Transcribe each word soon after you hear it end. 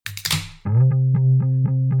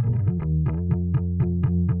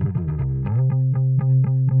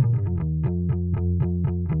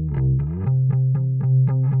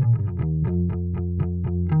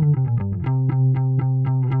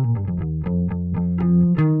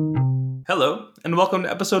Hello, and welcome to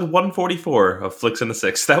episode 144 of Flicks in the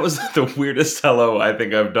Six. That was the weirdest hello I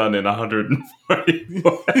think I've done in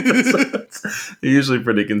 144 episodes. They're usually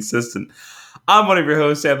pretty consistent. I'm one of your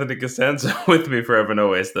hosts, Anthony Costanzo. With me forever and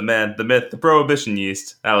always, the man, the myth, the prohibition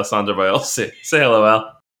yeast, Alessandro Violsi. Say hello,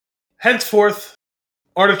 Al. Henceforth,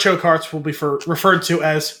 artichoke hearts will be referred to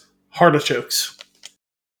as heartichokes.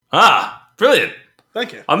 Ah, brilliant.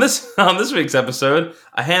 Thank you. On this week's episode,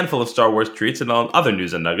 a handful of Star Wars treats and other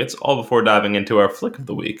news and nuggets, all before diving into our flick of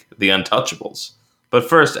the week, The Untouchables. But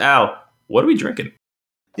first, Al, what are we drinking?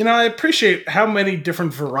 You know, I appreciate how many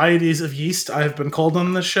different varieties of yeast I have been called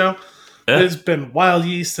on this show. Yeah. There's been wild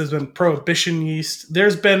yeast, there's been prohibition yeast,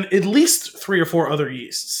 there's been at least 3 or 4 other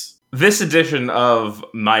yeasts. This edition of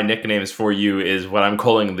my nicknames for you is what I'm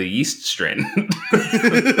calling the yeast strain.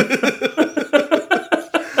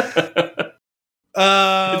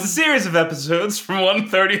 It's a series of episodes from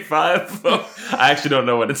 135. I actually don't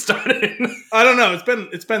know when it started. I don't know.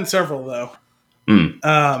 It's been several though.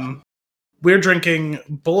 We're drinking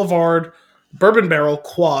Boulevard Bourbon Barrel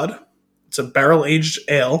Quad. It's a barrel-aged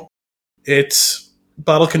ale. It's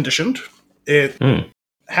bottle conditioned. It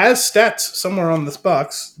has stats somewhere on this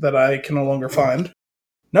box that I can no longer find.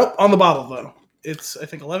 Nope, on the bottle though. It's, I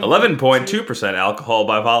think, 11.2% alcohol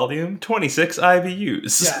by volume, 26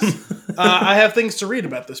 IBUs. Yes. I have things to read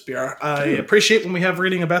about this beer. I appreciate when we have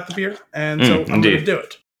reading about the beer, and so I'm going to do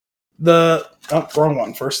it. Wrong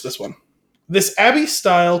one. First, this one. This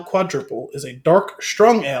Abbey-style quadruple is a dark,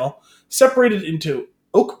 strong ale separated into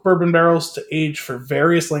oak bourbon barrels to age for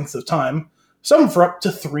various lengths of time, some for up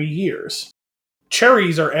to 3 years.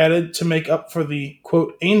 Cherries are added to make up for the,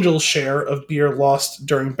 quote, angel share of beer lost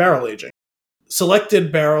during barrel aging.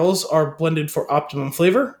 Selected barrels are blended for optimum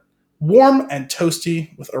flavor, warm and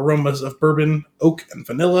toasty with aromas of bourbon, oak, and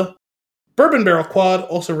vanilla. Bourbon Barrel Quad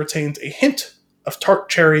also retains a hint of tart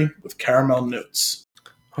cherry with caramel notes.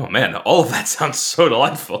 Oh man, all of that sounds so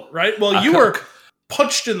delightful. Right? Well, you were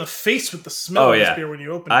punched in the face with the smell of this beer when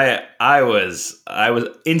you opened it. I was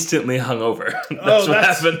instantly hungover. That's what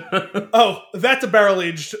happened. That's a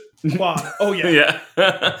barrel-aged quad. Oh yeah.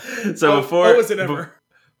 Yeah. So is it ever?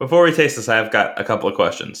 Before we taste this, I've got a couple of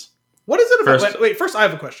questions. What is it about? First I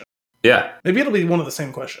have a question. Yeah. Maybe it'll be one of the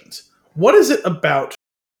same questions. What is it about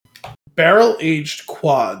barrel-aged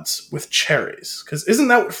quads with cherries? Because isn't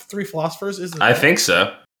that what Three Philosophers is? I think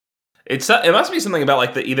so. It must be something about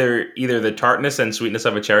like the either the tartness and sweetness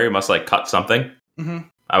of a cherry must like cut something. Mm-hmm.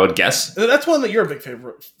 I would guess. That's one that you're a big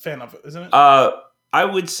fan of, isn't it? I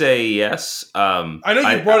would say yes. I know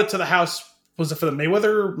you brought it to the house. Was it for the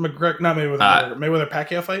Mayweather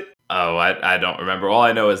Pacquiao fight? Oh, I don't remember. All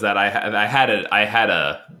I know is that I had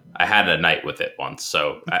a night with it once,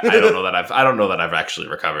 so I don't know that I've actually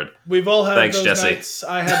recovered. We've all had Thanks, those Jesse. nights.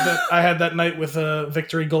 I had that night with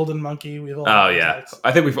Victory Golden Monkey. We've all nights.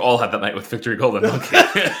 I think we've all had that night with Victory Golden Monkey.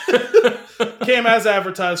 Came as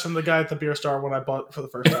advertised from the guy at the Beer Star when I bought it for the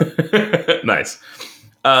first time. Nice.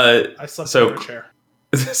 I slept in a chair.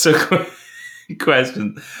 So.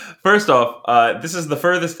 Question. First off, this is the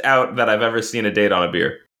furthest out that I've ever seen a date on a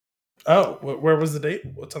beer. Oh, where was the date?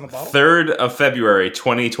 What's on the bottle? 3rd of February,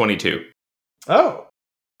 2022. Oh.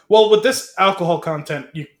 Well, with this alcohol content,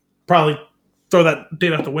 you probably throw that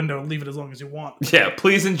date out the window and leave it as long as you want. Yeah,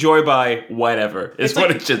 please enjoy by whatever, is what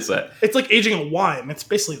it should say. It's like aging a wine. It's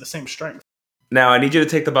basically the same strength. Now, I need you to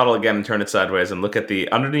take the bottle again and turn it sideways and look at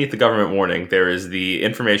underneath the government warning, there is the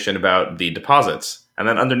information about the deposits. And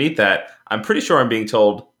then underneath that, I'm pretty sure I'm being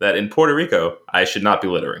told that in Puerto Rico, I should not be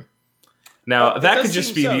littering. Now, that could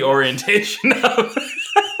just be the orientation of...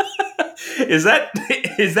 Is that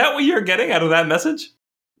what you're getting out of that message?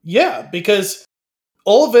 Yeah, because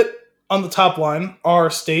all of it on the top line are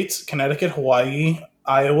states, Connecticut, Hawaii,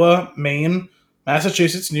 Iowa, Maine,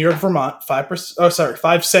 Massachusetts, New York, Vermont,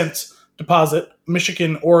 5 cents deposit,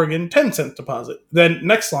 Michigan, Oregon, 10 cent deposit. Then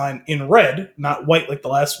next line in red, not white like the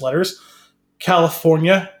last letters,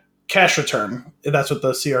 California, cash return. That's what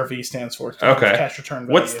the CRV stands for. Okay. Cash return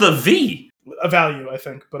value. What's the V? A value, I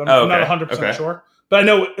think, but I'm not 100% sure. But I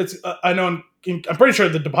know I'm pretty sure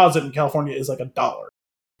the deposit in California is like $1.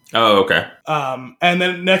 Oh, okay. And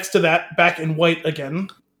then next to that, back in white again,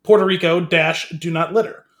 Puerto Rico - do not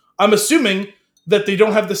litter. I'm assuming that they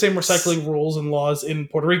don't have the same recycling rules and laws in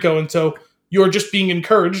Puerto Rico, and so you're just being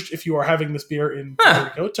encouraged, if you are having this beer in Puerto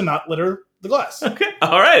Rico, to not litter the glass. Okay,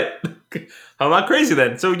 all right. I'm not crazy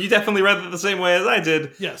then. So you definitely read it the same way as I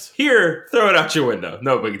did. Yes. Here, throw it out your window.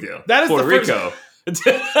 No big deal. That is Puerto Rico.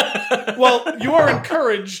 Well, you are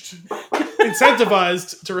encouraged,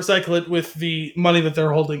 incentivized to recycle it with the money that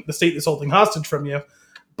the state is holding hostage from you.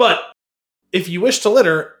 But if you wish to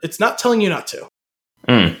litter, it's not telling you not to.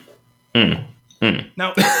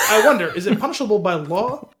 Now, I wonder, is it punishable by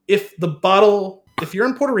law if you're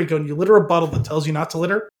in Puerto Rico and you litter a bottle that tells you not to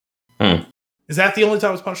litter? Is that the only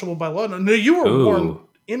time it's punishable by law? No, you were warned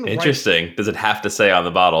in writing. Interesting. Does it have to say on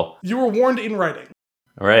the bottle? You were warned in writing.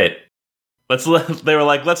 All right. They were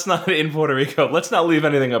like, let's not, in Puerto Rico, let's not leave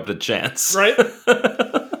anything up to chance. Right?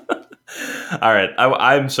 All right.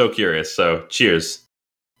 I'm so curious. So, cheers.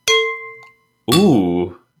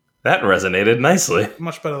 Ooh, that resonated nicely.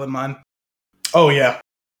 Much better than mine. Oh, yeah.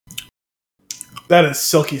 That is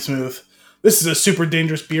silky smooth. This is a super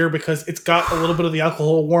dangerous beer because it's got a little bit of the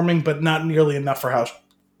alcohol warming, but not nearly enough for how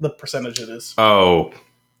the percentage it is. Oh.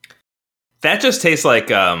 That just tastes like,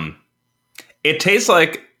 it tastes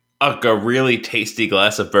like a really tasty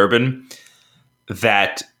glass of bourbon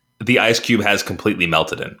that the ice cube has completely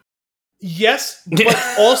melted in. Yes, but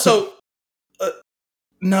also,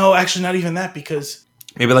 no, actually not even that because...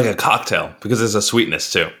 Maybe like a cocktail, because there's a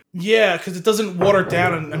sweetness too. Yeah, because it doesn't water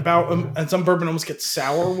down, and some bourbon almost gets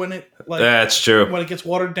sour when it that's true. When it gets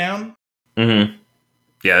watered down. Mm-hmm.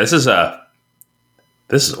 Yeah, this is a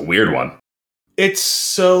weird one. It's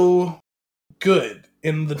so good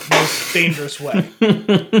in the most dangerous way.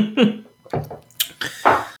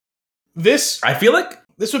 I feel like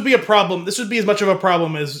this would be a problem. This would be as much of a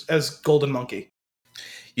problem as Golden Monkey.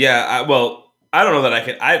 Yeah, I don't know that I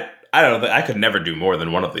could. I don't know that I could never do more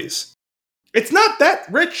than one of these. It's not that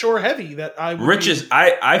rich or heavy that I would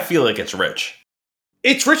I feel like it's rich.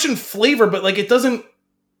 It's rich in flavor, but like it doesn't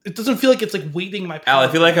feel like it's like weighting my palate. Al,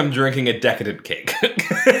 I feel like I'm drinking a decadent cake.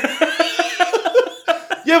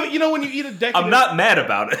 Yeah, but you know when you eat a decadent... I'm not mad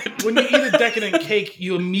about it. When you eat a decadent cake,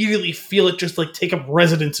 you immediately feel it just like take up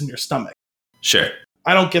residence in your stomach. Sure.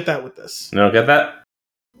 I don't get that with this. You don't get that?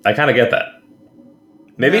 I kind of get that.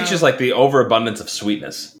 Maybe it's just like the overabundance of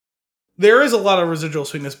sweetness. There is a lot of residual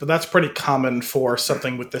sweetness, but that's pretty common for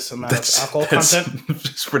something with this amount of alcohol content.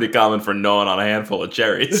 It's pretty common for gnawing on a handful of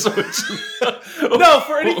cherries. No,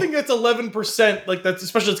 for anything that's 11%, like that's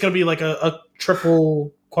especially it's going to be like a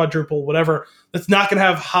triple, quadruple, whatever. That's not going to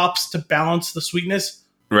have hops to balance the sweetness.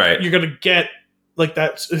 Right. You're going to get like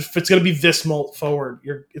that. If it's going to be this malt forward,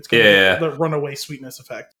 it's going to be the runaway sweetness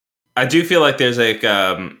effect. I do feel like there's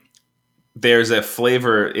a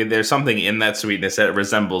flavor, there's something in that sweetness that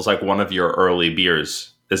resembles like one of your early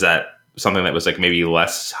beers. Is that something that was like maybe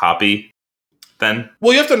less hoppy then?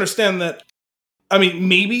 Well, you have to understand that, I mean,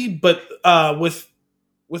 maybe, but with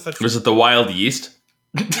a... Was it the wild yeast?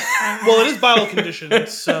 Well, it is bottle conditioned,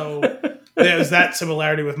 so there's that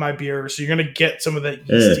similarity with my beer. So you're going to get some of that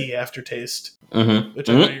yeasty aftertaste, which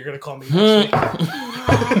I know you're going to call me next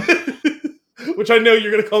week. Which I know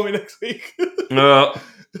you're going to call me next week.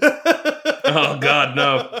 Oh, God,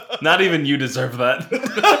 no. Not even you deserve that.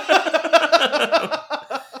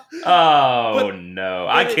 No.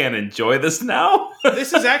 I can't enjoy this now.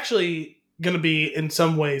 This is actually going to be, in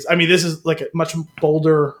some ways, I mean, this is like a much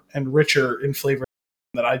bolder and richer in flavor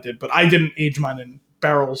than I did, but I didn't age mine in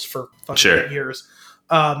barrels for fucking 8 years.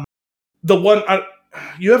 The one,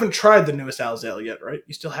 you haven't tried the newest Al's Ale yet, right?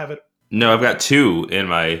 You still have it? No, I've got 2 in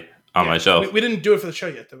my shelf. We didn't do it for the show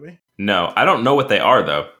yet, did we? No, I don't know what they are,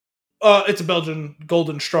 though. It's a Belgian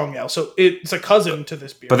Golden Strong Ale, so it's a cousin to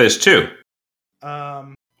this beer. But there's 2.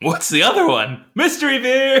 What's the other one? Mystery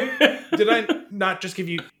beer! Did I not just give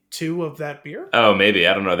you 2 of that beer? Oh, maybe.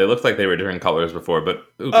 I don't know. They looked like they were different colors before, but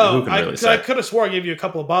who can really say? I could have swore I gave you a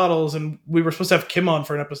couple of bottles, and we were supposed to have Kim on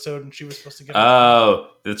for an episode, and she was supposed to get... Oh,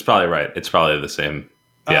 that's probably right. It's probably the same.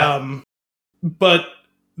 Yeah. But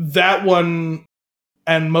that one,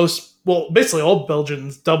 and basically all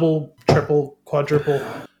Belgians, double, triple, quadruple,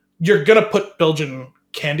 you're going to put Belgian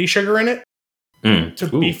candy sugar in it to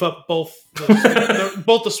beef up both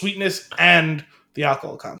both the sweetness and the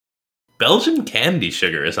alcohol content. Belgian candy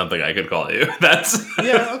sugar is something I could call you. That's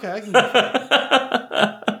yeah, okay. I can go for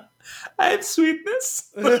that. I have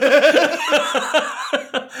sweetness.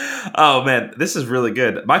 Oh man, this is really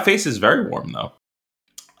good. My face is very warm though.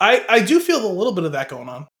 I do feel a little bit of that going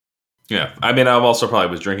on. Yeah, I mean, I also probably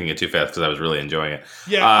was drinking it too fast because I was really enjoying it.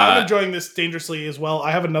 Yeah, I'm enjoying this dangerously as well.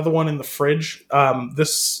 I have another one in the fridge.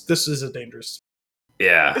 This is a dangerous.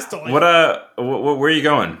 Yeah. It's delightful. Where are you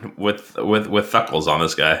going with Thuckles on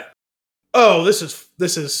this guy? Oh, this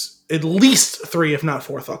is at least 3, if not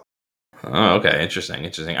 4 Thuckles. Oh, okay, interesting.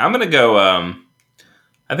 I'm gonna go.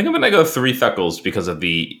 I think I'm gonna go 3 Thuckles because of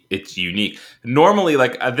it's unique. Normally,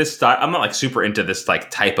 like this style, I'm not like super into this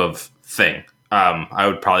like type of thing. I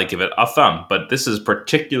would probably give it a thumb, but this is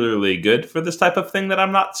particularly good for this type of thing that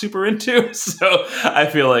I'm not super into. So I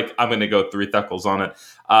feel like I'm going to go 3 Thuckles on it.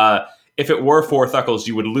 If it were 4 Thuckles,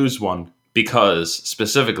 you would lose one because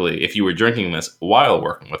specifically, if you were drinking this while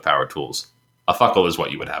working with power tools, a thuckle is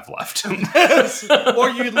what you would have left. Or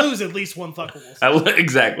you'd lose at least one thuckle.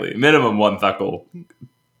 Exactly. Minimum one thuckle.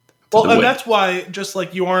 Well, and that's why, just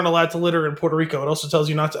like you aren't allowed to litter in Puerto Rico, it also tells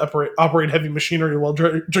you not to operate heavy machinery while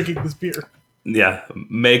drinking this beer. Yeah,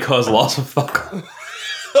 may cause loss of thuckle.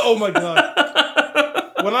 Oh my god.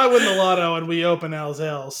 When I win the lotto and we open Al's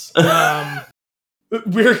Ales, that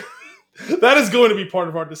is going to be part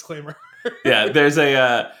of our disclaimer. Yeah, there's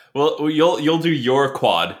a you'll do your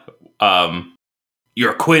quad,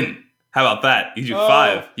 your quint. How about that? You do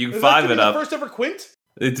 5. You can 5 it up. The first ever quint?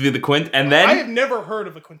 It'd be the quint, and then I have never heard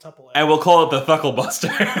of a quintuple. And we'll call it the Thuckle Buster.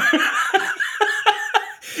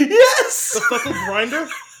 Yes, the Thuckle Grinder.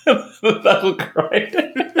 The Thuckle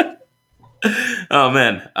Grinder. Oh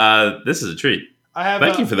man, this is a treat.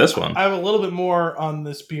 Thank you for this one. I have a little bit more on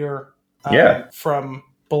this beer. From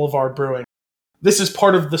Boulevard Brewing. This is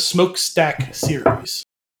part of the Smokestack series.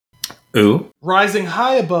 Ooh. Rising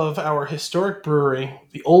high above our historic brewery,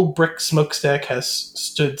 the old brick smokestack has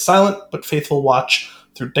stood silent but faithful watch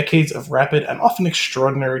through decades of rapid and often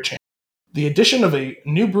extraordinary change. The addition of a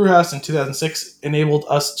new brewhouse in 2006 enabled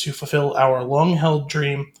us to fulfill our long-held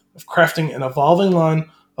dream of crafting an evolving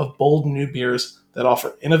line of bold new beers that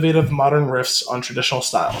offer innovative modern riffs on traditional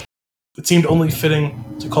style. It seemed only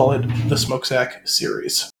fitting to call it the Smokestack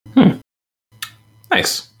series.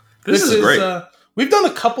 Nice. This is great. We've done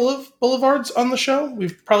a couple of Boulevards on the show.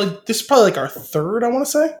 This is probably like our third, I want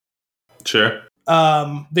to say. Sure.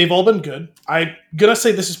 They've all been good. I'm gonna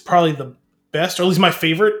say this is probably the best, or at least my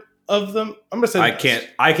favorite of them. I'm gonna say I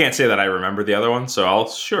can't say that I remember the other one, so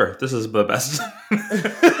this is the best.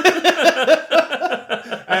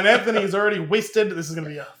 And Anthony's already wasted. This is gonna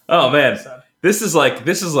be oh man. This is like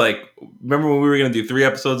remember when we were gonna do 3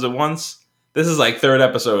 episodes at once? This is like 3rd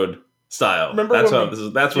episode style. Remember that's what this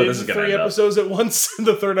is gonna 3 end episodes at once in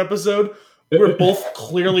the 3rd episode? We're both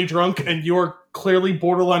clearly drunk and you're clearly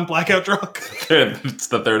borderline blackout drunk. It's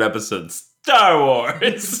the 3rd episode. Star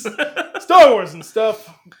Wars. Star Wars and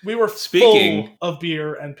stuff. We were full of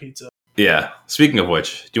beer and pizza. Yeah. Speaking of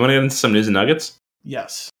which, do you want to get into some news and nuggets?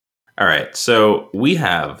 Yes. All right. So we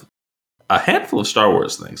have a handful of Star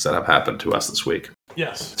Wars things that have happened to us this week.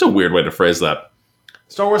 Yes. It's a weird way to phrase that.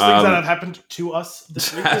 Star Wars things that have happened to us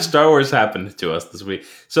this week. Star Wars happened to us this week.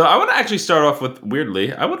 So I want to actually start off with,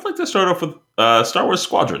 weirdly, I would like to start off with Star Wars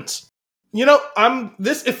Squadrons. You know,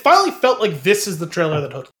 it finally felt like this is the trailer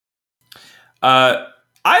that hooked me.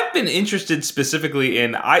 I've been interested specifically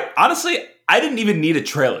in, honestly, I didn't even need a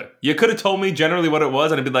trailer. You could have told me generally what it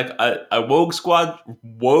was, and it'd be like a Rogue Squadron?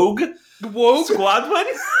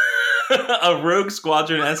 A Rogue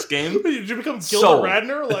Squadron-esque game. Did you become Gilda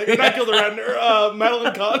Radner? Like, not Gilda Radner,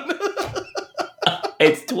 Madeline Kahn.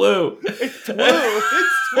 It's Twoo. It's Twoo.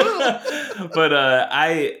 But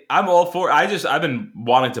I'm all for it. I've been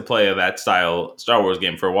wanting to play that style Star Wars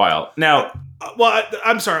game for a while. Now,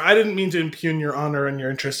 I'm sorry. I didn't mean to impugn your honor and your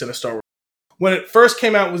interest in a Star Wars. When it first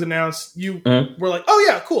came out, was announced, you were like, "Oh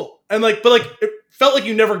yeah, cool," and but it felt like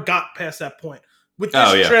you never got past that point. With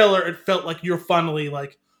this trailer, it felt like you're finally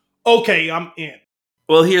like, "Okay, I'm in."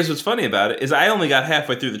 Well, here's what's funny about it is I only got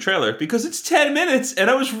halfway through the trailer because it's 10 minutes and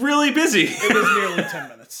I was really busy. It was nearly 10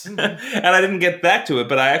 minutes. And I didn't get back to it,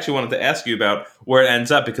 but I actually wanted to ask you about where it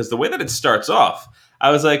ends up because the way that it starts off,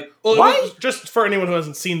 I was like, why? Just for anyone who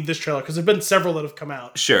hasn't seen this trailer, because there have been several that have come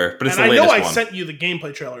out. Sure, but it's the latest one. And I know I sent you the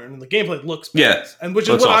gameplay trailer, and the gameplay looks bad. Yeah. And which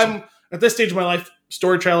is what awesome. I'm, at this stage of my life,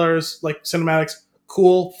 story trailers, like cinematics,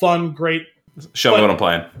 cool, fun, great. Show me what I'm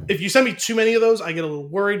playing. If you send me too many of those, I get a little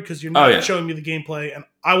worried because you're not showing me the gameplay, and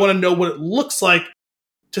I want to know what it looks like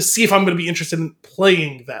to see if I'm going to be interested in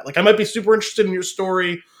playing that. Like, I might be super interested in your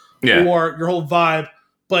story or your whole vibe,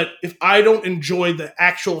 but if I don't enjoy the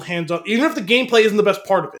actual hands-on, even if the gameplay isn't the best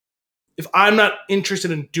part of it, if I'm not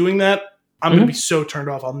interested in doing that, I'm going to be so turned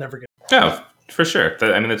off, I'll never get it. Oh, for sure.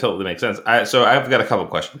 That totally makes sense. So I've got a couple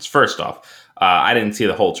questions. First off, I didn't see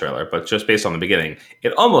the whole trailer, but just based on the beginning,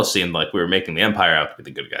 it almost seemed like we were making the Empire out to be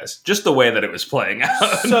the good guys. Just the way that it was playing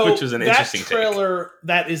out, which is an interesting trailer, take.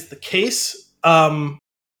 That is the case. I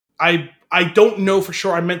don't know for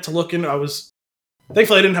sure. I meant to look in.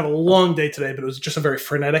 Thankfully, I didn't have a long day today, but it was just a very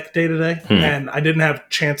frenetic day today, and I didn't have a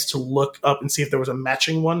chance to look up and see if there was a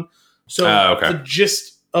matching one. So the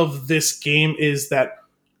gist of this game is that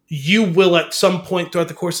you will, at some point throughout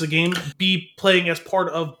the course of the game, be playing as part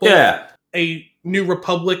of both a New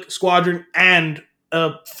Republic squadron and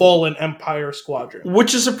a Fallen Empire squadron.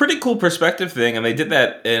 Which is a pretty cool perspective thing, and they did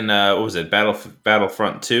that in, what was it,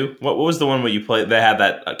 Battlefront 2? What was the one where you played, they had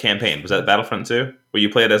that campaign? Was that Battlefront 2? Where you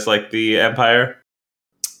played as, like, the Empire?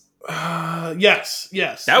 Yes.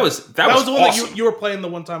 That was the one awesome. that you were playing the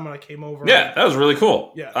one time when I came over. Yeah, that was really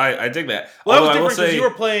cool. Yeah, I dig that. Well, that was different because you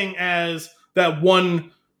were playing as that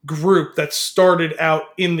one group that started out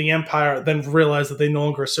in the Empire, then realized that they no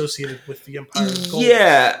longer associated with the Empire's goals.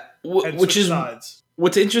 Yeah, which is sides.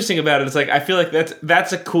 What's interesting about it is, like, I feel like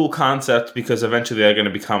that's a cool concept because eventually they're going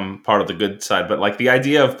to become part of the good side. But like the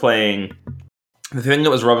idea of playing, the thing that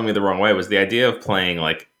was rubbing me the wrong way was the idea of playing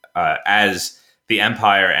like as the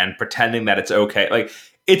Empire and pretending that it's okay. Like,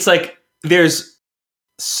 it's like there's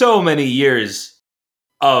so many years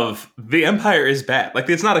of the Empire is bad. Like,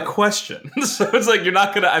 it's not a question. So it's like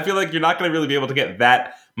I feel like you're not gonna really be able to get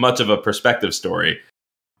that much of a perspective story.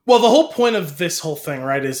 Well, the whole point of this whole thing,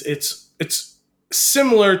 right, is it's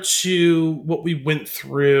similar to what we went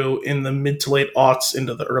through in the mid to late aughts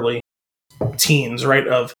into the early teens, right,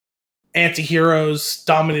 of anti-heroes,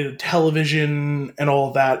 dominated television, and all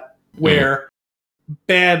of that, where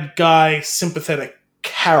bad guy, sympathetic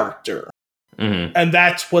character. Mm-hmm. And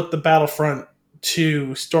that's what the Battlefront 2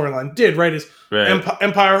 storyline did, right? Is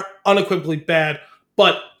Empire unequivocally bad,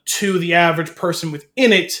 but to the average person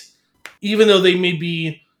within it, even though they may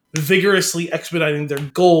be vigorously expediting their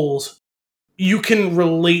goals, you can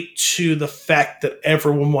relate to the fact that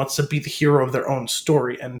everyone wants to be the hero of their own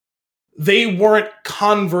story. And they weren't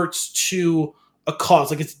converts to a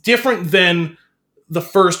cause. Like, it's different than the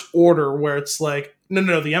First Order, where it's like,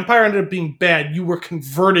 no, the Empire ended up being bad. You were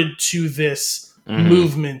converted to this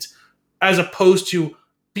movement, as opposed to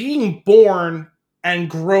being born and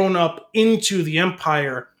grown up into the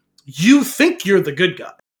Empire. You think you're the good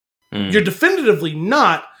guy. You're definitively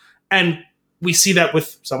not. And we see that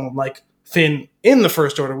with someone like Finn in the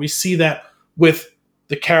First Order. We see that with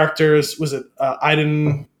the characters. Was it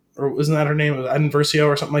Iden, or wasn't that her name? Was it Iden Versio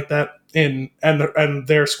or something like that? And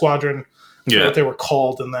their squadron, what they were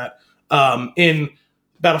called in that. In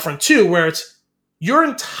Battlefront 2, where it's your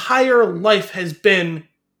entire life has been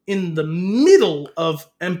in the middle of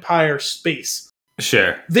Empire space.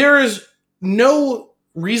 Sure. There is no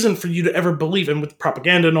reason for you to ever believe, and with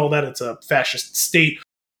propaganda and all that, it's a fascist state.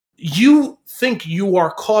 You think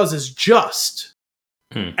your cause is just,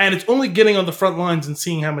 and it's only getting on the front lines and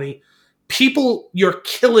seeing how many people you're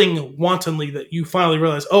killing wantonly that you finally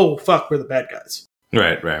realize, oh, fuck, we're the bad guys.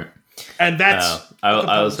 Right. And that's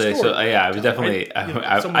I would say so. Yeah, I was definitely.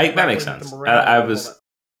 Right? That makes sense.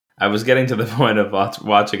 I was getting to the point of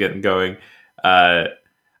watching it and going,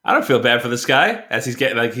 I don't feel bad for this guy as he's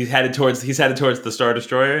getting he's headed towards the Star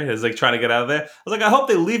Destroyer. He's like trying to get out of there. I was like, I hope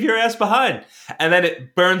they leave your ass behind. And then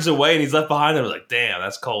it burns away and he's left behind. I was like, damn,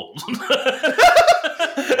 that's cold. And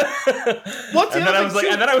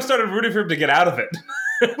then I started rooting for him to get out of it.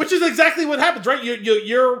 Which is exactly what happens, right?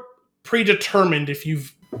 You're predetermined, if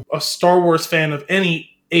you've a Star Wars fan of any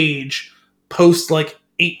age, post like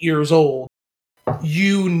 8 years old,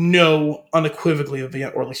 you know unequivocally or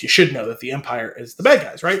at least you should know, that the Empire is the bad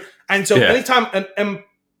guys, right? And so anytime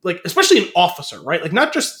like especially an officer, right? Like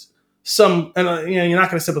not just some, and you're not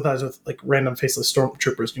going to sympathize with like random faceless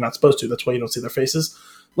stormtroopers. You're not supposed to. That's why you don't see their faces.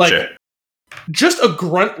 Like just a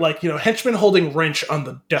grunt, like, henchman holding wrench on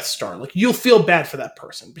the Death Star. Like, you'll feel bad for that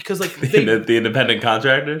person because like the independent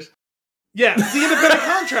contractors. Yeah, the independent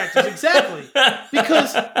contractors, exactly.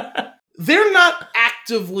 Because they're not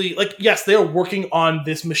actively, like, yes, they're working on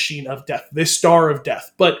this machine of death, this star of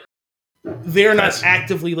death, but they're not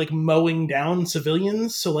actively, like, mowing down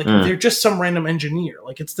civilians. So, like, they're just some random engineer.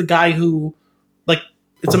 Like, it's the guy who, like,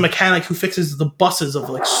 it's a mechanic who fixes the buses of,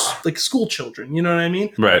 like school children. You know what I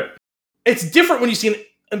mean? Right. It's different when you see an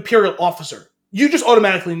Imperial officer. You just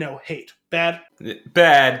automatically know, hate, bad.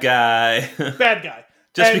 Bad guy. Bad guy.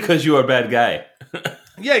 Because you are a bad guy.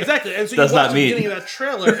 Yeah, exactly. And so you watch the beginning of that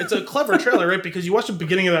trailer. It's a clever trailer, right? Because you watch the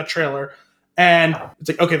beginning of that trailer, and it's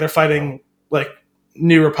like, okay, they're fighting, like,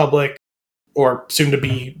 New Republic, or soon to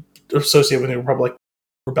be associated with New Republic,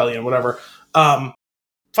 Rebellion, whatever,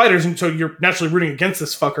 fighters. And so you're naturally rooting against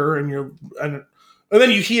this fucker, and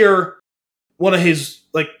then you hear one of his,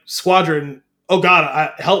 like, squadron, oh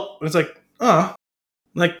god, help. And it's like,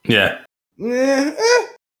 like, yeah.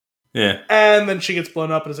 Yeah. And then she gets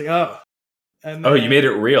blown up, and it's like, oh. And then, you made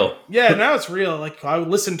it real. Yeah, now it's real. Like, I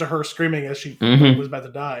listened to her screaming as she was about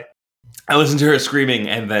to die. I listened to her screaming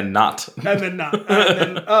and then not.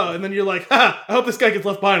 And then you're like, I hope this guy gets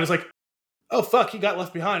left behind. It's like, oh, fuck, he got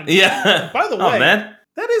left behind. Yeah. By the way, man,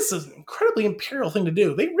 that is an incredibly Imperial thing to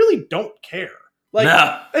do. They really don't care. Like,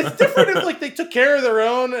 it's different if, like, they took care of their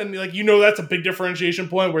own, and, like, that's a big differentiation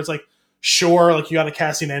point where it's like, sure, like, you got a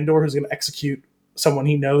Cassian Andor who's going to execute someone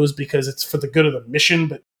he knows because it's for the good of the mission,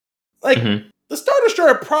 but, like, the Star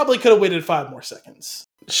Destroyer probably could have waited 5 more seconds.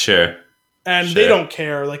 Sure. And they don't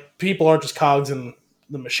care. Like, people are just cogs in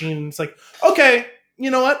the machine. It's like, okay, you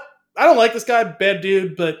know what? I don't like this guy, bad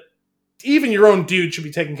dude, but even your own dude should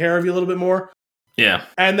be taking care of you a little bit more. Yeah.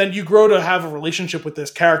 And then you grow to have a relationship with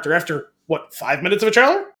this character after, 5 minutes of a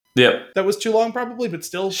trailer? Yep. That was too long, probably, but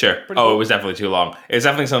still. Sure. Cool. It was definitely too long. It's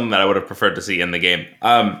definitely something that I would have preferred to see in the game.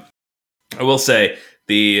 I will say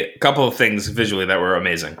the couple of things visually that were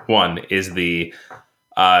amazing. One is the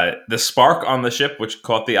spark on the ship, which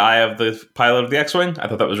caught the eye of the pilot of the X-Wing. I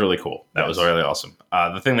thought that was really cool. That was really awesome.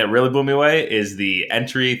 The thing that really blew me away is the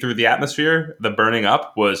entry through the atmosphere. The burning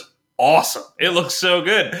up was awesome. It looks so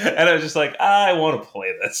good. And I was just like, I want to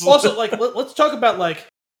play this. Also, let's talk about,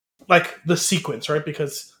 the sequence, right?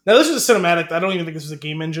 Because now this is a cinematic. I don't even think this is a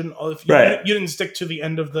game engine. If you didn't stick to the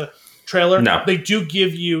end of the trailer, no. They do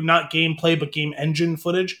give you not gameplay, but game engine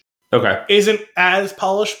footage. Okay. Isn't as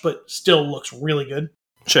polished, but still looks really good.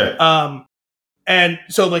 Sure. And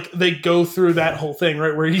so they go through that whole thing,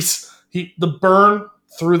 right? Where the burn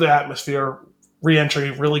through the atmosphere,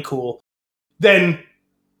 re-entry, really cool. Then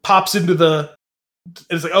pops into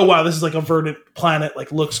it's like, oh wow, this is like a verdant planet,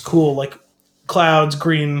 like looks cool, like clouds,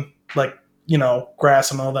 green, like,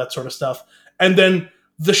 grass and all that sort of stuff. And then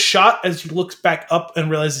the shot as he looks back up and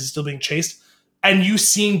realizes he's still being chased, and you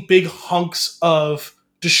seeing big hunks of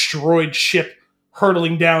destroyed ship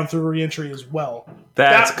hurtling down through re-entry as well.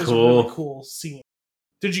 That was cool. a really cool scene.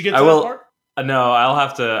 Did you get to that part? No,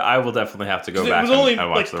 I will definitely have to go back. It was only and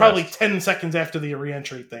watch the probably rest. 10 seconds after the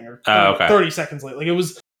re-entry thing, or okay. 30 seconds late. Like, it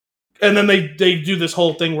was, and then they do this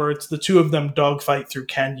whole thing where it's the two of them dogfight through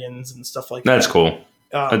canyons and stuff like that. That's cool.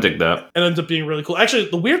 I dig that. It ends up being really cool. Actually,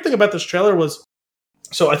 the weird thing about this trailer was,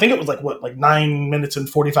 so I think it was like 9 minutes and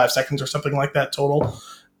 45 seconds or something like that total.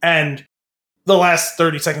 And the last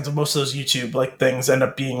 30 seconds of most of those YouTube things end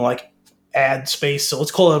up being ad space. So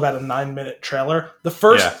let's call it about a 9-minute trailer. The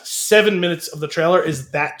first 7 minutes of the trailer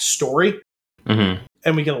is that story. Mm-hmm.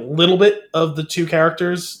 And we get a little bit of the two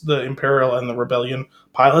characters, the Imperial and the Rebellion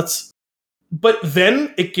pilots. But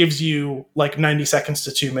then it gives you 90 seconds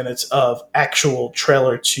to 2 minutes of actual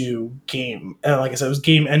trailer to game. And like I said, it was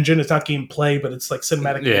game engine. It's not gameplay, but it's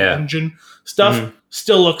cinematic game engine stuff. Mm-hmm.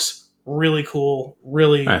 Still looks really cool,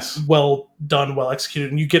 really well done, well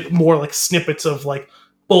executed. And you get more snippets of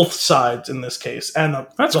both sides in this case. And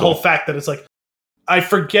the whole fact that it's I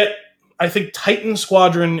think Titan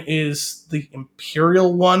Squadron is the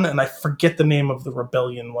Imperial one, and I forget the name of the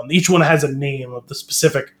Rebellion one. Each one has a name of the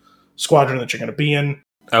specific squadron that you're going to be in.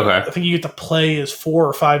 Okay. I think you get to play as 4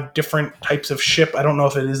 or 5 different types of ship. I don't know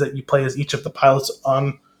if it is that you play as each of the pilots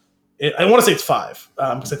on it. I want to say it's 5,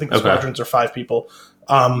 because I think the squadrons are 5 people.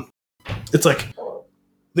 It's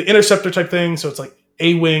the interceptor type thing, so it's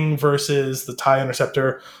A-Wing versus the TIE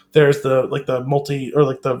Interceptor. There's the multi,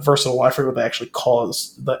 or the versatile, I forget what they actually call it,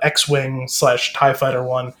 the X-Wing / TIE Fighter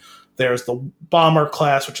one. There's the Bomber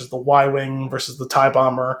class, which is the Y-Wing versus the TIE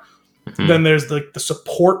Bomber. Mm-hmm. Then there's the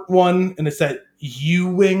support one, and it's that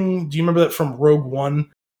U-Wing. Do you remember that from Rogue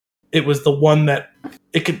One? It was the one that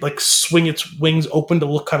it could swing its wings open to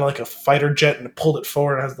look kind of like a fighter jet, and it pulled it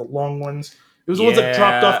forward and has the long ones. It was the ones that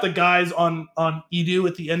dropped off the guys on Edu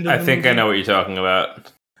at the end of the movie. I know what you're talking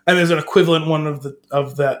about. And there's an equivalent one of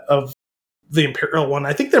the Imperial one.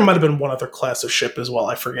 I think there might have been one other class of ship as well.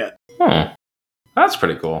 I forget. That's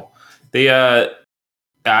pretty cool.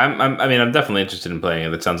 I'm definitely interested in playing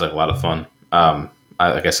it. It sounds like a lot of fun.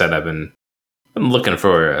 Like I said, I'm looking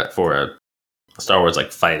for a Star Wars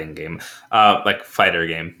fighting game, fighter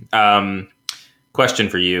game. Question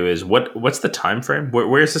for you is what's the time frame?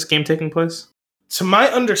 Where is this game taking place? To my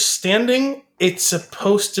understanding, it's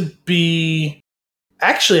supposed to be,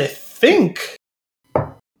 actually, I think,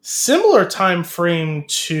 similar time frame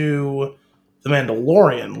to The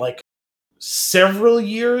Mandalorian, several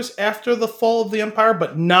years after the fall of the Empire,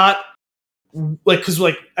 but not because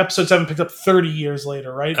Episode 7 picked up 30 years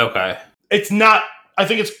later, right? Okay. It's not. I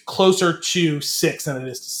think it's closer to 6 than it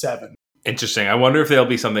is to 7. Interesting. I wonder if there'll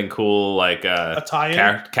be something cool like a tie-in,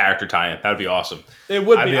 character tie-in. That would be awesome. It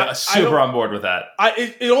would be. I'd be super on board with that.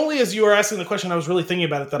 It only as you were asking the question, I was really thinking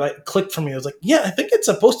about it that I clicked for me. I was like, yeah, I think it's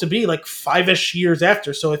supposed to be 5-ish years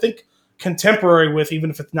after. So I think contemporary with,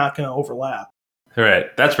 even if it's not going to overlap. All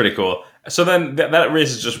right, that's pretty cool. So then that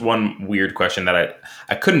raises just one weird question that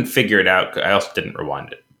I couldn't figure it out. I also didn't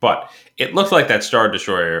rewind it. But it looked like that Star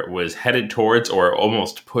Destroyer was headed towards or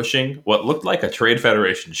almost pushing what looked like a Trade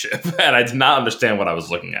Federation ship. And I did not understand what I was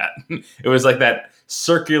looking at. It was that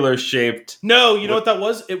circular shaped... No, you know what that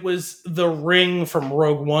was? It was the ring from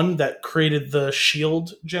Rogue One that created the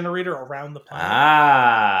shield generator around the planet.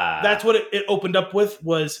 Ah. That's what it opened up with,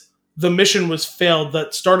 was the mission was failed,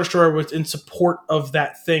 that Star Destroyer was in support of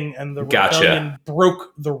that thing, and the rebellion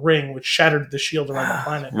broke the ring, which shattered the shield around the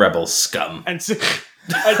planet. Rebel scum. And so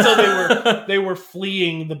they were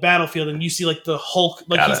fleeing the battlefield, and you see like the Hulk,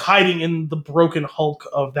 like he's hiding in the broken Hulk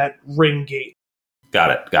of that ring gate.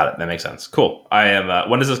 Got it. That makes sense. Cool. I am.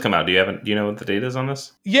 When does this come out? Do you know what the date is on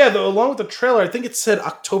this? Yeah, along with the trailer, I think it said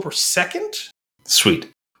October 2nd.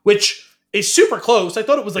 Sweet. Which is super close. I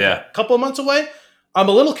thought it was like a couple of months away. I'm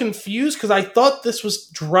a little confused because I thought this was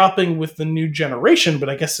dropping with the new generation, but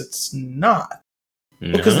I guess it's not.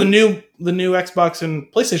 No. Because the new Xbox and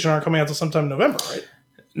PlayStation aren't coming out until sometime in November, right?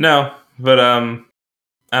 No, but I don't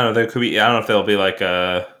know. There could be. I don't know if there'll be like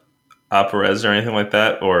a up-res or anything like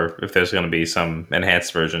that, or if there's going to be some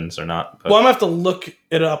enhanced versions or not. But. Well, I'm going to have to look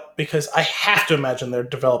it up because I have to imagine they're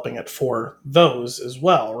developing it for those as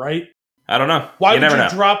well, right? I don't know. Why would you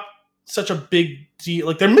drop such a big deal?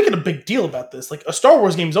 Like, they're making a big deal about this. Like, a Star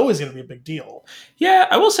Wars game is always going to be a big deal. Yeah,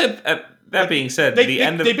 I will say that being said, the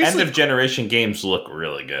end of generation games look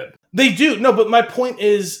really good. They do. No, but my point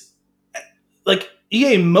is, like,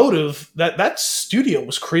 EA Motive, that studio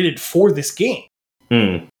was created for this game.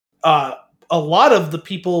 A lot of the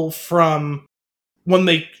people from when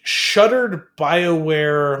they shuttered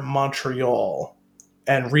BioWare Montreal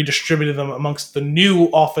and redistributed them amongst the new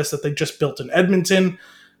office that they just built in Edmonton,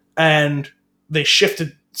 and they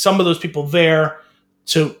shifted some of those people there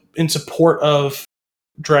in support of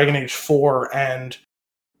Dragon Age 4, and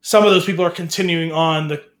some of those people are continuing on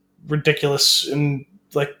the ridiculous and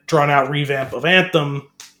like drawn out revamp of Anthem,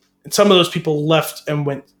 and some of those people left and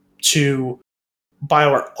went to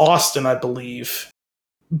BioWare Austin, I believe,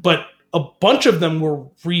 but a bunch of them were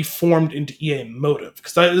reformed into EA Motive,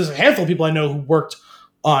 because there's a handful of people I know who worked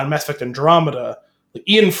on Mass Effect Andromeda. Like,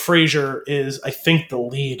 Ian Fraser is, I think, the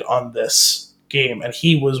lead on this game, and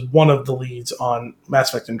he was one of the leads on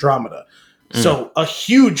Mass Effect Andromeda. So a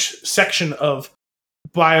huge section of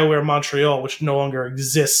BioWare Montreal, which no longer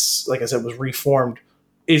exists, like I said, was reformed,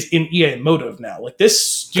 is in EA Motive now. Like, this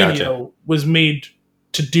studio was made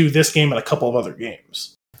to do this game and a couple of other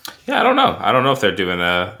games. Yeah, I don't know. I don't know if they're doing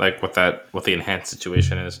what the enhanced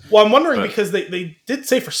situation is. Well, I'm wondering because they did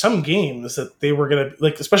say for some games that they were going to,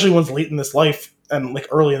 like, especially ones late in this life and like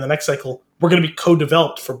early in the next cycle, were going to be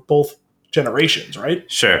co-developed for both generations, right?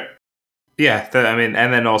 Sure. Yeah, and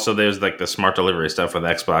then also there's like the smart delivery stuff with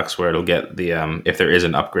Xbox where it'll get the if there is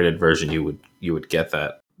an upgraded version, you would get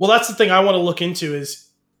that. Well, that's the thing I want to look into is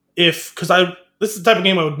this is the type of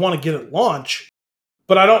game I would want to get at launch,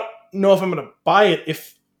 but I don't know if I'm going to buy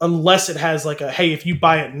it unless it has like hey, if you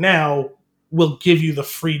buy it now, we'll give you the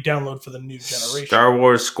free download for the new generation. Star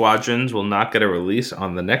Wars Squadrons will not get a release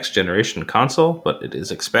on the next generation console, but it is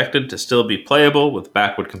expected to still be playable with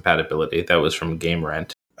backward compatibility. That was from Game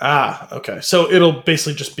Rant. Ah, okay. So it'll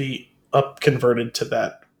basically just be converted to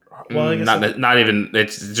that. Well, I guess not even. It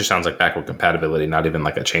just sounds like backward compatibility, not even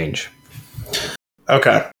like a change.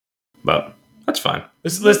 Okay, but that's fine.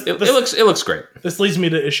 It looks great. This leads me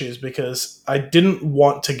to issues because I didn't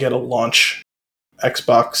want to get a launch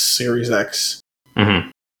Xbox Series X,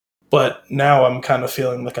 but now I'm kind of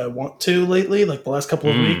feeling like I want to lately, like the last couple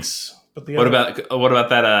of weeks. But what about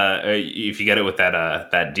that? If you get it with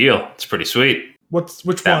that deal, it's pretty sweet. Which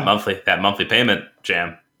one? That monthly payment,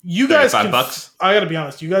 Jam. You guys, $5. I gotta be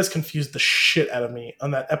honest. You guys confused the shit out of me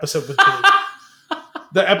on that episode with Dave.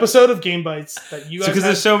 The episode of Game Bites that you guys because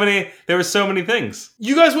there were so many things.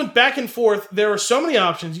 You guys went back and forth. There were so many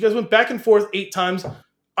options. You guys went back and forth 8 times.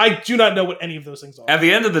 I do not know what any of those things are. At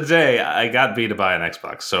the end of the day, I got B to buy an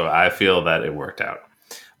Xbox, so I feel that it worked out.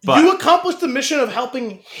 But you accomplished the mission of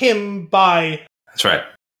helping him buy. That's right.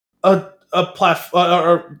 A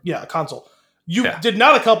console. You did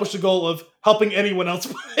not accomplish the goal of helping anyone else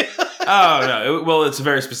buy. Oh, no. Well, it's a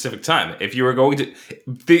very specific time. If you were going to...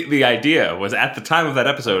 The idea was at the time of that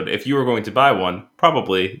episode, if you were going to buy one,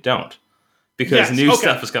 probably don't. Because new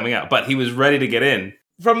stuff is coming out. But he was ready to get in.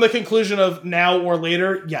 From the conclusion of now or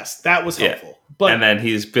later, yes, that was helpful. But and then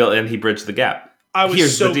he bridged the gap.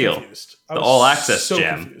 Here's the deal. Confused. The All Access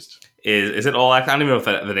Jam. Confused. Is it All Access? I don't even know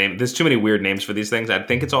if the name... There's too many weird names for these things. I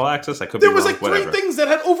think it's All Access. I could be wrong. There was like 3 things that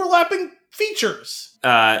had overlapping features.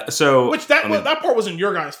 Which that part wasn't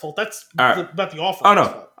your guys' fault. That's about the offer. Oh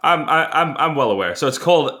no, I'm well aware. So it's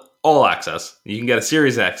called All Access. You can get a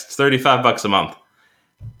Series X. It's $35 a month,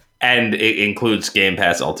 and it includes Game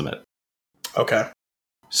Pass Ultimate. Okay.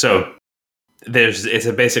 So it's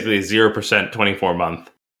basically 0% 24-month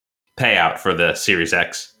payout for the Series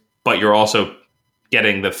X, but you're also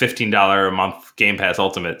getting the $15 a month Game Pass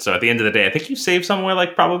Ultimate. So at the end of the day, I think you save somewhere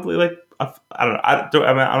like probably like I don't know.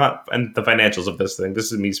 I'm not in the financials of this thing.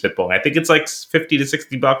 This is me spitballing. I think it's like $50 to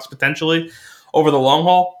 $60 potentially over the long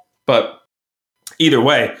haul. But either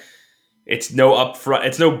way, it's no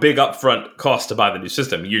big upfront cost to buy the new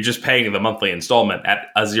system. You're just paying the monthly installment at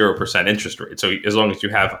a 0% interest rate. So as long as you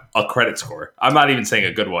have a credit score, I'm not even saying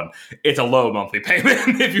a good one. It's a low monthly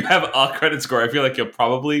payment. If you have a credit score, I feel like you'll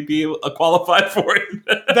probably be qualified for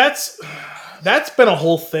it. That's been a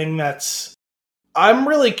whole thing. I'm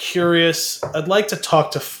really curious. I'd like to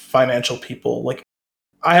talk to financial people. Like,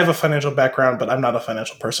 I have a financial background, but I'm not a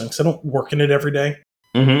financial person because I don't work in it every day.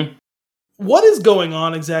 Mm-hmm. What is going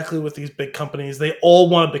on exactly with these big companies? They all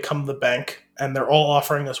want to become the bank, and they're all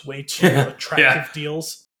offering us way too attractive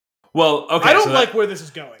deals. Well, okay. I don't like where this is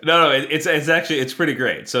going. No, it's pretty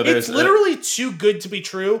great. So it's literally too good to be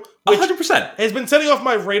true. 100% has been setting off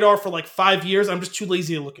my radar for like 5 years. I'm just too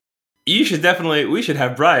lazy to look at. We should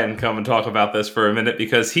have Brian come and talk about this for a minute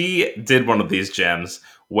because he did one of these gems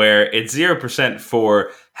where it's 0% for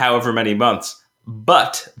however many months,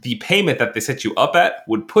 but the payment that they set you up at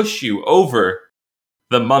would push you over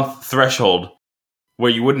the month threshold where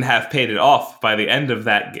you wouldn't have paid it off by the end of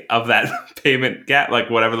that payment gap, like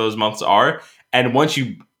whatever those months are. And once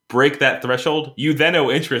you break that threshold, you then owe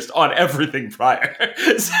interest on everything prior.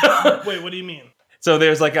 Wait, what do you mean? So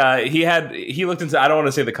there's like he looked into, I don't want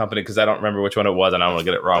to say the company because I don't remember which one it was and I don't want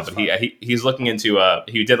to get it wrong. That's but he's looking into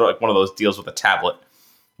he did like one of those deals with a tablet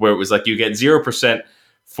where it was like you get 0%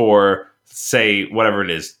 for say whatever it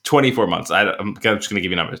is 24 months. I'm just going to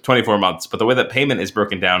give you numbers 24 months. But the way that payment is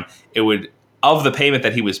broken down, it would of the payment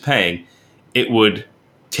that he was paying, it would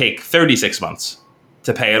take 36 months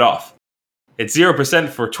to pay it off. It's 0%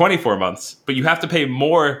 for 24 months, but you have to pay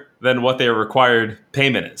more than what their required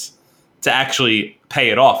payment is to actually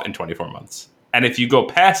pay it off in 24 months. And if you go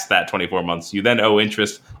past that 24 months, you then owe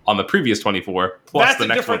interest on the previous 24 plus the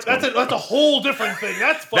next one. That's a whole different thing.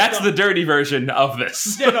 That's the dirty version of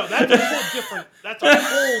this. Yeah, no, that's a whole different. That's a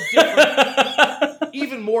whole different,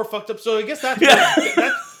 even more fucked up. So I guess that's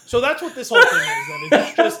what this whole thing is. Then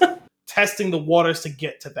it's just testing the waters to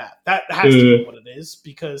get to that. That has to be what it is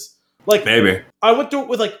because, like, maybe I went through it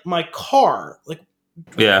with like my car. Like,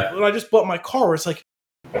 yeah, when I just bought my car, it's like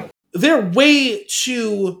they're way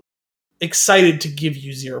too excited to give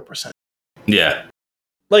you 0%. Yeah.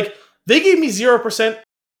 Like, they gave me 0%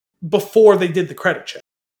 before they did the credit check.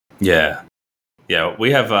 Yeah. Yeah,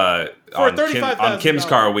 we have on Kim's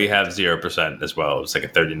car we have 0% as well. It was like a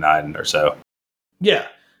 39 or so. Yeah.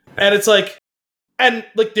 And it's like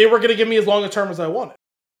they were gonna give me as long a term as I wanted.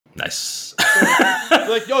 Nice. So,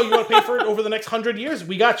 like, yo, you want to pay for it over the next 100 years?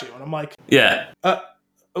 We got you. And I'm like, yeah.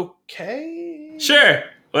 Okay. Sure.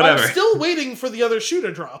 Whatever. I'm still waiting for the other shoe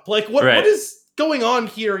to drop. Like, what is going on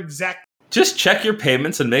here exactly? Just check your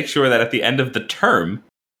payments and make sure that at the end of the term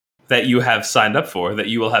that you have signed up for, that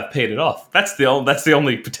you will have paid it off. That's the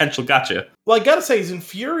only potential gotcha. Well, I gotta say, as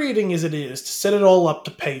infuriating as it is to set it all up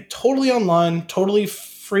to pay totally online, totally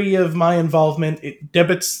free of my involvement, it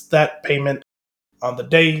debits that payment on the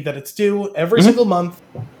day that it's due every single month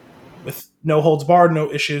with no holds barred, no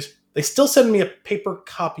issues. They still send me a paper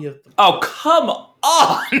copy of the... Oh, come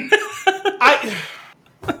on!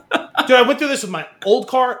 Dude, I went through this with my old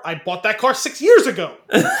car. I bought that car 6 years ago.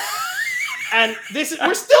 And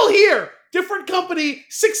we're still here. Different company,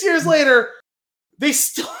 6 years later, they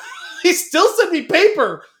still send me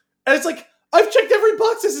paper. And it's like, I've checked every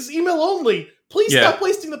box. This is email only. Please stop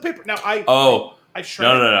wasting the paper. Now, I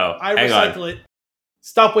shred it. No. I recycle it.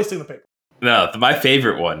 Stop wasting the paper. No, my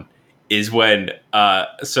favorite one is when,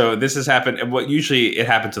 so this has happened, and what usually it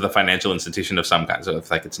happens to the financial institution of some kind. So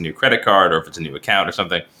if like it's a new credit card or if it's a new account or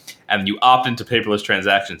something, and you opt into paperless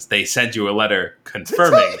transactions, they send you a letter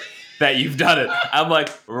confirming that you've done it. I'm like,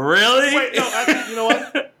 really? Wait, no, actually, you know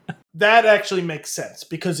what? That actually makes sense,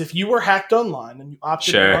 because if you were hacked online and you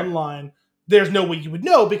opted in online, there's no way you would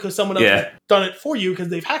know because someone else has done it for you because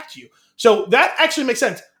they've hacked you. So that actually makes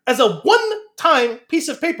sense. As a one-time piece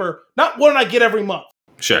of paper, not one I get every month.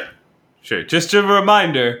 Sure. Just a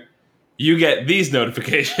reminder, you get these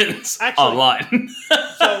notifications online.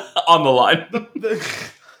 So on the line.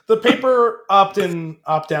 The paper opt-in,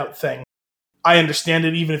 opt-out thing, I understand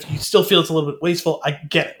it, even if you still feel it's a little bit wasteful. I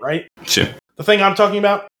get it, right? Sure. The thing I'm talking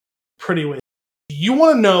about, pretty wasteful. You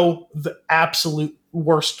want to know the absolute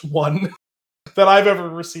worst one that I've ever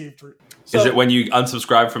received? So, is it when you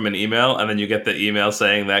unsubscribe from an email and then you get the email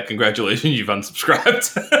saying that congratulations, you've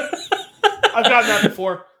unsubscribed? I've gotten that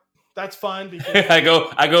before. That's fine. Because I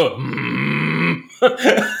go.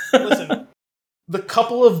 Listen, the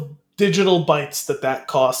couple of digital bytes that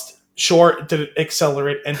cost Sure, did it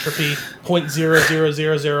accelerate entropy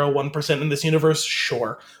 0.00001% in this universe?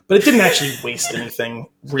 Sure. But it didn't actually waste anything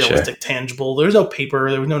realistic, tangible. There was no paper.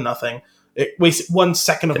 There was no nothing. It wasted 1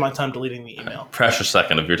 second of my time deleting the email. Precious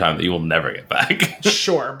second of your time that you will never get back.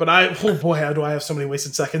 Sure, but oh boy, how do I have so many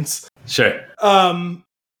wasted seconds? Sure.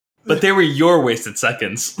 But they were your wasted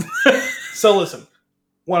seconds. So listen,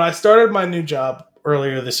 when I started my new job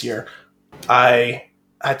earlier this year, I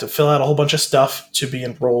had to fill out a whole bunch of stuff to be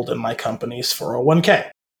enrolled in my company's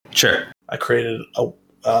 401k. Sure. I created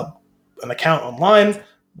an account online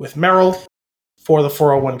with Merrill for the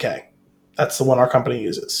 401k. That's the one our company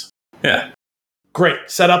uses. Yeah. Great.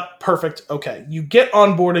 Set up. Perfect. Okay. You get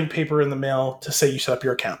onboarding paper in the mail to say you set up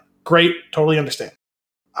your account. Great. Totally understand.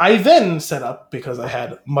 I then set up, because I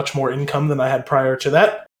had much more income than I had prior to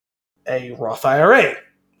that, a Roth IRA. I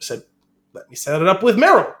said, let me set it up with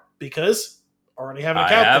Merrill, because I already have an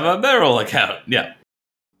account. I have a Merrill account. Yeah.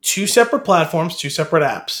 2 separate platforms, 2 separate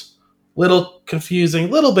apps. Little confusing,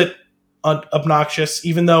 little bit obnoxious,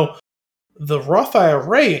 even though the Roth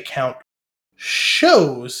IRA account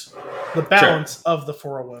shows the balance of the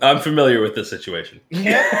 401k. I'm familiar with this situation.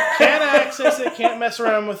 Can't access it, can't mess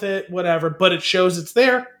around with it, whatever, but it shows it's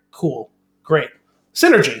there. Cool. Great.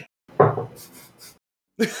 Synergy.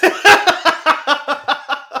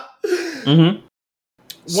 Mm-hmm.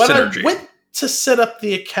 When Synergy. I went to set up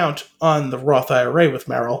the account on the Roth IRA with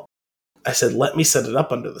Merrill, I said, let me set it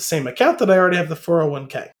up under the same account that I already have the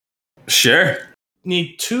 401k. Sure.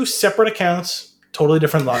 Need 2 separate accounts, totally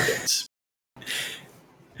different logins.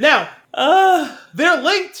 Now, they're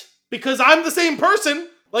linked because I'm the same person.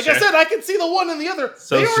 Like I said, I can see the one and the other.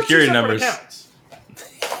 So they security are 2 numbers. Accounts.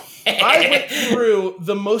 I went through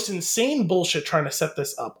the most insane bullshit trying to set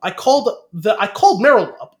this up. I called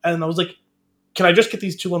Merrill up and I was like, "Can I just get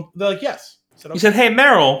these 2 lumped?" They're like, "Yes." I said, okay. You said, "Hey,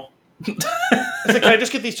 Merrill." I said, "Can I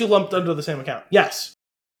just get these 2 lumped under the same account?" Yes.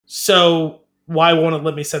 So why won't it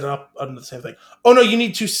let me set it up under the same thing? Oh no, you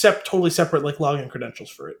need 2 totally separate like login credentials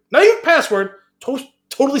for it. Not even password.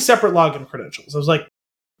 Totally separate login credentials. I was like,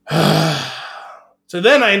 so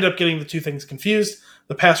then I ended up getting the 2 things confused.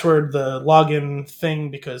 The password, the login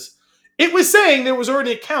thing, because it was saying there was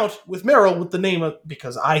already an account with Merrill with the name of,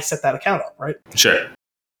 because I set that account up, right? Sure.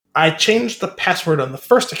 I changed the password on the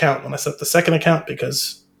first account when I set up the second account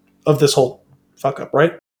because of this whole fuck up,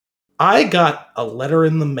 right? I got a letter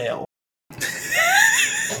in the mail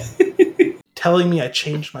telling me I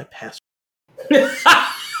changed my password.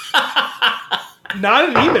 Not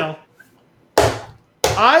an email.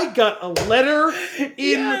 I got a letter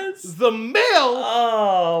in the mail.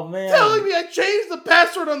 Oh man! Telling me I changed the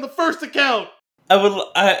password on the first account.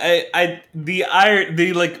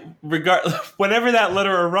 Whenever that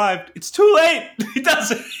letter arrived, it's too late.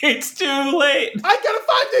 It's too late. I got it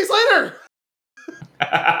 5 days later.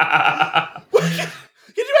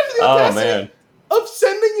 Can you imagine the audacity of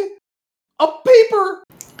sending a paper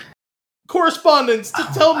correspondence to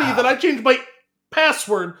tell me that I changed my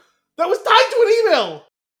password that was tied to an email?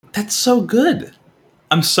 That's so good.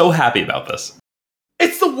 I'm so happy about this.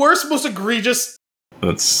 It's the worst, most egregious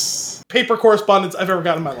paper correspondence I've ever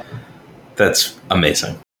gotten in my life. That's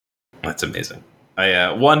amazing. That's amazing.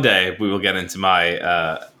 One day we will get into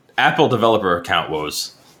my Apple developer account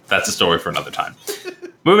woes. That's a story for another time.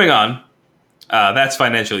 Moving on. That's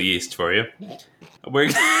Financial Yeast for you.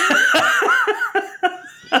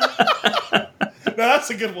 No, that's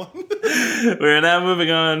a good one. We're now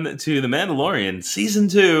moving on to The Mandalorian Season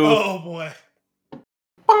 2. Oh, boy.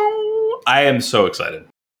 I am so excited.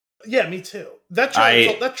 Yeah, me too. That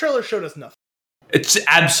trailer showed us nothing. It's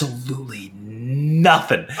absolutely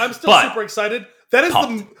nothing. I'm still super excited. That is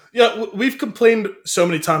we've complained so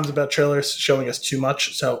many times about trailers showing us too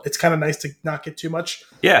much, so it's kind of nice to not get too much.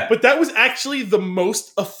 Yeah. But that was actually the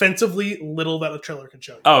most offensively little that a trailer could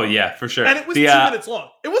show you. Oh, yeah, for sure. And it was 2 minutes long.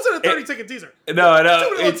 It wasn't a 30-second teaser. No. It was a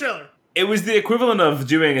 2-minute trailer. It was the equivalent of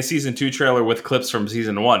doing a Season 2 trailer with clips from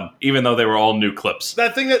Season 1, even though they were all new clips.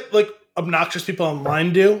 That thing that, like, obnoxious people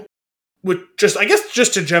online do, just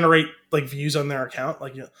to generate, like, views on their account.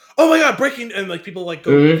 Like, oh my god, breaking, and, like, people, like,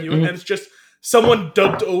 go review it, and it's just someone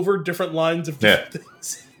dubbed over different lines of different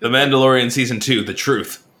things. The Mandalorian Season 2, The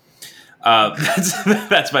Truth.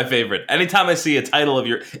 That's my favorite. Anytime I see a title of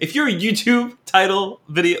if your YouTube title,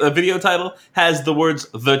 video title has the words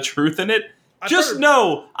 "The Truth" in it,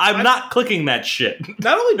 know I'm not clicking that shit.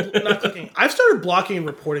 Not only not clicking, I've started blocking and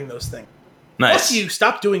reporting those things. Nice. Fuck you!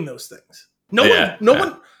 Stop doing those things. No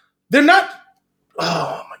one. They're not.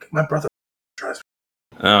 Oh my god, my brother tries.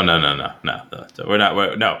 Oh no!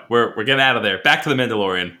 We're not. We're getting out of there. Back to The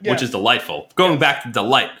Mandalorian, which is delightful. Going back to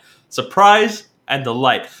delight, surprise, and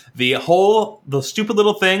delight. The stupid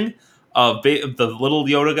little thing of the little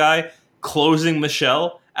Yoda guy closing the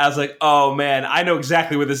shell. I was like, oh man, I know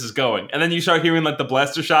exactly where this is going. And then you start hearing like the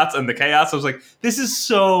blaster shots and the chaos. I was like, this is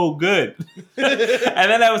so good.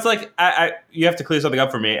 And then I was like, you have to clear something up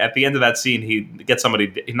for me. At the end of that scene, he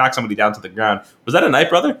knocks somebody down to the ground. Was that a Night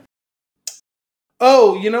Brother?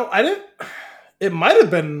 Oh, I didn't. It might have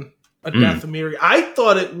been a Dathomiri. I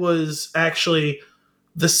thought it was actually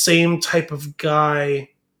the same type of guy.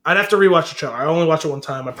 I'd have to rewatch the show. I only watched it one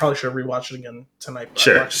time. I probably should have rewatched it again tonight.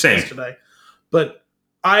 Sure, same. Today, but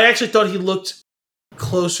I actually thought he looked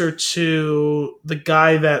closer to the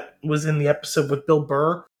guy that was in the episode with Bill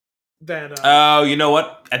Burr. Oh, you know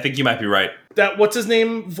what? I think you might be right. That what's his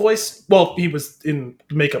name voice? Well, he was in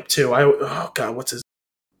makeup too. What's his?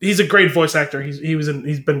 He's a great voice actor. He's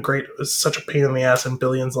been great. It's such a pain in the ass in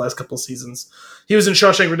Billions the last couple of seasons. He was in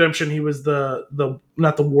Shawshank Redemption. He was the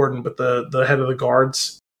not the warden, but the head of the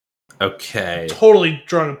guards. Okay. Totally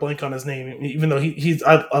drawing a blank on his name, even though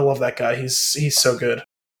I love that guy. He's so good.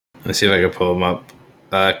 Let's see if I can pull him up.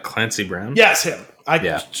 Clancy Brown? Yes, him. I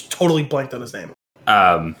totally blanked on his name.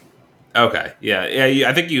 Okay. Yeah.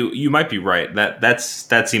 I think you might be right.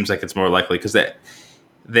 That seems like it's more likely because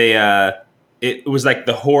it was like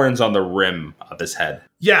the horns on the rim of his head.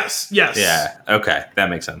 Yes. Yeah. Okay, that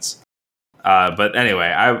makes sense. But anyway,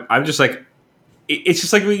 I'm just like, it's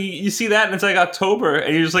just like you see that and it's like October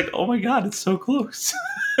and you're just like, oh my god, it's so close.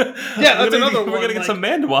 Yeah, that's another one. We're gonna get some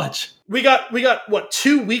man to watch. We got what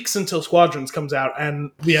 2 weeks until Squadrons comes out,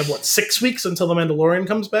 and we have 6 weeks until The Mandalorian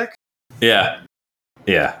comes back. Yeah.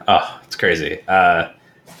 Oh, it's crazy.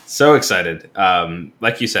 So excited.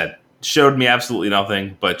 Like you said, showed me absolutely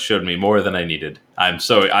nothing, but showed me more than I needed. I'm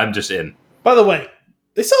just in. By the way,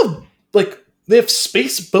 they have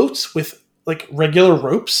space boats with regular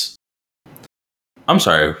ropes. I'm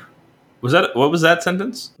sorry. What was that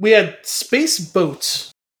sentence? We had space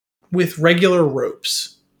boats with regular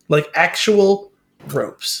ropes, like actual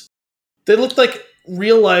ropes. They looked like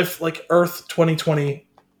real life, like Earth 2020.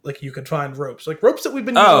 Like you could find ropes, like ropes that we've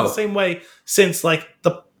been using the same way since I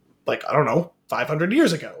don't know, 500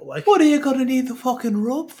 years ago. Like, what are you gonna need the fucking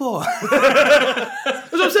rope for?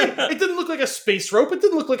 That's what I'm saying. It didn't look like a space rope. It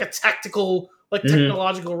didn't look like a tactical,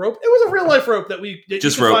 technological rope. It was a real life rope that you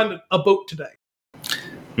could find a boat today.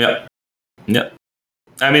 Yep.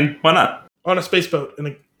 I mean, why not? On a space boat in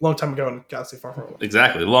a long time ago in a galaxy far, far away.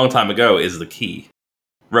 Exactly. A long time ago is the key.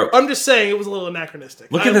 Rope. I'm just saying it was a little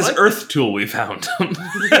anachronistic. Look at this Earth tool we found. Oh,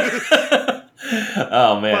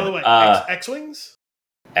 man. By the way, X-Wings?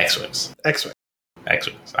 X-Wings. X-Wings.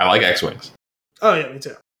 X-Wings. I like X-Wings. Oh, yeah, me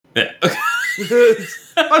too. Yeah.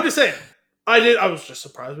 I'm just saying. I was just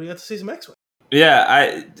surprised we got to see some X-Wings.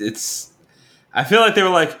 Yeah, I feel like they were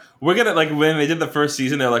like, we're gonna, like, when they did the first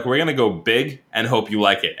season, they're like, we're gonna go big and hope you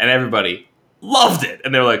like it. And everybody loved it.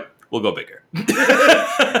 And they're like, we'll go bigger.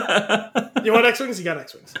 You want X-Wings? You got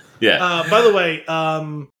X-Wings. Yeah. By the way,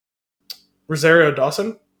 Rosario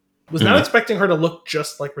Dawson, was not expecting her to look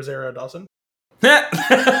just like Rosario Dawson.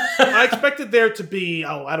 I expected there to be,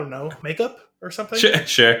 I don't know, makeup or something.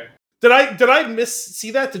 Sure. Did I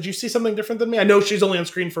see that? Did you see something different than me? I know she's only on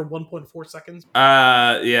screen for 1.4 seconds.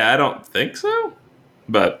 Yeah, I don't think so.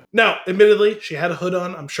 But no, admittedly, she had a hood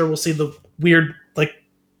on. I'm sure we'll see the weird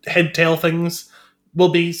head tail things will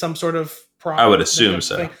be some sort of prop. I would assume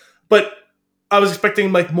so. Thing. But I was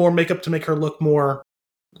expecting more makeup to make her look more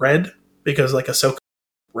red because Ahsoka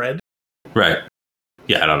red. Right.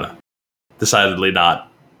 Yeah, I don't know. Decidedly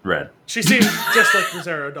not red. She seemed just like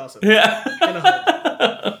Rosario Dawson. Yeah. In a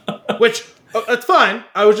hood. Which it's fine.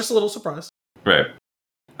 I was just a little surprised. Right.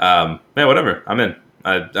 Man, whatever. I'm in.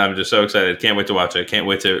 I'm just so excited. Can't wait to watch it. Can't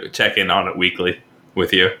wait to check in on it weekly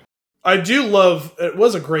with you. I do love. It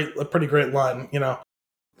was a pretty great line.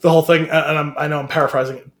 The whole thing. And I know I'm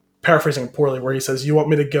paraphrasing poorly, where he says, "You want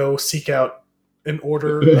me to go seek out an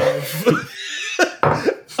order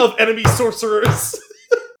of enemy sorcerers."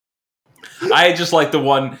 I just like the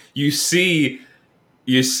one you see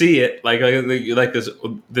it like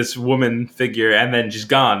this woman figure, and then she's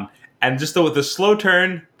gone. And just the slow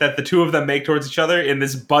turn that the two of them make towards each other in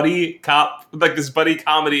this buddy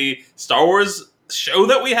comedy Star Wars show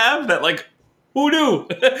that we have, that who knew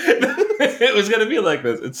it was going to be like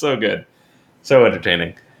this? It's so good. So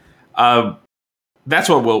entertaining. That's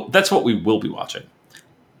what we will be watching.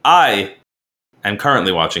 I am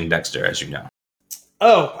currently watching Dexter, as you know.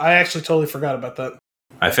 Oh, I actually totally forgot about that.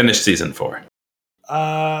 I finished season 4.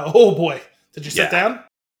 Oh boy. Did you sit down?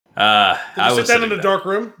 Did you sit down in a dark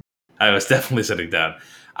room? I was definitely sitting down.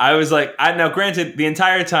 I was like, now granted, the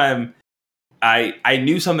entire time I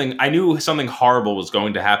knew something horrible was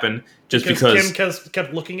going to happen just because Kim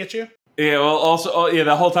kept looking at you? Yeah, well, also,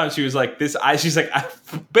 the whole time she was like, she's like,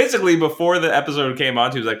 basically before the episode came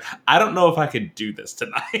on, she was like, I don't know if I could do this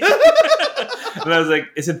tonight. And I was like,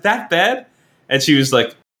 is it that bad? And she was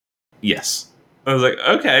like, yes. I was like,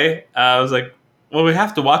 okay. I was like, well, we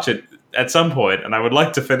have to watch it at some point, and I would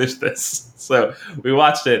like to finish this. So we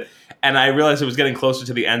watched it, and I realized it was getting closer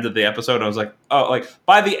to the end of the episode. And I was like, oh, like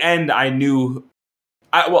by the end, I knew.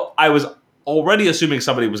 I was already assuming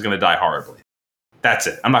somebody was going to die horribly. That's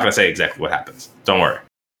it. I'm not going to say exactly what happens. Don't worry,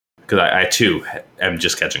 because I too am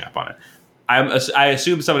just catching up on it. I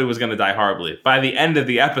assumed somebody was going to die horribly. By the end of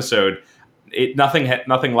the episode,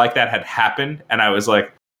 nothing like that had happened, and I was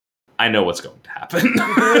like, I know what's going to happen.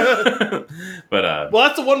 But well,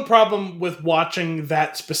 that's the one problem with watching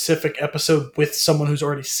that specific episode with someone who's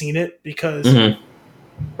already seen it, because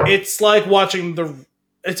it's like watching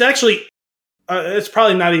it's actually it's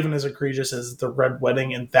probably not even as egregious as the Red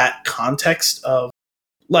Wedding in that context of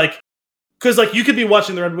like, because like you could be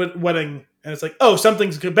watching the Red Wedding and it's like, oh,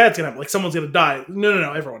 something's bad's gonna happen, like someone's gonna die.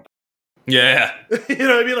 No, everyone dies. Yeah. You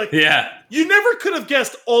know what I mean? Like, yeah. You never could have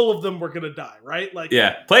guessed all of them were gonna die, right? Like,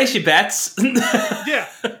 yeah. Place your bets. Yeah.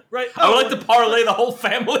 Right. I would like to parlay the whole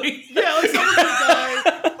family. Yeah, like someone's gonna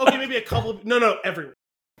die. Okay, maybe a couple of everyone.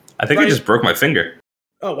 I think I just broke my finger.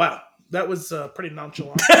 Oh wow. That was pretty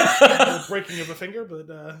nonchalant. Breaking of a finger, but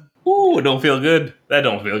ooh, it don't feel good. That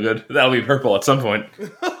don't feel good. That'll be purple at some point.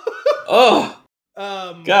 Oh.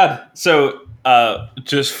 God. So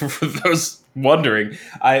just for those wondering,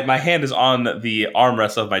 my hand is on the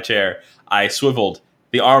armrest of my chair. I swiveled.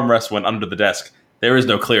 The armrest went under the desk. There is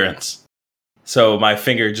no clearance. So my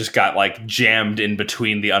finger just got like jammed in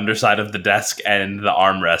between the underside of the desk and the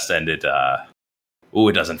armrest, and it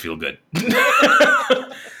doesn't feel good.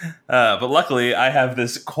 But luckily I have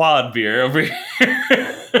this quad beer over here.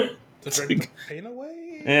 To drink the pain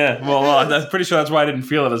away? Yeah, well, I'm pretty sure that's why I didn't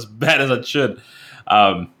feel it as bad as I should.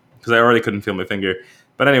 Because I already couldn't feel my finger.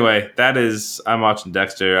 But anyway, I'm watching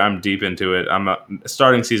Dexter. I'm deep into it. I'm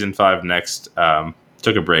starting season 5 next.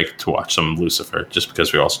 Took a break to watch some Lucifer, just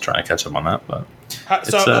because we're also trying to catch up on that. But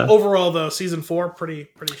overall, though, season 4 pretty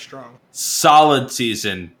strong. Solid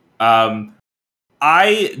season.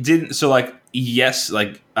 I didn't. So yes,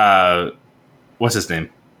 what's his name?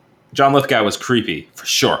 John Lithgow was creepy for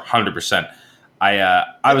sure, 100%.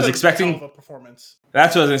 I was expecting a performance.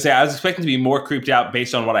 That's what I was gonna say. I was expecting to be more creeped out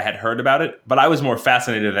based on what I had heard about it, but I was more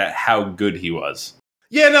fascinated at how good he was.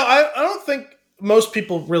 Yeah, no, I don't think most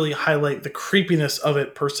people really highlight the creepiness of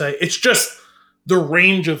it per se. It's just the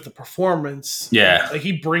range of the performance. Yeah, like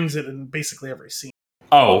he brings it in basically every scene.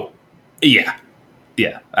 Oh, yeah.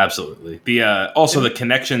 Yeah, absolutely. The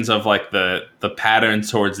connections of like the patterns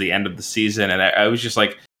towards the end of the season, and I was just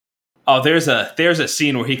like, oh, there's a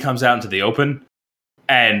scene where he comes out into the open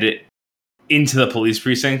and into the police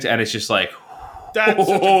precinct, and it's just like, that's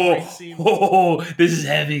such a great scene. Oh, this is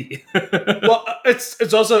heavy. Well,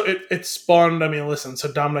 it's also it spawned. I mean, listen.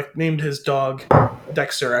 So Dominic named his dog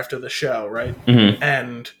Dexter after the show, right? Mm-hmm.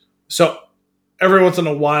 And so every once in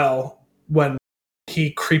a while, when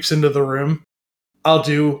he creeps into the room, I'll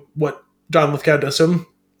do what John Lithgow does to him.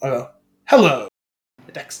 I'll go, hello,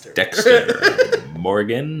 Dexter.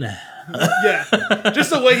 Morgan. Yeah. Just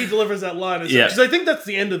the way he delivers that line. Because I think that's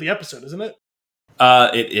the end of the episode, isn't it?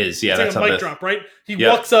 It is, yeah. It's like a mic drop, right? He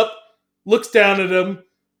walks up, looks down at him.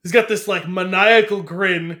 He's got this like maniacal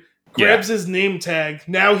grin, grabs his name tag.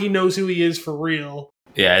 Now he knows who he is for real.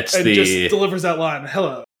 Yeah, just delivers that line.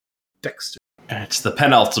 Hello, Dexter. It's the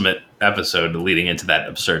penultimate episode leading into that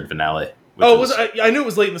absurd finale. I knew it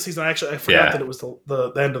was late in the season. I forgot that it was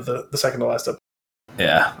the end of the second to last episode.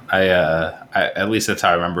 Yeah, I at least that's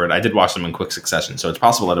how I remember it. I did watch them in quick succession, so it's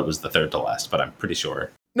possible that it was the third to last, but I'm pretty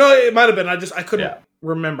sure. No, it might have been. I couldn't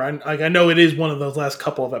remember. I know it is one of those last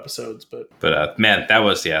couple of episodes, but man, that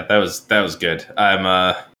was good.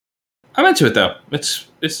 I'm into it though. It's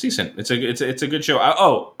decent. It's a good show.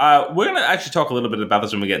 We're gonna actually talk a little bit about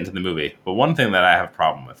this when we get into the movie. But one thing that I have a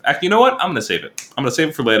problem with, actually, you know what? I'm gonna save it. I'm gonna save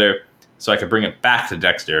it for later, so I can bring it back to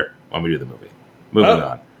Dexter when we do the movie. Moving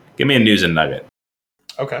on. Give me a news and nugget.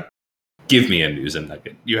 Okay. Give me a news and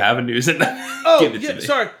nugget. You have a news and nugget. Oh, Give it to me.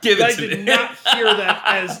 Sorry. Give it I to me. did not hear that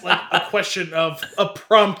as like a question of a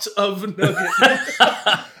prompt of nugget.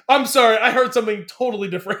 I'm sorry. I heard something totally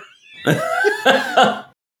different.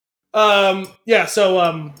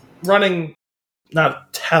 Running,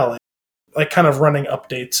 not telling, like kind of running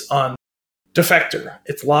updates on Defector.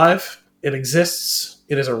 It's live. It exists.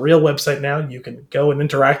 It is a real website now. You can go and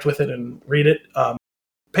interact with it and read it.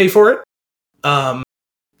 Pay for it.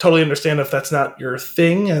 Totally understand if that's not your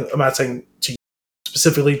thing. I'm not saying to you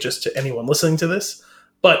specifically, just to anyone listening to this.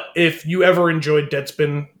 But if you ever enjoyed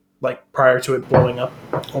Deadspin like prior to it blowing up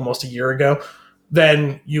almost a year ago,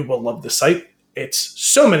 then you will love the site. It's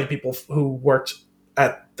so many people who worked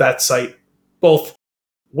at that site, both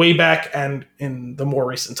way back and in the more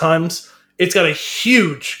recent times. It's got a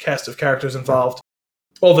huge cast of characters involved.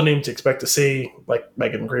 All the names you expect to see, like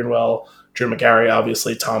Megan Greenwell, Drew McGarry,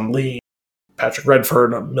 obviously, Tom Lee, Patrick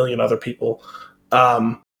Redford, a million other people.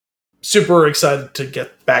 Super excited to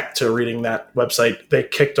get back to reading that website. They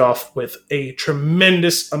kicked off with a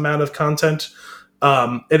tremendous amount of content.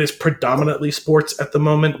 It is predominantly sports at the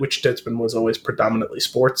moment, which Deadspin was always predominantly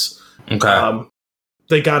sports. Okay.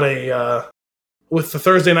 They got with the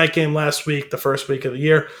Thursday night game last week, the first week of the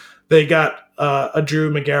year, they got a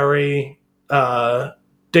Drew McGarry,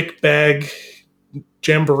 Dick Bag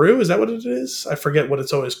Jamboree. Is that what it is? I forget what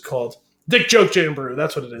it's always called. Dick Joke Jamboree.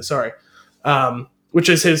 That's what it is. Sorry. Which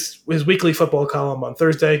is his weekly football column on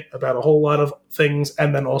Thursday about a whole lot of things,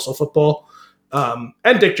 and then also football.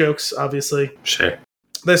 And dick jokes, obviously. Sure.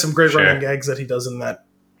 There's some great running gags that he does in that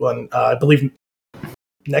one. I believe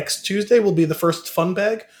next Tuesday will be the first fun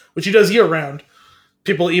bag, which he does year round.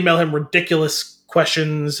 People email him ridiculous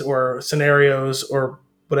questions or scenarios or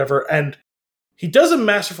whatever, and he does a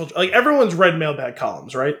masterful job. Like, everyone's read mailbag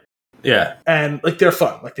columns, right? Yeah. And like, they're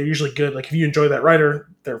fun. Like, they're usually good. Like, if you enjoy that writer,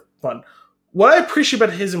 they're fun. What I appreciate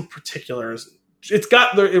about his in particular is it's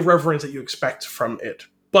got the irreverence that you expect from it,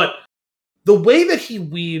 but the way that he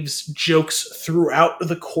weaves jokes throughout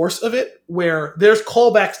the course of it, where there's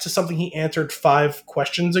callbacks to something he answered 5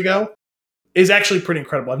 questions ago, is actually pretty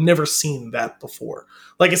incredible. I've never seen that before.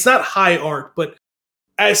 Like, it's not high art, but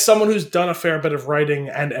as someone who's done a fair bit of writing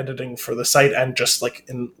and editing for the site and just like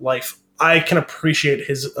in life, I can appreciate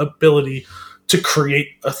his ability to create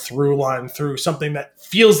a through line through something that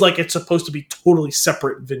feels like it's supposed to be totally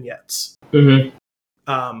separate vignettes. Mm-hmm.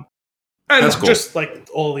 And that's cool. Just like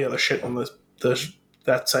all the other shit on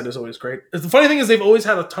that site is always great. The funny thing is they've always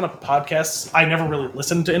had a ton of podcasts. I never really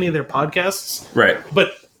listened to any of their podcasts. Right.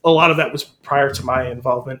 But a lot of that was prior to my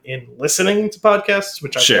involvement in listening to podcasts,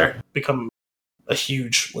 which I've become a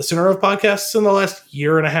huge listener of podcasts in the last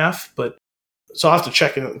year and a half. But so I'll have to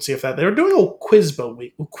check it out and see if that... They were doing a Quiz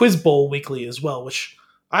Bowl weekly as well, which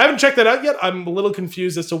I haven't checked that out yet. I'm a little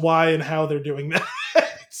confused as to why and how they're doing that.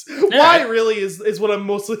 Why really is what I'm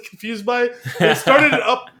mostly confused by. They started it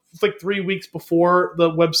up like 3 weeks before the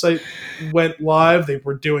website went live. They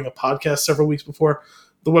were doing a podcast several weeks before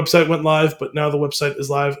the website went live, but now the website is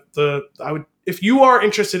live. If you are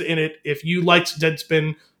interested in it, if you liked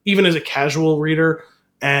Deadspin, even as a casual reader,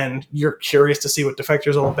 and you're curious to see what Defector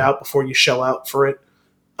is all about before you shell out for it,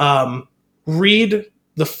 read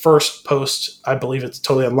the first post. I believe it's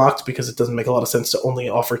totally unlocked because it doesn't make a lot of sense to only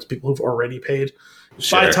offer it to people who've already paid.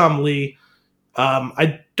 By Tom Lee.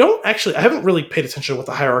 I haven't really paid attention to what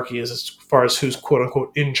the hierarchy is as far as who's quote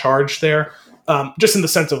unquote in charge there. Just in the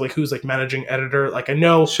sense of like who's like managing editor. Like, I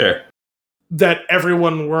know that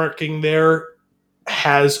everyone working there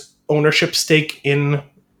has ownership stake in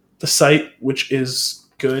the site, which is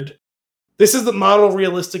good. This is the model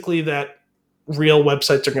realistically that real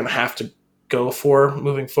websites are going to have to go for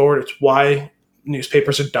moving forward. It's why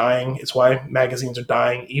newspapers are dying. It's why magazines are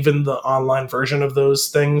dying, even the online version of those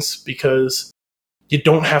things, because you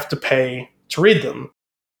don't have to pay to read them.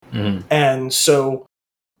 Mm-hmm. And so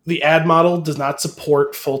the ad model does not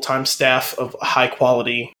support full-time staff of high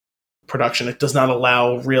quality production. It does not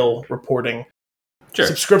allow real reporting.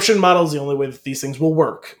 Subscription model is the only way that these things will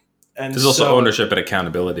work. And there's also ownership and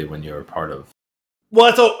accountability when you're a part of. Well,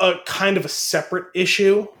 that's a kind of a separate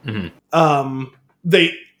issue. Mm-hmm.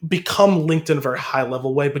 They become linked in a very high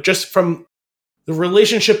level way, but just from the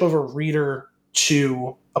relationship of a reader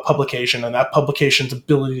to a publication and that publication's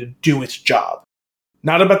ability to do its job,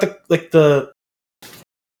 not about the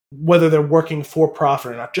whether they're working for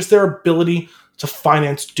profit or not, just their ability to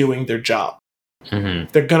finance doing their job. Mm-hmm.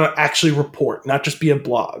 They're going to actually report, not just be a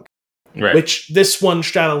blog, which this one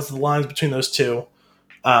straddles the lines between those two.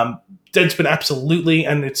 Deadspin absolutely,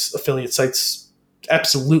 and its affiliate sites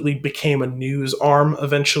absolutely became a news arm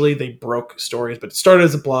eventually. They broke stories, but it started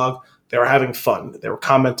as a blog. They were having fun. They were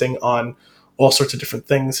commenting on all sorts of different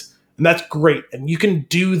things, and that's great. And you can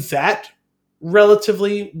do that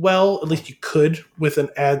relatively well, at least you could, with an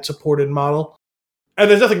ad-supported model. And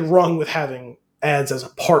there's nothing wrong with having ads as a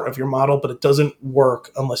part of your model, but it doesn't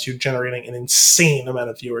work unless you're generating an insane amount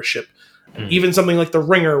of viewership. Mm. Even something like The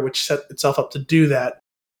Ringer, which set itself up to do that,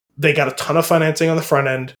 they got a ton of financing on the front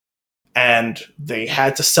end, and they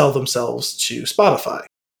had to sell themselves to Spotify.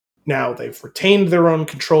 Now, they've retained their own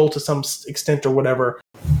control to some extent or whatever,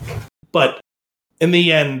 but in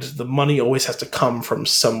the end, the money always has to come from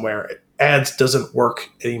somewhere. Ads doesn't work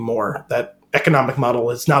anymore. That economic model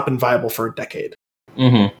has not been viable for a decade.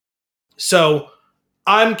 Mm-hmm. So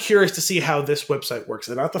I'm curious to see how this website works.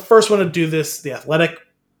 They're not the first one to do this. The Athletic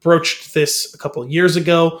broached this a couple of years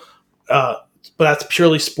ago, but that's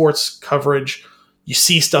purely sports coverage. You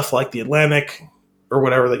see stuff like The Atlantic or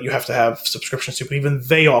whatever that you have to have subscriptions to, but even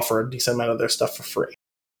they offer a decent amount of their stuff for free.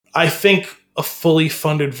 I think a fully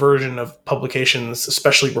funded version of publications,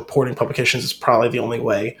 especially reporting publications, is probably the only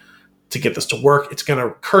way to get this to work. It's going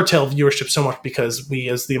to curtail viewership so much because we,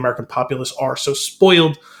 as the American populace, are so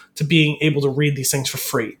spoiled to being able to read these things for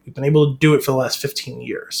free. We've been able to do it for the last 15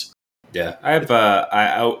 years. Yeah,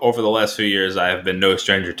 over the last few years, I have been no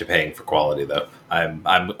stranger to paying for quality, though.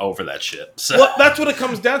 I'm over that shit. So. Well, that's what it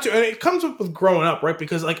comes down to, and it comes up with growing up, right?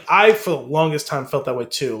 Because like I, for the longest time, felt that way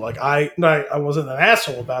too. Like I wasn't an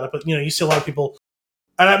asshole about it, but you see a lot of people,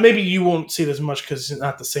 and maybe you won't see it as much because it's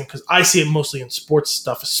not the same. Because I see it mostly in sports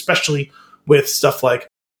stuff, especially with stuff like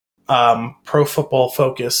Pro Football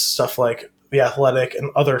Focus, stuff like The Athletic,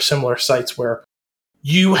 and other similar sites where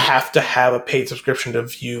you have to have a paid subscription to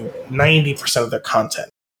view 90% of their content.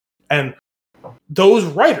 And those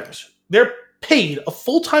writers, they're paid a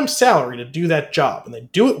full-time salary to do that job, and they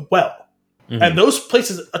do it well. Mm-hmm. And those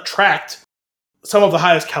places attract some of the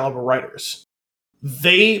highest caliber writers.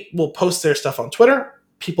 They will post their stuff on Twitter.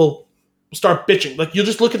 People start bitching. Like, you'll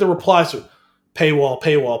just look at the replies to paywall,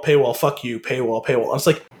 paywall, paywall, fuck you, paywall, paywall. And it's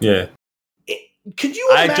like, yeah. Could you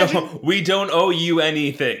imagine? We don't owe you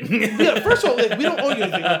anything. Yeah, first of all, like, we don't owe you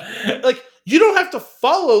anything. Like, you don't have to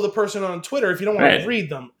follow the person on Twitter if you don't want to read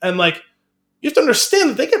them. And, like, you have to understand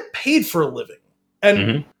that they get paid for a living.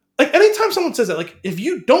 And, like, anytime someone says that, like, if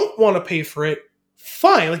you don't want to pay for it,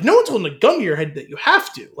 fine. Like, no one's holding a gun to your head that you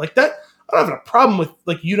have to. Like, that, I don't have a problem with,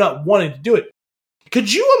 like, you not wanting to do it.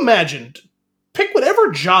 Could you imagine, pick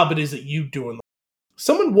whatever job it is that you do, and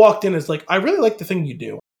someone walked in and is like, I really like the thing you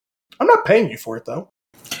do. I'm not paying you for it, though.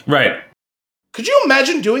 Right. Could you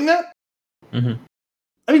imagine doing that? Mm-hmm.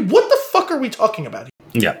 I mean, what the fuck are we talking about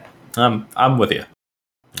here? Yeah, I'm with you.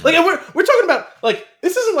 Like, we're talking about, like,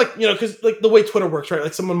 this isn't like, because, like, the way Twitter works, right?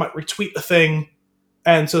 Like, someone might retweet a thing,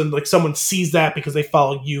 and so, like, someone sees that because they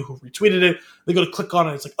follow you who retweeted it. They go to click on it,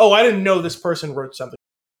 and it's like, oh, I didn't know this person wrote something.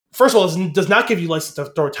 First of all, it does not give you license to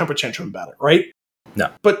throw a temper tantrum about it, right? No.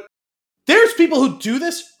 But there's people who do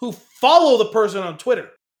this who follow the person on Twitter.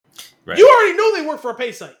 Right. You already know they work for a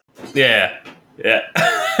pay site. Yeah.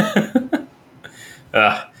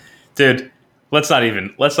 Dude, let's not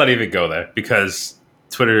even go there, because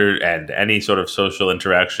Twitter and any sort of social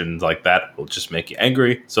interactions like that will just make you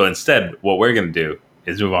angry. So instead, what we're gonna do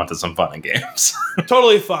is move on to some fun and games.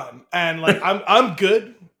 Totally fun, and like I'm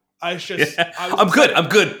good. I'm good.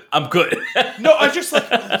 No, I'm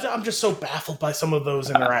just so baffled by some of those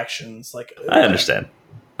interactions. Like, I understand.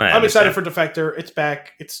 I'm excited for Defector. It's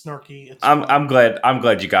back. It's snarky. I'm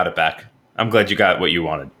glad you got it back. I'm glad you got what you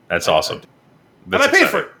wanted. That's awesome. And I paid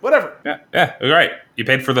for it. Whatever. Yeah. Right. You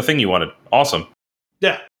paid for the thing you wanted. Awesome.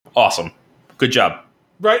 Yeah. Awesome. Good job.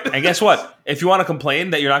 Right. And guess what? If you want to complain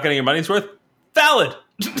that you're not getting your money's worth, valid.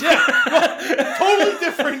 Yeah. Well,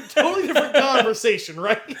 totally different conversation,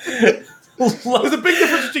 right? There's a big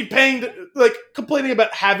difference between complaining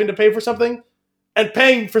about having to pay for something and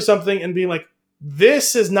paying for something and being like,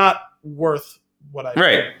 this is not worth what I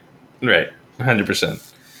pay. Right.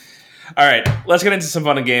 100%. All right, let's get into some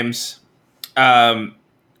fun and games.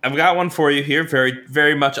 I've got one for you here, very,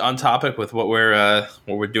 very much on topic with what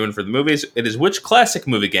we're doing for the movies. It is, which classic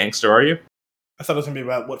movie gangster are you? I thought it was going to be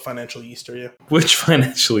about what financial yeast are you? Which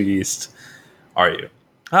financial yeast are you?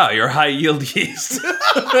 Oh, you're high yield yeast.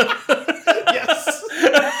 Yes.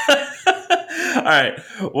 All right,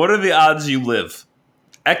 what are the odds you live?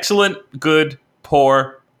 Excellent, good,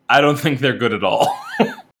 poor. I don't think they're good at all.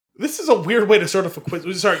 This is a weird way to start off a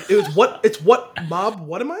quiz. Sorry, it's what mob?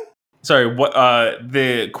 What am I? Sorry, what?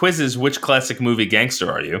 The quiz is, which classic movie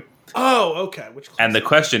gangster are you? Oh, okay. And the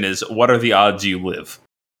question is, what are the odds you live?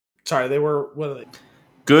 Sorry, what are they?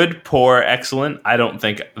 Good, poor, excellent. I don't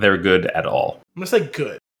think they're good at all. I'm gonna say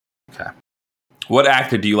good. Okay. What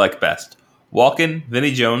actor do you like best? Walken,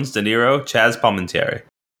 Vinnie Jones, De Niro, Chaz Palminteri.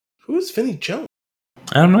 Who's Vinnie Jones?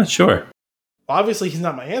 I'm not sure. Well, obviously, he's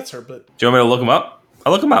not my answer, but... Do you want me to look him up?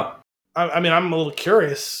 I'll look him up. I mean, I'm a little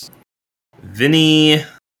curious. Vinnie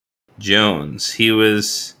Jones. He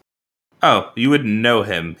was... Oh, you would know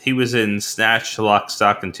him. He was in Snatch, Lock,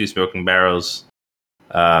 Stock, and Two Smoking Barrels.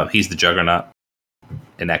 He's the Juggernaut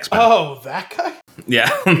in X-Men. Oh, that guy? Yeah.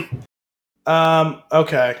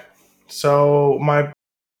 Okay. So, my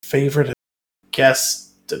favorite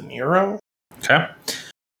guess, De Niro? Okay.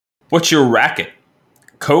 What's your racket?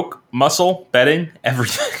 Coke, muscle, betting,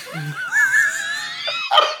 everything.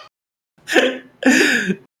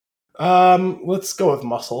 Let's go with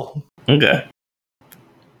muscle. Okay.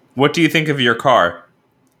 What do you think of your car?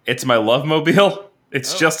 It's my love mobile.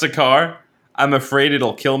 It's just a car. I'm afraid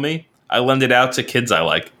it'll kill me. I lend it out to kids I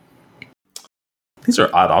like. These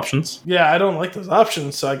are odd options. Yeah, I don't like those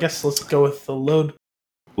options, so I guess let's go with the load.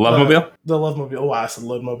 Love-mobile? The love-mobile. Oh, wow, I said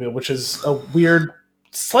load-mobile, which is a weird,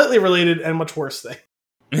 slightly related and much worse thing.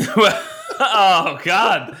 Oh,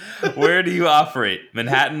 God. Where do you operate?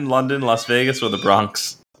 Manhattan, London, Las Vegas, or the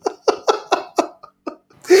Bronx?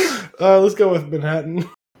 Let's go with Manhattan.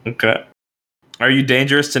 Okay. Are you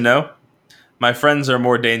dangerous to know? My friends are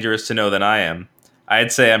more dangerous to know than I am.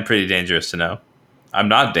 I'd say I'm pretty dangerous to know. I'm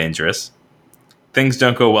not dangerous. Things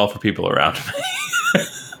don't go well for people around me.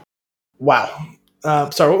 Wow.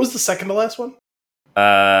 Sorry, what was the second to last one?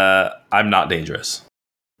 I'm not dangerous.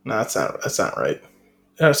 No, that's not right.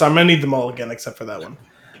 So I'm gonna need them all again, except for that one.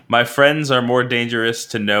 My friends are more dangerous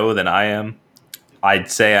to know than I am.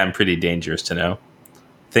 I'd say I'm pretty dangerous to know.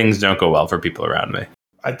 Things don't go well for people around me.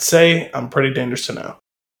 I'd say I'm pretty dangerous to know.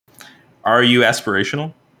 Are you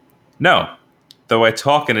aspirational? No, though I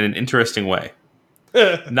talk in an interesting way.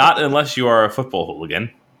 Not unless you are a football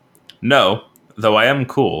hooligan. No, though I am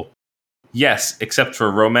cool. Yes, except for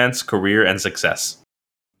romance, career, and success.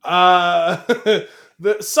 Some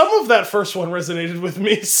of that first one resonated with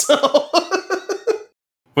me, so...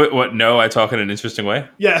 What? No, I talk in an interesting way?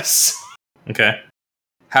 Yes. Okay.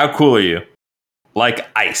 How cool are you? Like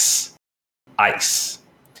ice. Ice.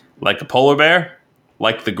 Like a polar bear?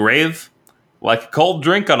 Like the grave? Like a cold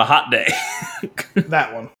drink on a hot day?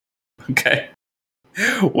 That one. Okay.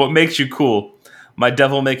 What makes you cool? My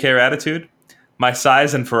devil-may-care attitude? My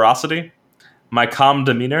size and ferocity? My calm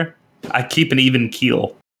demeanor? I keep an even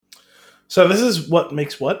keel. So this is what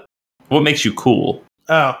makes what? What makes you cool?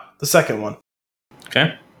 Oh, the second one.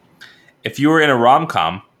 Okay. If you were in a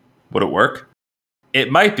rom-com, would it work? It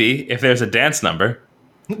might be if there's a dance number.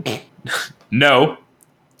 No,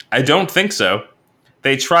 I don't think so.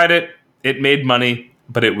 They tried it, it made money,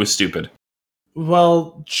 but it was stupid.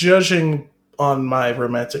 Well, judging on my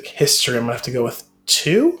romantic history, I'm going to have to go with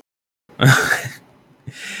 2?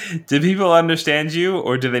 Do people understand you,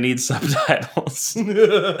 or do they need subtitles?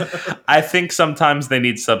 I think sometimes they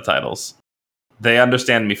need subtitles. They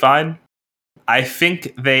understand me fine. I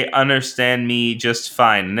think they understand me just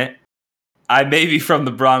fine. I may be from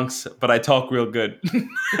the Bronx, but I talk real good.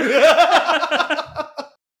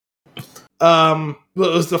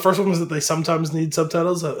 The first one was that they sometimes need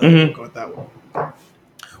subtitles. I'll go with that one.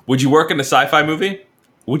 Would you work in a sci-fi movie?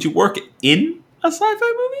 Would you work in a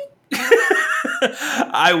sci-fi movie?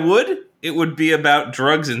 I would. It would be about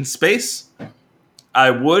drugs in space. I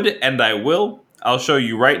would, and I will. I'll show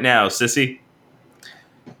you right now, sissy.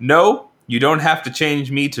 No, you don't have to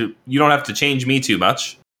change me too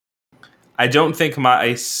much. I don't think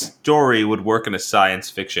my story would work in a science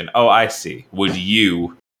fiction. Oh, I see. Would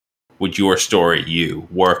your story,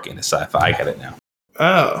 work in a sci-fi? I get it now.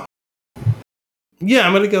 Oh. Yeah,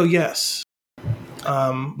 I'm going to go yes.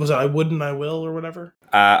 Was it I would and I will or whatever?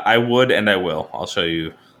 I would and I will. I'll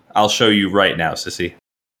show you right now, sissy.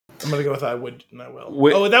 I'm going to go with I would and I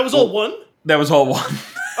will. That was all one? That was all one.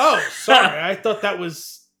 Oh, sorry. I thought that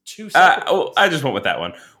was 2 seconds. I just went with that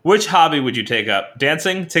one. Which hobby would you take up?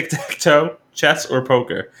 Dancing, tic-tac-toe, chess, or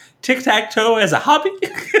poker? Tic-tac-toe as a hobby?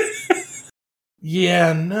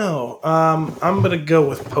 Yeah, no. I'm going to go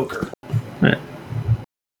with poker. Right.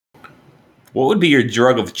 What would be your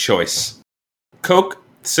drug of choice? Coke,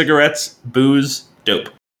 cigarettes, booze, dope?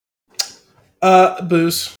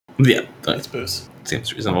 Booze. Yeah. It's booze.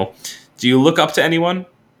 Seems reasonable. Do you look up to anyone?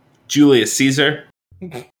 Julius Caesar?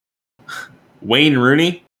 Wayne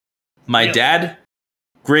Rooney? My dad?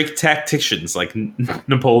 Great tacticians like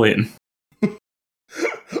Napoleon?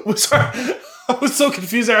 Sorry. I was so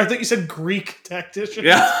confused there. I thought you said Greek tactician.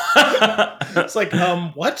 Yeah. It's like,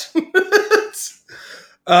 what?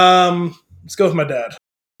 Let's go with my dad.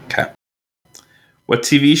 Okay. What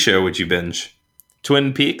TV show would you binge?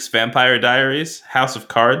 Twin Peaks, Vampire Diaries, House of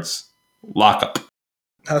Cards, Lockup.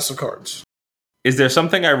 House of Cards. Is there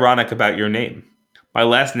something ironic about your name? My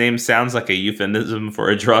last name sounds like a euphemism for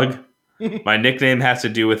a drug. My nickname has to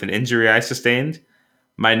do with an injury I sustained.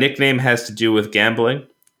 My nickname has to do with gambling.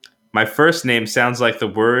 My first name sounds like the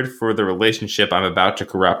word for the relationship I'm about to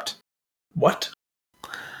corrupt. What?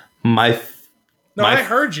 I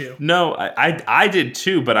heard you. No, I did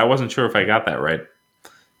too, but I wasn't sure if I got that right.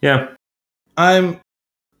 Yeah. I'm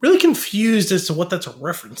really confused as to what that's a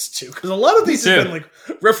reference to, because a lot of these have been like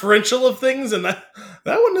referential of things, and that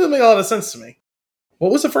one doesn't make a lot of sense to me.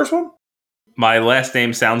 What was the first one? My last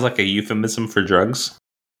name sounds like a euphemism for drugs.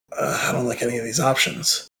 I don't like any of these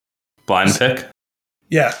options. Blind pick?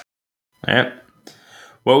 Yeah. All right.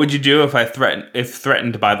 What would you do if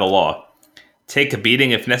threatened by the law? Take a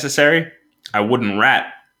beating if necessary. I wouldn't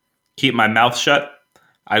rat. Keep my mouth shut.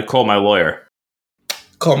 I'd call my lawyer.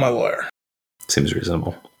 Call my lawyer. Seems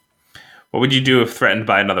reasonable. What would you do if threatened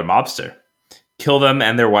by another mobster? Kill them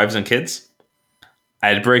and their wives and kids?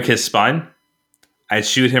 I'd break his spine. I'd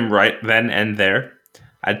shoot him right then and there.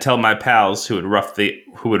 I'd tell my pals who would rough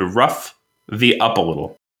the up a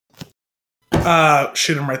little.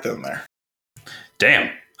 Shoot him right then and there.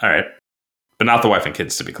 Damn. All right. But not the wife and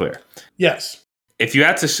kids, to be clear. Yes. If you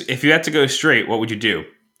had to go straight, what would you do?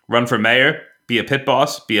 Run for mayor? Be a pit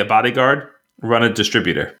boss? Be a bodyguard? Run a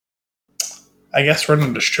distributor? I guess run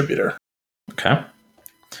a distributor. Okay.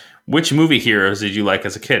 Which movie heroes did you like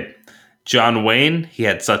as a kid? John Wayne, he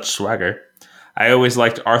had such swagger. I always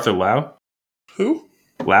liked Arthur Lowe. Who?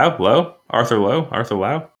 Lowe? Arthur Lowe?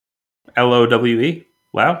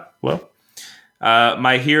 Lowe? Lowe?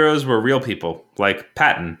 My heroes were real people, like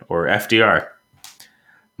Patton or FDR.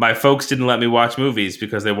 My folks didn't let me watch movies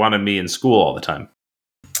because they wanted me in school all the time.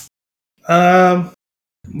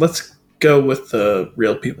 Let's go with the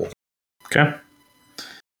real people. Okay.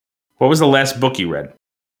 What was the last book you read?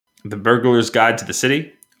 The Burglar's Guide to the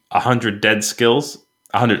City? 100 Deadly Skills?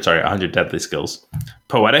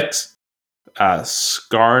 Poetics?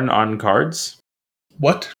 Scarn on Cards?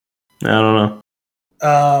 What? I don't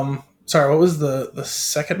know. Sorry, what was the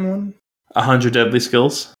second one? 100 Deadly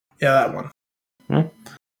Skills? Yeah, that one.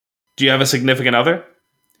 Do you have a significant other?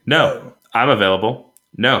 No. I'm available.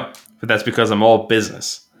 No, but that's because I'm all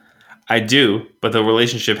business. I do, but the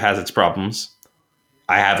relationship has its problems.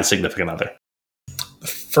 I have a significant other. The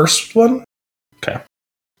first one? Okay.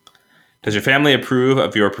 Does your family approve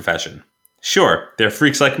of your profession? Sure, they're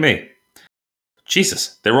freaks like me.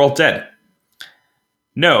 Jesus, they're all dead.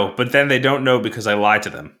 No, but then they don't know because I lied to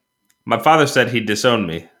them. My father said he'd disown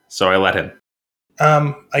me, so I let him.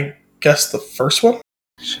 I guess the first one?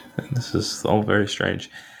 This is all very strange.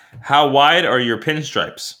 How wide are your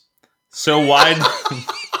pinstripes? So wide...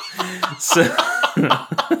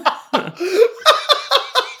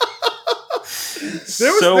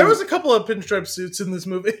 There was a couple of pinstripe suits in this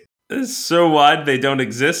movie. So wide they don't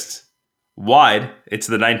exist. Wide, it's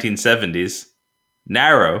the 1970s.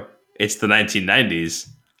 Narrow, it's the 1990s.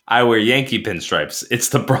 I wear Yankee pinstripes. It's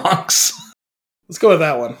the Bronx. Let's go with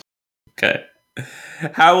that one. Okay.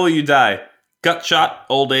 How will you die? Gut shot,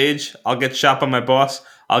 old age. I'll get shot by my boss.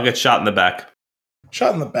 I'll get shot in the back.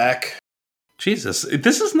 Shot in the back. Jesus,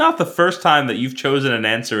 this is not the first time that you've chosen an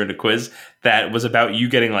answer in a quiz that was about you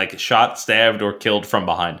getting like shot, stabbed, or killed from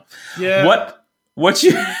behind. Yeah. What's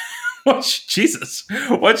your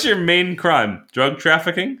main crime? Drug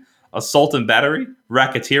trafficking? Assault and battery?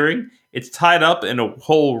 Racketeering? It's tied up in a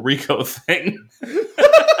whole RICO thing.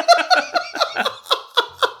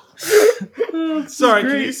 Sorry,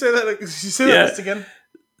 can you say that? That again?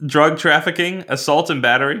 Drug trafficking, assault and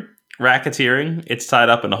battery, racketeering. It's tied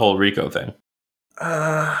up in a whole RICO thing.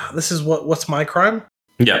 This is what's my crime?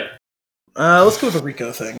 Yeah. Let's go with the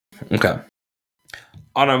RICO thing. Okay.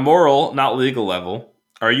 On a moral, not legal level,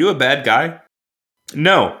 are you a bad guy?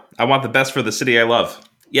 No, I want the best for the city I love.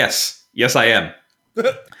 Yes, I am.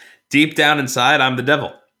 Deep down inside, I'm the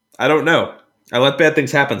devil. I don't know. I let bad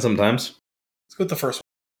things happen sometimes. Let's go with the first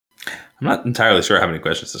one. I'm not entirely sure how many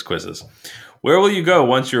questions this quiz is. Where will you go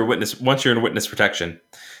once you're in witness protection?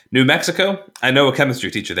 New Mexico? I know a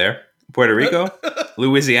chemistry teacher there. Puerto Rico?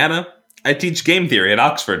 Louisiana? I teach game theory at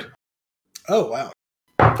Oxford. Oh, wow.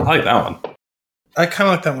 I like that one. I kind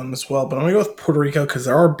of like that one as well, but I'm going to go with Puerto Rico because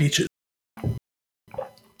there are beaches.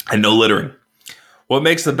 And no littering. What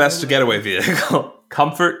makes the best getaway vehicle?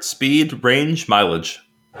 Comfort, speed, range, mileage.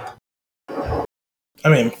 I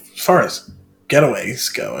mean, as far as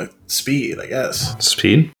getaways go, speed, I guess.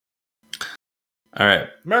 Speed? All right.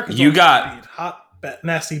 Americans you got speed. Hot,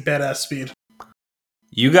 nasty, badass speed.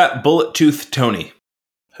 You got Bullet Tooth Tony.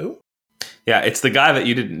 Who? Yeah, it's the guy that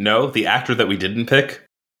you didn't know, the actor that we didn't pick.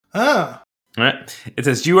 Ah. All right. It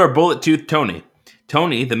says, you are Bullet Tooth Tony.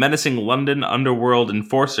 Tony, the menacing London underworld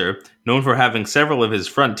enforcer, known for having several of his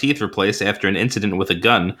front teeth replaced after an incident with a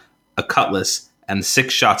gun, a cutlass, and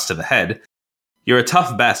 6 shots to the head. You're a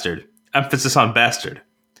tough bastard. Emphasis on bastard.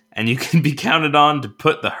 And you can be counted on to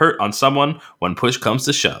put the hurt on someone when push comes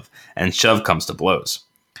to shove, and shove comes to blows.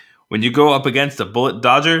 When you go up against a bullet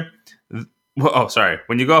dodger,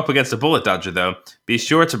 when you go up against a bullet dodger, though, be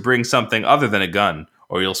sure to bring something other than a gun,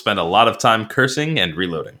 or you'll spend a lot of time cursing and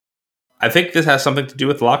reloading. I think this has something to do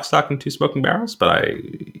with Lock, Stock, and Two Smoking Barrels, but I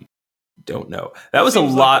don't know. That was a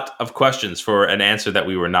lot of questions for an answer that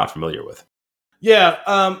we were not familiar with. Yeah,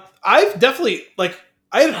 I've definitely,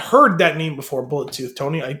 I had heard that name before, Bullet Tooth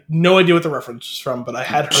Tony. I had no idea what the reference was from, but I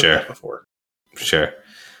had heard that before. Sure.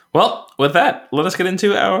 Well, with that, let us get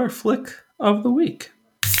into our flick of the week.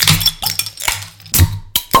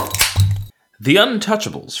 The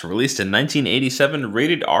Untouchables, released in 1987,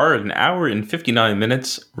 rated R, an hour and 59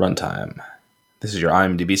 minutes runtime. This is your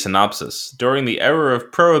IMDb synopsis. During the era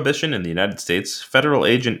of Prohibition in the United States, federal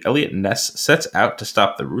agent Elliot Ness sets out to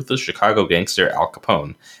stop the ruthless Chicago gangster Al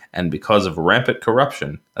Capone, and because of rampant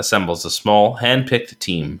corruption, assembles a small, hand-picked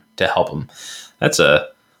team to help him. That's a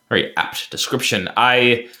very apt description.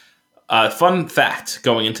 Fun fact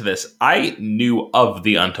going into this, I knew of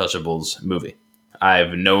the Untouchables movie.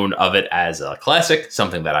 I've known of it as a classic,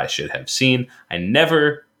 something that I should have seen. I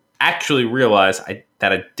never actually realized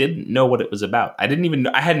that I didn't know what it was about. I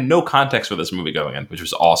had no context for this movie going in, which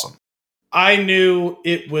was awesome. I knew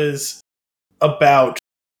it was about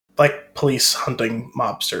like police hunting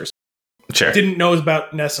mobsters. Sure. Didn't know it was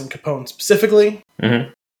about Ness and Capone specifically.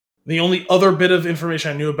 Mm-hmm. The only other bit of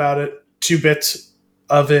information I knew about it, 2 bits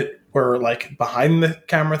of it were like behind the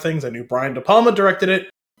camera things. I knew Brian De Palma directed it.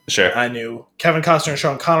 Sure. I knew Kevin Costner and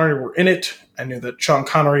Sean Connery were in it. I knew that Sean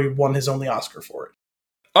Connery won his only Oscar for it.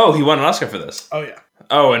 Oh, he won an Oscar for this? Oh, yeah.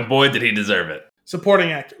 Oh, and boy, did he deserve it.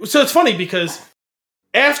 Supporting actor. So it's funny because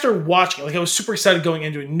after watching it, like I was super excited going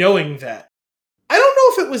into it, knowing that. I don't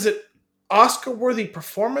know if it was an Oscar-worthy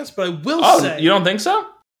performance, but I will say... Oh, you don't think so?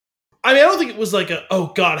 I mean, I don't think it was like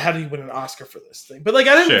oh God, how did he win an Oscar for this thing? But like,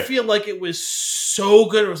 I didn't feel like it was so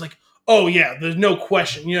good. It was like, oh yeah, there's no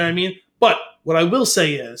question. You know what I mean? But what I will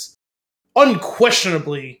say is,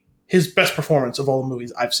 unquestionably, his best performance of all the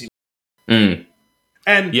movies I've seen. Mm.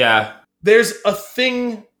 And yeah, there's a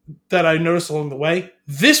thing that I noticed along the way.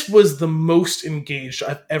 This was the most engaged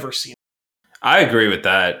I've ever seen. I agree with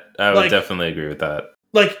that. I would definitely agree with that.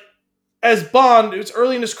 Like, as Bond, it was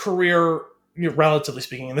early in his career, relatively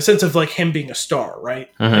speaking, in the sense of like him being a star,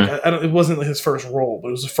 right? Mm-hmm. Like, it wasn't like his first role, but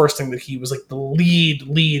it was the first thing that he was like the lead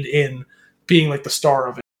in being like the star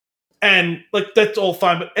of it. And like that's all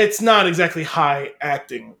fine, but it's not exactly high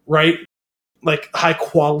acting, right? Like high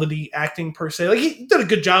quality acting per se. Like he did a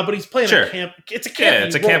good job, but he's playing a camp. It's a camp. Yeah,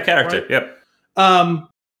 it's a camp character. Right? Yep.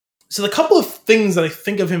 So the couple of things that I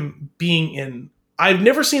think of him being in, I've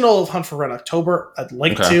never seen all of Hunt for Red October. I'd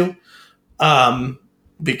like to,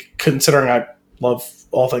 considering I love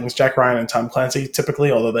all things Jack Ryan and Tom Clancy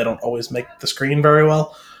typically, although they don't always make the screen very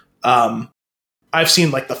well. I've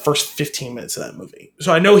seen like the first 15 minutes of that movie.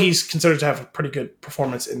 So I know he's considered to have a pretty good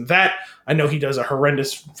performance in that. I know he does a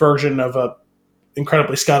horrendous version of a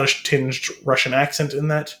incredibly Scottish tinged Russian accent in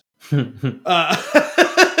that.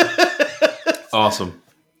 Awesome.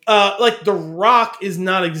 Like The Rock is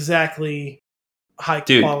not exactly high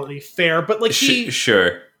quality fare, but like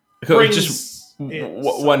sure. Just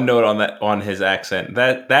one note on his accent.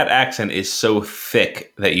 That accent is so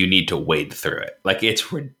thick that you need to wade through it. Like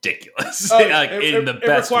it's ridiculous. In the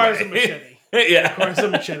best way. It requires a machete. Yeah, it requires a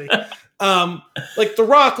machete. Like The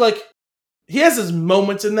Rock, like he has his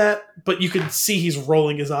moments in that, but you can see he's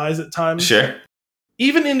rolling his eyes at times. Sure.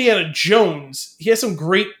 Even Indiana Jones, he has some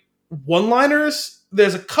great one-liners.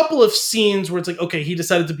 There's a couple of scenes where it's like, okay, he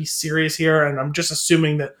decided to be serious here, and I'm just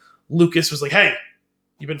assuming that Lucas was like, hey,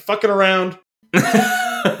 you've been fucking around.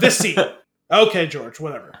 This scene. Okay, George,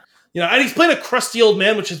 whatever. You know, and he's playing a crusty old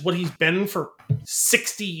man, which is what he's been for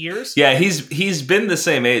 60 years. Yeah, he's been the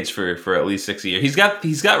same age for at least 60 years.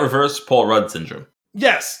 He's got reverse Paul Rudd syndrome.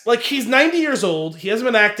 Yes, like he's 90 years old. He hasn't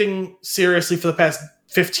been acting seriously for the past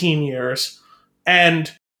 15 years. And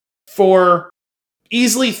for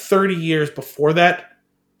easily 30 years before that,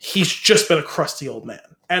 he's just been a crusty old man.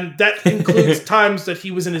 And that includes times that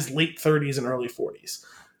he was in his late 30s and early 40s.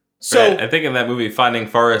 So right. I think in that movie, Finding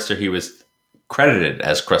Forrester, he was credited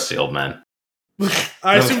as crusty old man.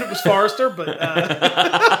 I assumed it was Forrester, but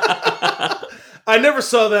I never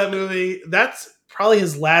saw that movie. That's probably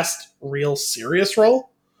his last real serious role,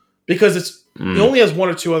 because he only has 1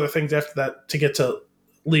 or 2 other things after that to get to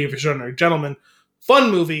League of Extraordinary Gentlemen.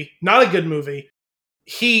 Fun movie, not a good movie.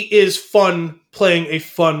 He is fun playing a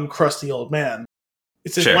fun, crusty old man.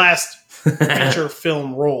 It's his last feature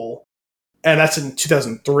film role, and that's in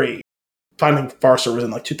 2003. Finding Forrester was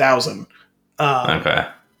in like 2000. Okay.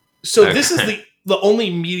 So this is the only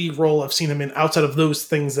meaty role I've seen him in outside of those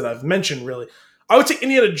things that I've mentioned, really. I would say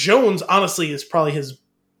Indiana Jones, honestly, is probably his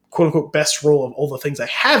quote-unquote best role of all the things I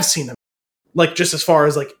have seen him. Like, just as far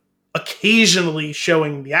as, like, occasionally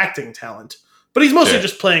showing the acting talent. But he's mostly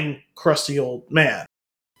just playing crusty old man.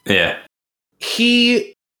 Yeah.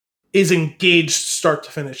 He is engaged start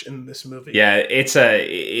to finish in this movie. Yeah,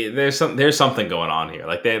 there's something going on here.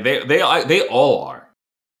 Like, they all are.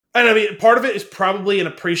 And I mean, part of it is probably an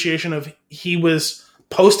appreciation of he was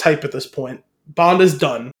post-hype at this point. Bond is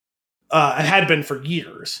done, and had been for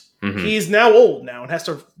years. Mm-hmm. He's now old now and has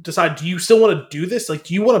to decide, do you still want to do this? Like,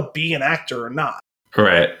 do you want to be an actor or not?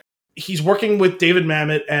 Right. He's working with David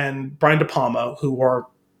Mamet and Brian De Palma, who are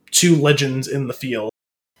two legends in the field.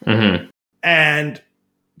 Mm-hmm. And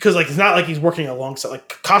because, like, it's not like he's working alongside, like,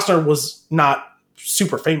 Costner was not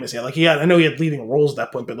super famous yet. Like, I know he had leading roles at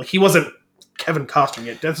that point, but, like, he wasn't Kevin Costner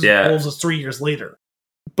yet. That's roles was 3 years later.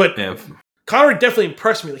 But Connery definitely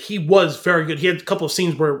impressed me. Like, he was very good. He had a couple of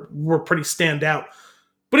scenes where were pretty stand out.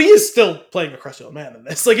 But he is still playing a crusty old man in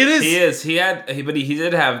this. Like, it is. He is. He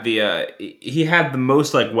had the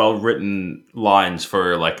most, like, well-written lines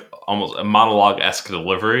for, like, almost a monologue-esque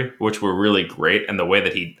delivery, which were really great. And the way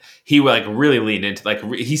that he like, really leaned into, like,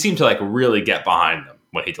 he seemed to, like, really get behind them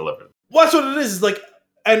when he delivered. Well, that's what it is. Like,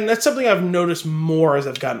 and that's something I've noticed more as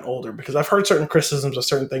I've gotten older, because I've heard certain criticisms of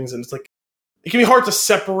certain things, and it's like, it can be hard to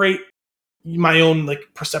separate my own, like,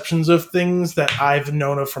 perceptions of things that I've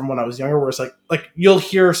known of from when I was younger, where it's like you'll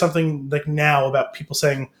hear something like now about people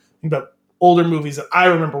saying about older movies that I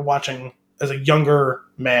remember watching as a younger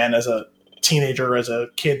man, as a teenager, as a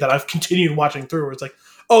kid, that I've continued watching through, where it's like,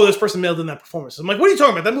 oh, this person nailed in that performance. I'm like, what are you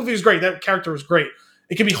talking about? That movie was great. That character was great.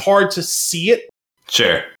 It can be hard to see it.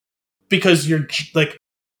 Sure. Because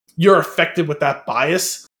you're affected with that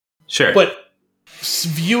bias. Sure. But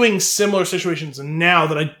viewing similar situations now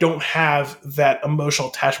that I don't have that emotional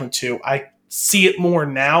attachment to, I see it more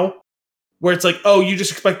now, where it's like, oh, you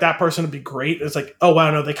just expect that person to be great. It's like, oh,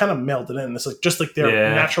 wow, no, they kind of mailed it in. It's like, just like their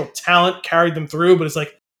natural talent carried them through, but it's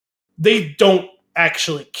like, they don't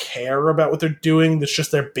actually care about what they're doing. It's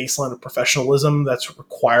just their baseline of professionalism that's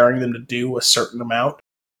requiring them to do a certain amount.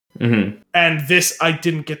 Mm-hmm. And this, I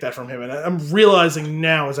didn't get that from him. And I'm realizing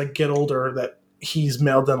now as I get older that he's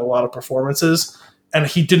mailed in a lot of performances, and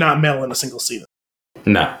he did not mail in a single scene.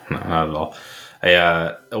 No, not at all.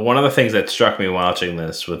 One of the things that struck me watching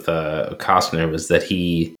this with Costner was that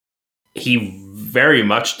he very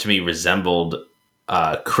much to me resembled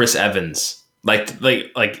Chris Evans, like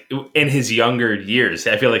in his younger years.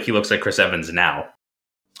 I feel like he looks like Chris Evans now.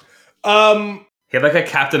 He had like a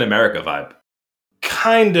Captain America vibe.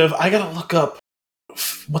 Kind of. I gotta look up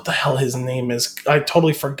what the hell his name is. I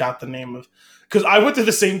totally forgot the name of, because I went through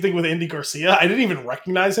the same thing with Andy Garcia. I didn't even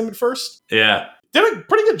recognize him at first. Yeah. Did a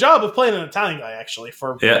pretty good job of playing an Italian guy, actually,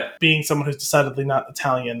 for being someone who's decidedly not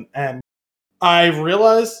Italian. And I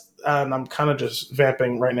realized, and I'm kind of just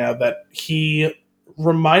vamping right now, that he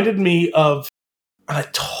reminded me of, and I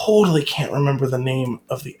totally can't remember the name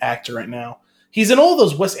of the actor right now. He's in all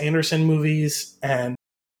those Wes Anderson movies, and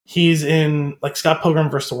he's in, like, Scott Pilgrim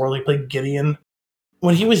vs. the World. He played Gideon.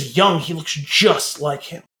 When he was young, he looks just like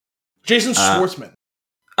him. Jason Schwartzman.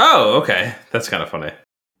 Oh, okay. That's kind of funny.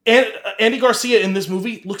 And Andy Garcia in this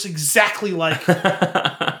movie looks exactly like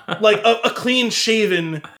like a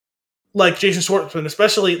clean-shaven, like, Jason Schwartzman,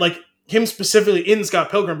 especially, like, him specifically in Scott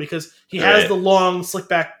Pilgrim, because he has the long,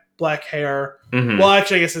 slick-back black hair. Mm-hmm. Well,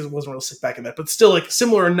 actually, I guess it wasn't real slick back in that, but still, like,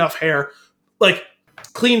 similar enough hair. Like,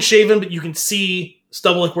 clean-shaven, but you can see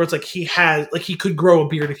stubble, like, where it's like he has, like, he could grow a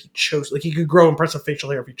beard if he chose. Like, he could grow impressive facial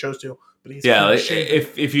hair if he chose to. But he's like,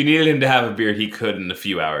 if you needed him to have a beard, he could in a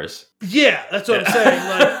few hours. Yeah, that's what I'm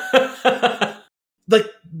saying.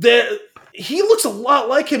 He looks a lot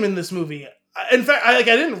like him in this movie. In fact, I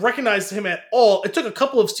didn't recognize him at all. It took a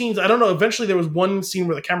couple of scenes. I don't know. Eventually, there was one scene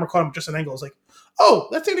where the camera caught him just an angle. I was like, oh,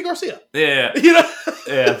 that's Andy Garcia. Yeah, you know.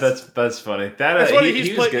 Yeah, that's funny. That's funny.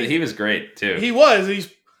 He was good. He was great too. He was.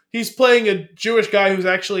 He's playing a Jewish guy who's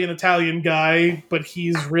actually an Italian guy, but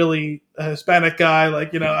he's really a Hispanic guy.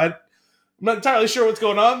 Like, you know, I'm not entirely sure what's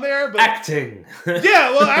going on there, but acting.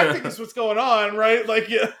 Yeah, well, acting is what's going on, right? Like,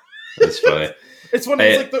 yeah, that's funny. It's funny.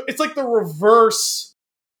 It's like the reverse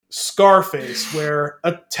Scarface, where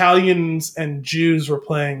Italians and Jews were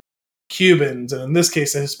playing Cubans, and in this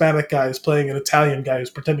case, a Hispanic guy is playing an Italian guy who's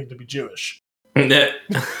pretending to be Jewish. Yeah,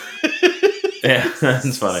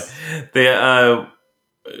 that's funny.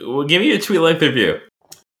 We'll give you a tweet length review.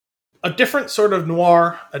 A different sort of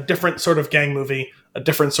noir, a different sort of gang movie, a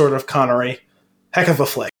different sort of Connery. Heck of a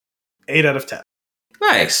flick. 8 out of 10.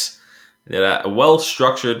 Nice.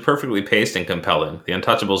 Well-structured, perfectly paced, and compelling. The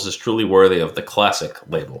Untouchables is truly worthy of the classic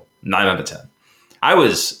label. 9 out of 10. I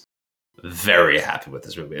was very happy with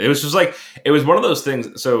this movie. It was just like, it was one of those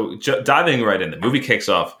things. So diving right in, the movie kicks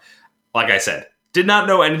off. Like I said, did not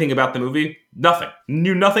know anything about the movie. Nothing.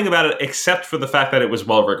 Knew nothing about it except for the fact that it was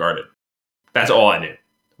well regarded. That's all I knew.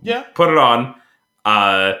 Yeah. Put it on.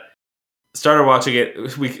 Started watching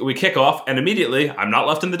it. We kick off, and immediately I'm not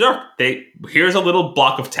left in the dark. Here's a little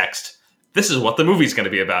block of text. this is what the movie's going to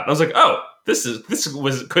be about. And I was like, oh,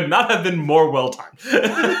 could not have been more well timed.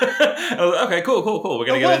 I was like, okay, cool. We're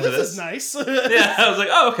going to get into this. This is nice. Yeah, I was like,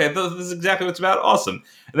 oh, okay, this is exactly what it's about. Awesome.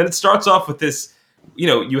 And then it starts off with this,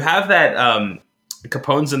 you have that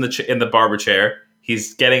Capone's in the barber chair.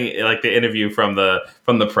 He's getting like the interview from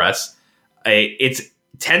the press. It's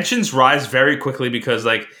tensions rise very quickly because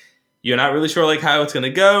like you're not really sure like how it's going to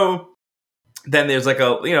go. Then there's like a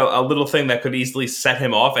little thing that could easily set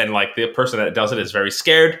him off, and like the person that does it is very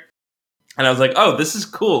scared. And I was like, oh, this is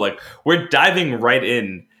cool. Like we're diving right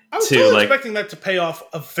in. I was totally expecting that to pay off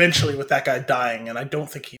eventually with that guy dying, and I don't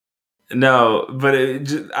think he. No, but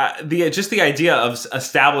just the idea of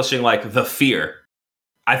establishing like the fear,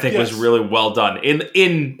 I think was really well done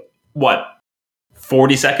in what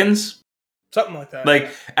 40 seconds. Something like that.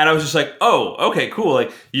 Like, and I was just like, oh, okay, cool.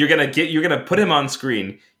 Like, you're gonna put him on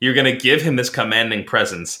screen. You're gonna give him this commanding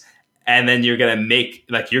presence, and then you're gonna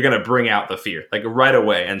bring out the fear, like right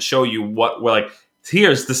away, and show you what we're like.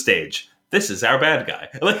 Here's the stage. This is our bad guy.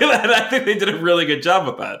 Like, and I think they did a really good job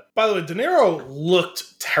with that. By the way, De Niro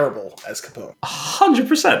looked terrible as Capone.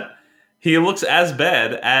 100%. He looks as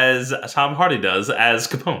bad as Tom Hardy does as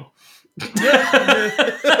Capone.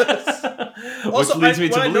 Also, which leads me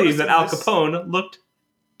to believe that Al Capone looked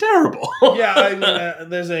terrible. Yeah, I mean,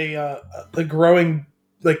 there's a growing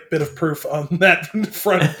bit of proof on that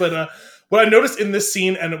front. But what I noticed in this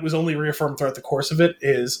scene, and it was only reaffirmed throughout the course of it,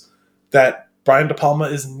 is that Brian De Palma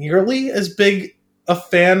is nearly as big a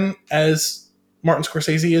fan as Martin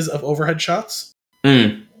Scorsese is of overhead shots.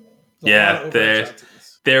 Yeah,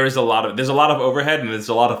 there's a lot of overhead, and there's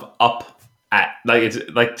a lot of up. It's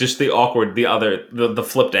like just the awkward, the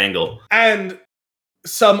flipped angle, and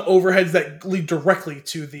some overheads that lead directly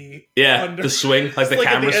to the the swing, like the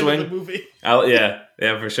camera swing. The movie. Yeah,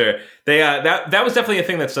 for sure. They that was definitely a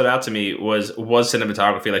thing that stood out to me was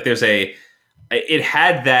cinematography. Like it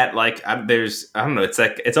had that like there's I don't know. It's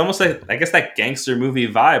like it's almost like I guess that gangster movie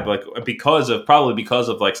vibe, like because of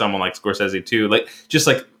like someone like Scorsese too, like just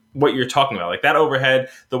like. What you're talking about, like that overhead,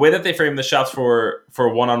 the way that they frame the shots for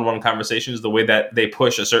one-on-one conversations, the way that they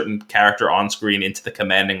push a certain character on screen into the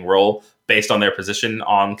commanding role based on their position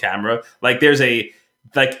on camera, like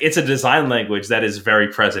it's a design language that is very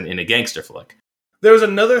present in a gangster flick. There was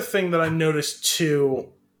another thing that I noticed too,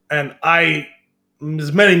 and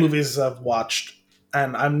as many movies as I've watched,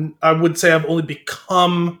 and I would say I've only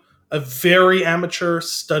become a very amateur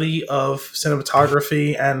study of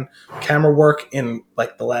cinematography and camera work in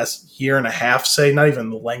like the last year and a half, say, not even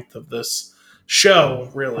the length of this show,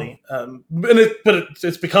 really.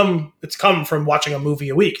 It's come from watching a movie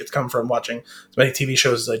a week. It's come from watching as many TV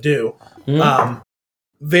shows as I do.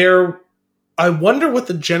 I wonder what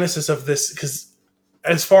the genesis of this, because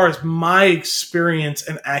as far as my experience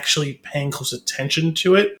and actually paying close attention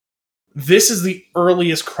to it, this is the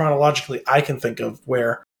earliest chronologically I can think of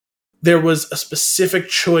where there was a specific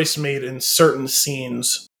choice made in certain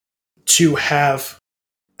scenes to have,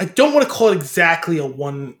 I don't want to call it exactly a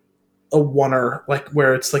oneer, like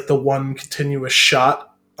where it's like the one continuous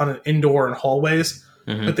shot on an indoor and hallways,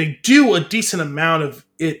 but they do a decent amount of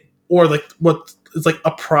it, or like what is like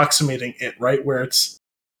approximating it, right? Where it's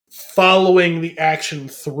following the action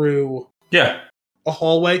through a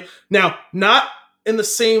hallway. Now, not in the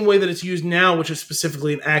same way that it's used now, which is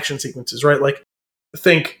specifically in action sequences, right? Like,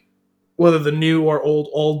 think whether the new or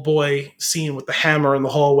old boy scene with the hammer in the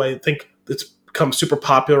hallway, I think it's become super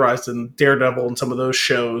popularized in Daredevil and some of those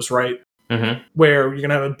shows, right? Where you're going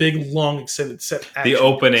to have a big, long, extended set action. The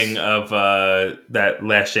opening of that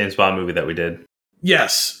last James Bond movie that we did.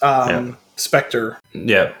 Yes. Spectre.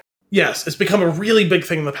 Yeah. Yes, it's become a really big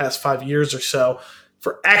thing in the past 5 years or so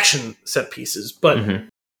for action set pieces. But and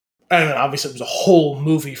then obviously it was a whole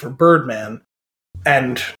movie for Birdman.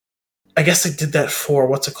 And I guess they did that for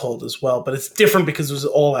what's it called as well, but it's different because it was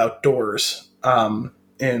all outdoors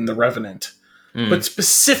in The Revenant. But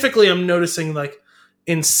specifically, I'm noticing like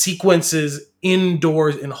in sequences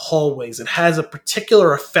indoors in hallways, it has a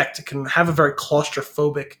particular effect. It can have a very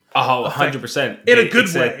claustrophobic. 100% in a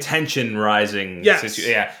good way. A tension rising. Yes.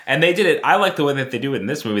 Yeah, and they did it. I like the way that they do it in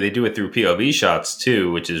this movie. They do it through POV shots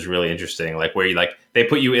too, which is really interesting. Like where they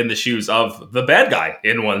put you in the shoes of the bad guy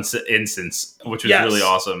in one instance, which was really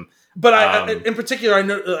awesome. But I, in particular, I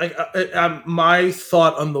know my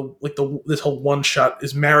thought on this whole one shot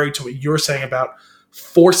is married to what you're saying about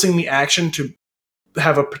forcing the action to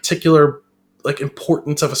have a particular like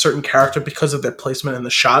importance of a certain character because of their placement in the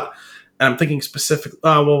shot. And I'm thinking specific.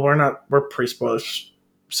 We're pre-spoilers.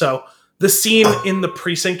 So the scene in the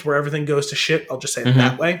precinct where everything goes to shit, I'll just say it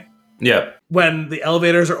that way. Yeah. When the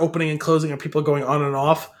elevators are opening and closing and people are going on and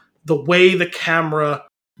off, the way the camera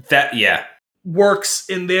works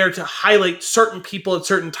in there to highlight certain people at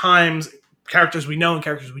certain times, characters we know and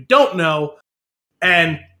characters we don't know,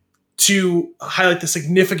 and to highlight the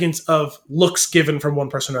significance of looks given from one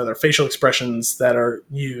person or another, facial expressions that are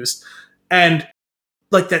used, and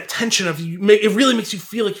like that tension of it really makes you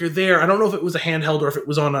feel like you're there. I don't know if it was a handheld or if it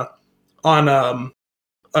was on a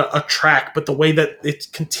track, but the way that it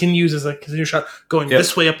continues as a continuous shot going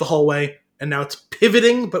this way up the hallway, and now it's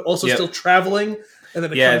pivoting, but also still traveling, and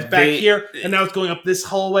then it comes back here, and now it's going up this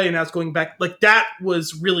hallway, and now it's going back. Like, that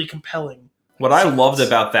was really compelling. What I loved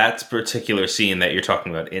about that particular scene that you're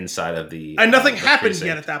talking about inside of the... And nothing happened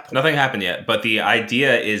yet at that point. Nothing happened yet, but the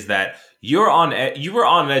idea is that you were on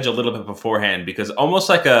edge a little bit beforehand, because almost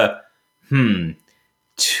like a,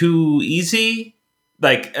 too easy?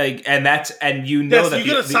 And you know that... you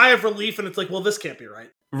get a sigh of relief, and it's like, well, this can't be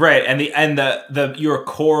right. Right, and your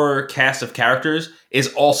core cast of characters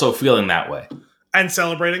is also feeling that way. And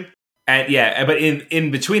celebrating. And but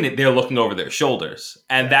in between it, they're looking over their shoulders,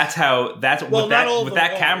 and that's with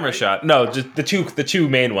that camera shot. No, just the two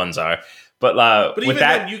main ones are. But even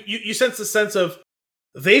then, you sense the sense of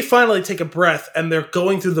they finally take a breath, and they're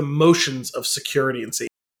going through the motions of security and safety.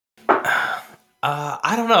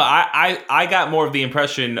 I don't know. I got more of the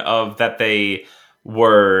impression of that they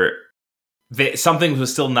were something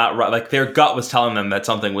was still not right. Like, their gut was telling them that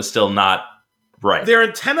something was still not right. Their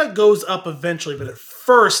antenna goes up eventually, but at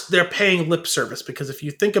first they're paying lip service, because if you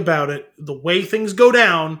think about it, the way things go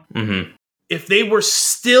down, if they were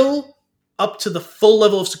still up to the full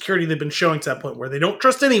level of security they've been showing to that point, where they don't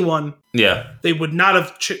trust anyone, they would not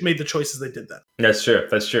have made the choices they did then. That's true.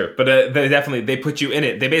 But they put you in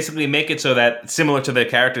it. They basically make it so that, similar to their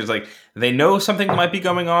characters, like, they know something might be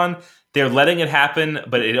going on, they're letting it happen,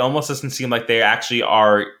 but it almost doesn't seem like they actually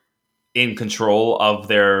are in control of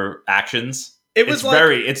their actions. It's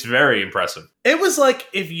very impressive. It was like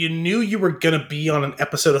if you knew you were going to be on an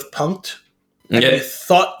episode of Punk'd, and you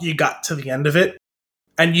thought you got to the end of it,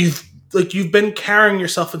 and you've been carrying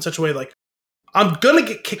yourself in such a way, like, I'm going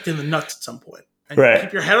to get kicked in the nuts at some point. And you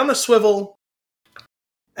keep your head on a swivel,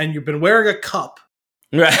 and you've been wearing a cup.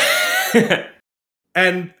 Right.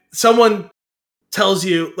 And someone tells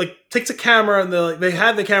you, like, takes a camera, and they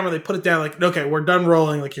had the camera, they put it down, like, okay, we're done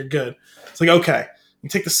rolling, like, you're good. It's like, okay. You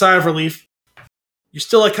take the sigh of relief. You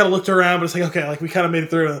still, like, kind of looked around, but it's like, okay, like, we kind of made it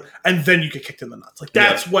through, and then you get kicked in the nuts. Like,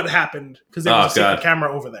 that's what happened, because there was a secret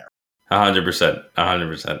camera over there.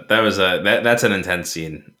 100%. That was that's an intense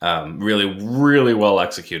scene. Really, really well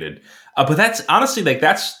executed. But that's honestly, like,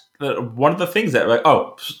 that's one of the things that, like,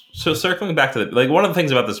 so circling back to one of the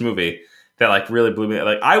things about this movie that, like, really blew me.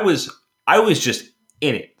 Like, I was just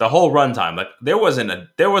in it the whole runtime. Like, there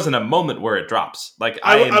wasn't a moment where it drops. Like,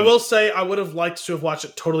 I will say I would have liked to have watched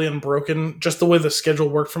it totally unbroken, just the way the schedule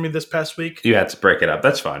worked for me this past week. You had to break it up.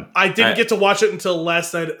 That's fine. I didn't get to watch it until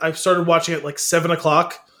last night. I started watching it like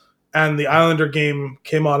 7:00, and the Islander game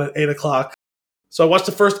came on at 8:00. So I watched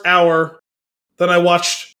the first hour. Then I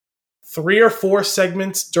watched 3 or 4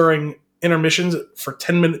 segments during intermissions for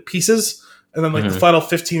 10-minute pieces, and then, like, the final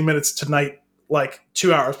 15 minutes tonight, like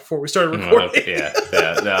 2 hours before we started recording.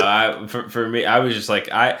 No. For me, I was just like,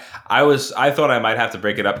 I thought I might have to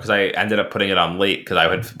break it up, because I ended up putting it on late, because I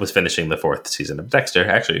was finishing the 4th season of Dexter.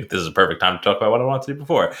 Actually, this is a perfect time to talk about what I wanted to do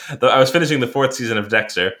before. I was finishing the 4th season of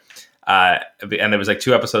Dexter, and there was like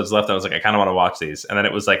 2 episodes left. I was like, I kind of want to watch these, and then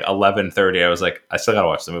it was like 11:30. I was like, I still gotta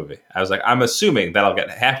watch the movie. I was like, I'm assuming that I'll get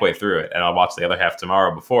halfway through it, and I'll watch the other half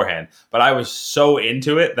tomorrow beforehand. But I was so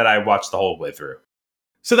into it that I watched the whole way through.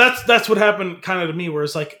 So that's what happened kind of to me, where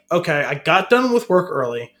it's like, okay, I got done with work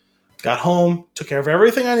early, got home, took care of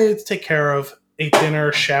everything I needed to take care of, ate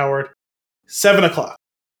dinner, showered. 7:00.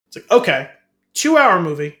 It's like, okay, 2-hour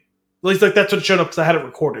movie. At least, like, that's what it showed up, because I had it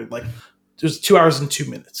recorded. Like, it was 2 hours and 2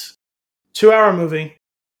 minutes. 2-hour movie.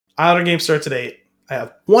 Islander game starts at 8. I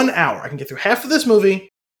have 1 hour. I can get through half of this movie.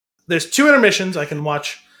 There's 2 intermissions. I can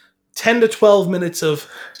watch 10 to 12 minutes of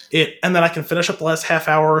it, and then I can finish up the last half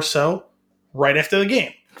hour or so right after the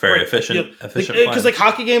game. Very efficient. Because, like,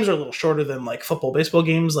 hockey games are a little shorter than, like, football, baseball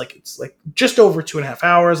games. Like, it's, like, just over 2.5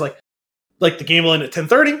 hours. Like the game will end at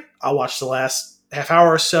 10:30. I'll watch the last half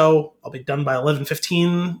hour or so. I'll be done by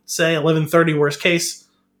 11:15, say 11:30, worst case.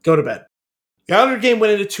 Go to bed. The Islander game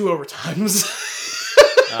went into 2 overtimes.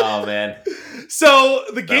 Oh, man. So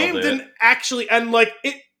the game didn't actually end. Like,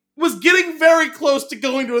 it was getting very close to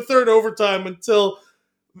going to a 3rd overtime until,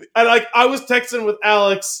 and, like, I was texting with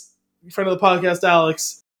Alex, friend of the podcast,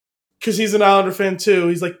 Alex, because he's an Islander fan too.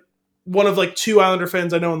 He's, like, one of, like, 2 Islander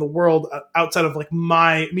fans I know in the world outside of, like,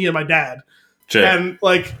 me and my dad. Sure. And,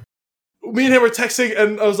 like, me and him were texting,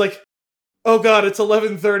 and I was like, oh god, it's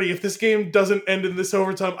 11:30. If this game doesn't end in this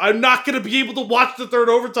overtime, I'm not going to be able to watch the third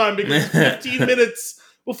overtime because it's 15 minutes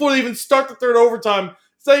before they even start the third overtime.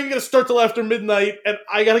 It's not even going to start till after midnight, and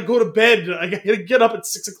I got to go to bed. I got to get up at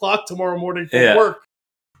 6 o'clock tomorrow morning for work.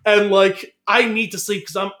 And, like, I need to sleep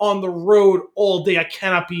because I'm on the road all day. I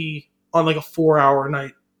cannot be on, like, a 4-hour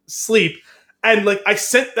night sleep. And, like, I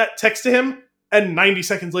sent that text to him, and 90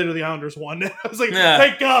 seconds later, the Islanders won. I was like,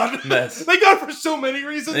 thank God. Thank God for so many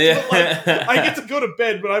reasons. But, like, I get to go to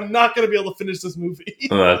bed, but I'm not going to be able to finish this movie.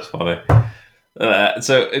 Oh, that's funny.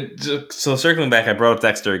 So circling back, I brought up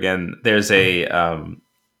Dexter again. There's a...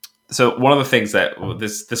 So one of the things that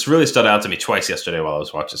this really stood out to me twice yesterday while I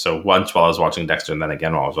was watching. So once while I was watching Dexter, and then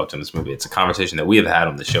again while I was watching this movie. It's a conversation that we have had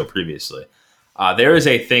on the show previously. There is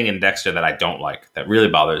a thing in Dexter that I don't like that really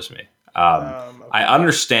bothers me. Okay. I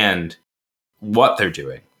understand what they're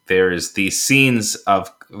doing. There's these scenes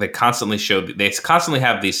they constantly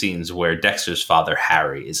have these scenes where Dexter's father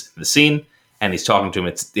Harry is in the scene and he's talking to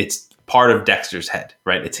him. It's part of Dexter's head,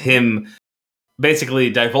 right? It's him basically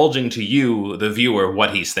divulging to you, the viewer,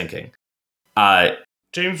 what he's thinking.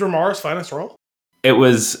 James Remar's finest role? It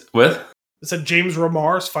was with? It said James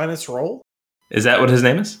Remar's finest role. Is that what his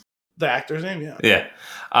name is? The actor's name, yeah. Yeah.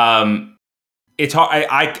 It's hard.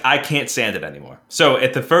 I can't stand it anymore. So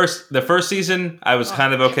at the first season, I was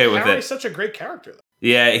kind of okay with it. Harry's such a great character, though.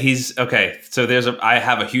 Yeah, he's okay. So I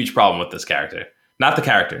have a huge problem with this character. Not the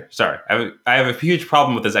character. Sorry. I have a huge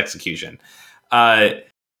problem with his execution.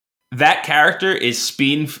 That character is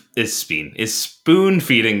spoon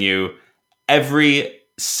feeding you every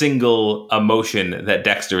single emotion that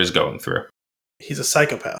Dexter is going through. He's a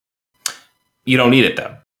psychopath. You don't need it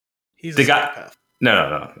though. He's a psychopath.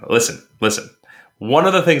 No. Listen. One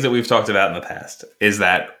of the things that we've talked about in the past is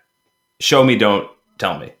that show me, don't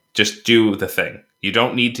tell me. Just do the thing. You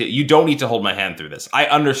don't need to hold my hand through this. I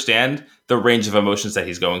understand the range of emotions that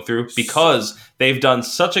he's going through because they've done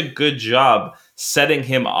such a good job setting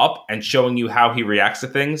him up and showing you how he reacts to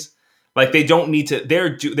things. Like they don't need to.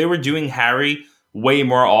 They were doing Harry way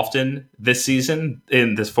more often this season,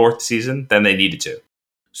 in this fourth season, than they needed to.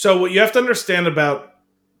 So what you have to understand about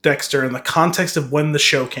Dexter in the context of when the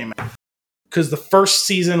show came out, because the first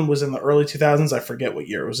season was in the early 2000s. I forget what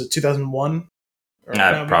year. Was it 2001?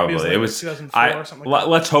 Probably. It was 2004 or something like that.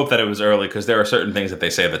 Let's hope that it was early because there are certain things that they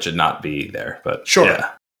say that should not be there. But sure.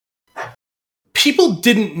 Yeah. People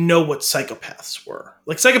didn't know what psychopaths were.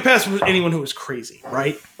 Like, psychopaths was anyone who was crazy,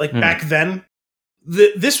 right? Like, back then.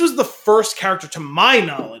 This was the first character, to my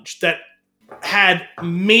knowledge, that had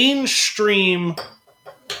mainstream,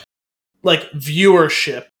 like,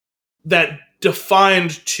 viewership that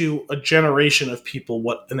defined to a generation of people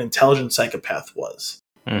what an intelligent psychopath was.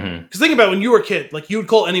 Because think about when you were a kid, like, you would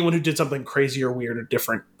call anyone who did something crazy or weird or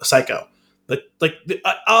different a psycho.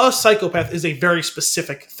 A psychopath is a very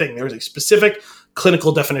specific thing. There is a specific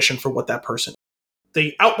clinical definition for what that person is.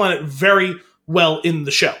 They outline it very well in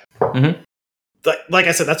the show. Mm-hmm. Like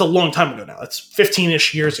I said, that's a long time ago now. That's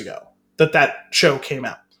 15-ish years ago that show came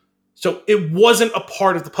out. So it wasn't a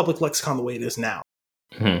part of the public lexicon the way it is now.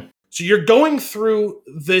 Mm-hmm. So you're going through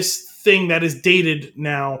this thing that is dated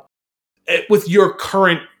now with your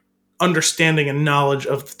current understanding and knowledge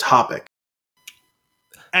of the topic.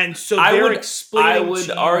 And so they're explaining. I would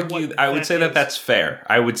argue. I would say that that's fair.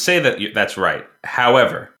 I would say that that's right.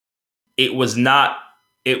 However, it was not.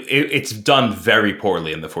 It's done very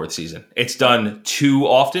poorly in the fourth season. It's done too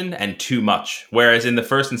often and too much. Whereas in the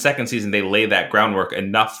first and second season, they lay that groundwork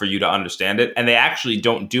enough for you to understand it, and they actually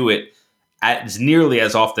don't do it as nearly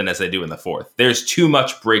as often as they do in the fourth. There's too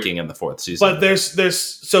much breaking in the fourth season. But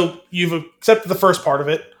so you've accepted the first part of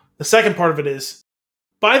it. The second part of it is,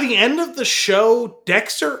 by the end of the show,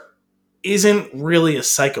 Dexter isn't really a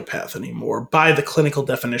psychopath anymore by the clinical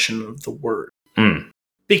definition of the word. Mm.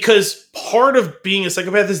 Because part of being a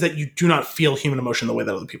psychopath is that you do not feel human emotion the way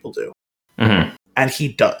that other people do. Mm-hmm. And he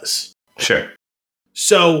does. Sure.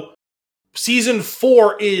 So season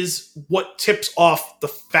 4 is what tips off the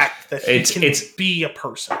fact that he can be a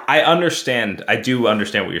person. I understand. I do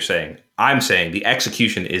understand what you're saying. I'm saying the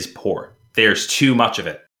execution is poor. There's too much of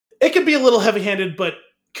it. It could be a little heavy-handed, but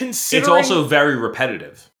considering... It's also very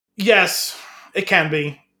repetitive. Yes, it can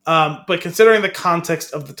be. But considering the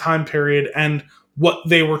context of the time period and what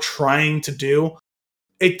they were trying to do,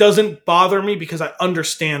 it doesn't bother me because I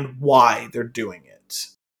understand why they're doing it.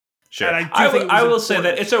 Sure. And I will say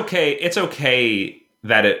that it's okay. It's okay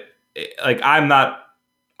that it like, I'm not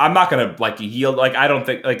going to like yield. Like, I don't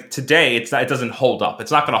think like today it doesn't hold up.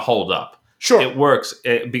 It's not going to hold up. Sure. It works.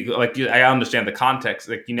 I understand the context.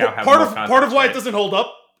 Like, you now have part of why it doesn't hold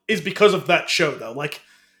up is because of that show, though. Like,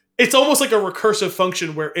 it's almost like a recursive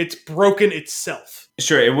function where it's broken itself.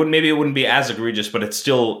 Sure, it wouldn't be as egregious, but it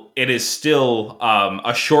is still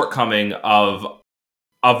a shortcoming of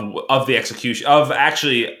the execution of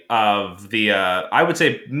the I would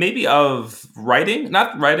say maybe of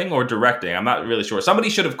not writing or directing. I'm not really sure. Somebody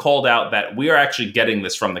should have called out that we are actually getting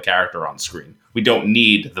this from the character on screen. We don't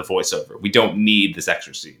need the voiceover. We don't need this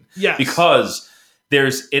extra scene. Yes. Because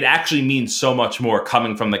it actually means so much more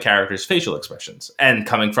coming from the character's facial expressions and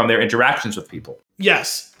coming from their interactions with people.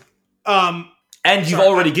 Yes. And you've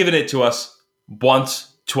already given it to us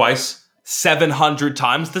once, twice, 700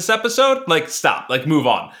 times this episode. Like, stop. Like, move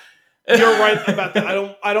on. You're right about that.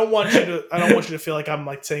 I don't want you to feel like I'm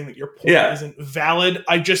like saying that your point isn't valid.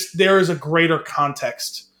 There is a greater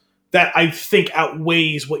context that I think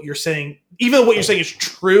outweighs what you're saying. Even though what you're saying is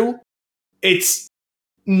true, it's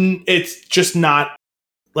just not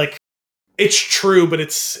like it's true, but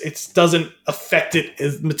it doesn't affect it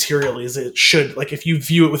as materially as it should. Like if you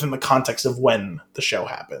view it within the context of when the show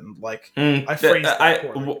happened. Like I phrased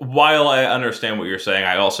that while I understand what you're saying,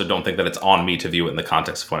 I also don't think that it's on me to view it in the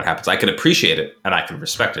context of when it happens. I can appreciate it and I can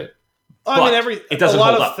respect it. I mean, it doesn't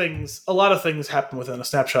hold up. A lot of things happen within a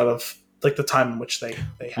snapshot of like the time in which they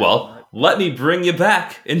happen. Well, right? Let me bring you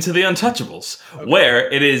back into The Untouchables, where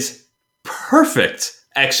it is perfect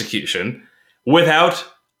execution without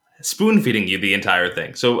spoon feeding you the entire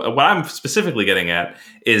thing. So what I'm specifically getting at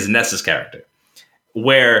is Ness's character,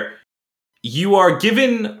 where you are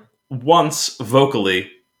given once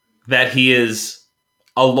vocally that he is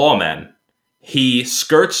a lawman. He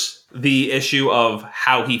skirts the issue of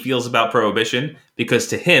how he feels about prohibition because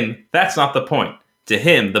to him, that's not the point. To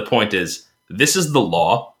him, the point is, this is the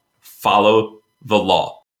law, follow the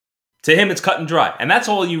law. To him, it's cut and dry. And that's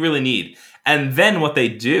all you really need. And then what they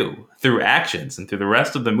do through actions and through the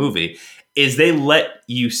rest of the movie is they let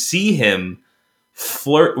you see him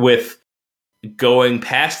flirt with going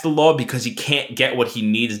past the law because he can't get what he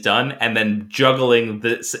needs done and then juggling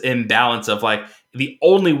this imbalance of like the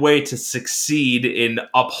only way to succeed in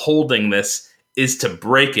upholding this is to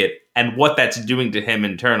break it and what that's doing to him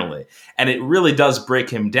internally. And it really does break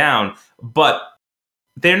him down, but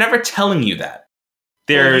they're never telling you that.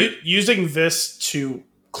 They're using this to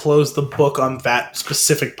close the book on that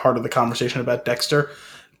specific part of the conversation about Dexter.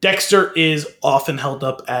 Dexter is often held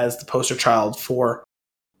up as the poster child for,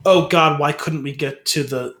 oh God, why couldn't we get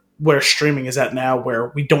to where streaming is at now, where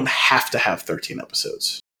we don't have to have 13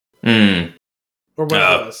 episodes? Mm. Or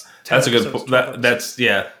whatever it was. That's a good point. That's,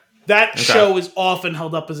 yeah. That show is often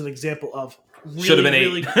held up as an example of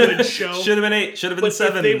really good show. Should have been 8. Should have been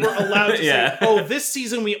 7. If they were allowed to say, oh, this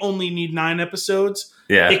season we only need 9 episodes,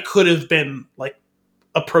 it could have been like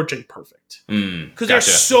approaching perfect. Because there's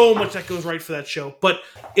so much that goes right for that show. But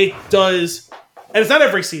it does, and it's not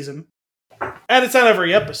every season, and it's not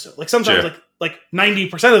every episode. Like sometimes like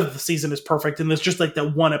 90% of the season is perfect, and there's just like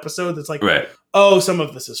that one episode that's like, oh, some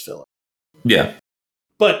of this is filler. Yeah.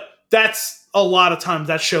 But that's a lot of times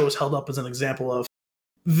that show is held up as an example of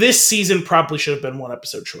this season probably should have been 1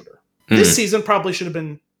 episode shorter. This season probably should have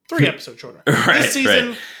been 3 episodes shorter. This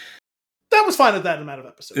season, that was fine at that amount of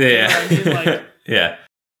episodes. Yeah. You know what I mean? Like, yeah.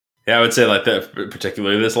 I would say like that,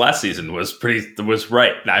 particularly this last season was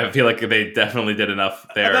right. I feel like they definitely did enough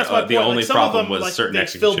there. The only problem was certain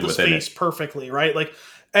execution filled the within space perfectly, right? Like,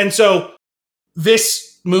 and so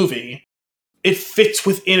this movie, it fits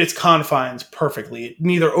within its confines perfectly. It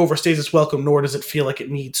neither overstays its welcome, nor does it feel like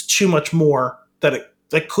it needs too much more that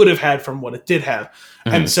it could have had from what it did have.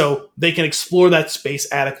 Mm-hmm. And so they can explore that space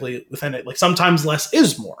adequately within it. Like sometimes less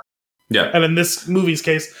is more. Yeah. And in this movie's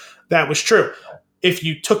case, that was true. If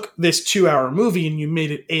you took this 2-hour movie and you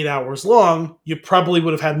made it 8 hours long, you probably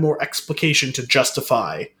would have had more explication to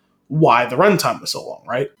justify why the runtime was so long,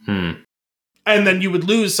 right? And then you would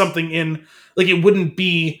lose something in, like, it wouldn't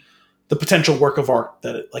be the potential work of art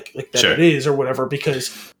that it is or whatever,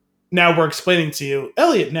 because now we're explaining to you,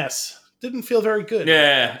 Elliot Ness didn't feel very good.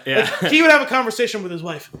 Yeah. Like, he would have a conversation with his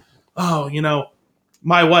wife. Oh,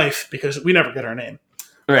 my wife, because we never get her name.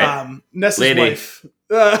 Right. Ness's Lady. Wife.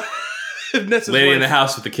 Ness's Lady wife. In the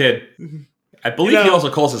house with the kid. I believe he also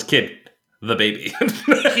calls his kid the baby.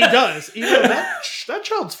 He does. That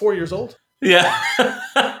child's 4 years old. Yeah.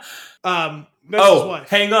 Ness's wife.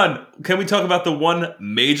 Hang on. Can we talk about the one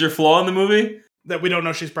major flaw in the movie? That we don't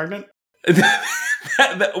know she's pregnant?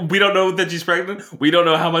 We don't know that she's pregnant. We don't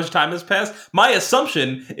know how much time has passed. My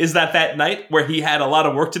assumption is that night where he had a lot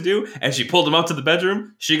of work to do and she pulled him up to the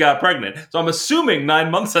bedroom, she got pregnant. So I'm assuming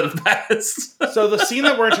 9 months had passed. So the scene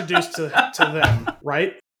that we're introduced to them,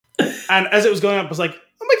 right? And as it was going up, I was like,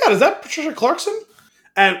 oh my God, is that Patricia Clarkson?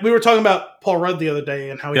 And we were talking about Paul Rudd the other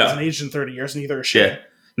day and how he hasn't aged in 30 years, neither is she. Yeah.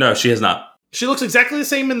 No, she has not. She looks exactly the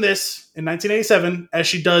same in this, in 1987, as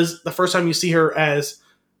she does the first time you see her as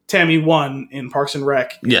Tammy 1 in Parks and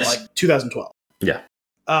Rec in like 2012. Yeah.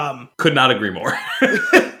 Could not agree more.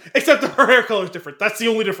 Except that her hair color is different. That's the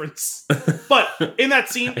only difference. But in that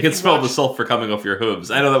scene... I can smell the sulfur coming off your hooves.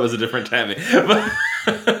 I know that was a different Tammy.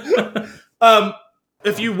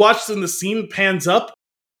 If you watch then the scene pans up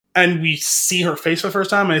and we see her face for the first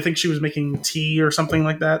time, and I think she was making tea or something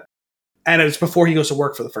like that. And it was before he goes to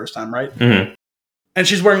work for the first time, right? Mm-hmm. And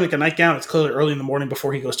she's wearing like a nightgown. It's clearly early in the morning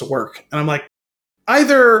before he goes to work. And I'm like,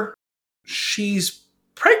 either she's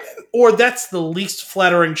pregnant or that's the least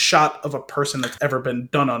flattering shot of a person that's ever been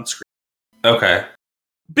done on screen. Okay.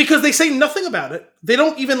 Because they say nothing about it. They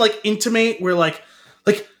don't even like intimate where like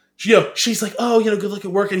you know, she's like, oh, you know, good luck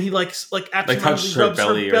at work, and he like absolutely touches rubs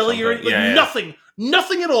her belly or nothing.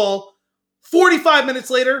 Nothing at all. 45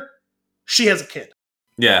 minutes later, she has a kid.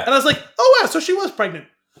 Yeah. And I was like, oh wow, so she was pregnant.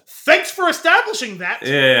 Thanks for establishing that.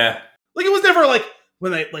 Yeah. Like it was never like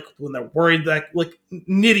when they're worried that like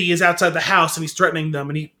Nitty is outside the house and he's threatening them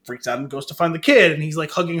and he freaks out and goes to find the kid and he's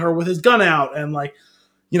like hugging her with his gun out and like,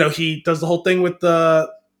 you know, he does the whole thing with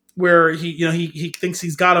where he thinks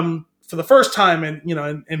he's got him for the first time and, you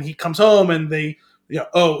know, and he comes home and they, you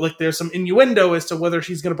know, like there's some innuendo as to whether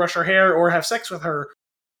she's going to brush her hair or have sex with her.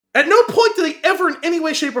 At no point do they ever in any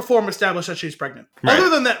way, shape, or form establish that she's pregnant. Right. Other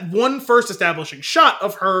than that one first establishing shot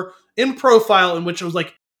of her in profile in which it was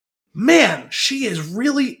like, man, she is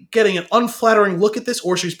really getting an unflattering look at this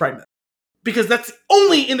or she's pregnant. Because that's the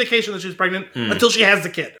only indication that she's pregnant until she has the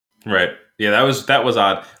kid. Right. Yeah, that was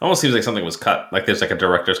odd. It almost seems like something was cut. Like there's like a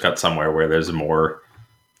director's cut somewhere where there's more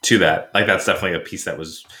to that. Like that's definitely a piece that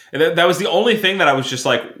was... That was the only thing that I was just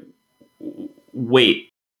like, wait,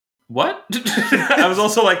 what? I was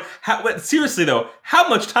also like, seriously though, how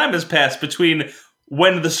much time has passed between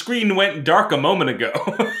when the screen went dark a moment ago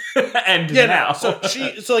and now? No.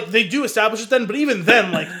 So like they do establish it then, but even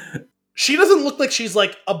then, like she doesn't look like she's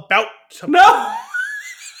like about to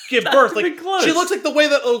give birth. Like she looks like the way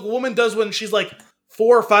that a woman does when she's like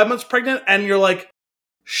 4 or 5 months pregnant, and you're like,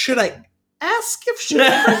 should I ask if she's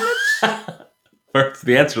pregnant?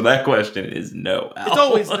 The answer to that question is no. Al. It's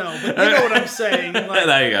always no, but you know what I'm saying. Like,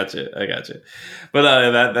 I got you. But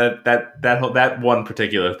that one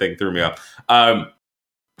particular thing threw me off.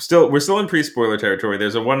 We're still in pre-spoiler territory.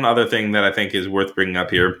 There's one other thing that I think is worth bringing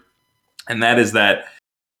up here, and that is that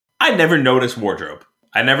I never noticed wardrobe.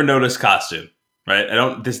 I never noticed costume.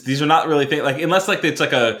 Right? These are not really things like unless like it's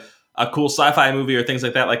like a cool sci-fi movie or things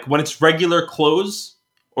like that. Like when it's regular clothes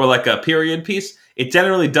or like a period piece, it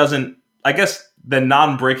generally doesn't. I guess the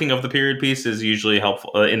non-breaking of the period piece is usually a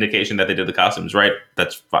helpful indication that they did the costumes right.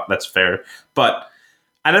 That's fair, but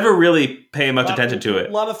I never really pay much attention to it.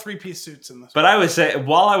 A lot of 3-piece suits in this. But I would say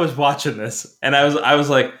while I was watching this, and I was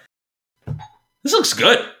like, this looks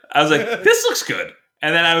good. I was like, this looks good,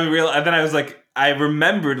 and then I was like. I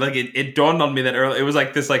remembered, like, it dawned on me that early, it was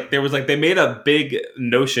like this, like, there was, like, they made a big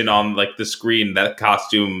notion on, like, the screen that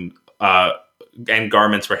costume and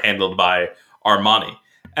garments were handled by Armani.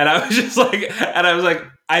 And I was just like,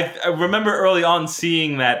 I remember early on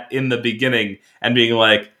seeing that in the beginning and being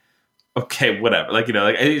like, okay, whatever. Like, you know,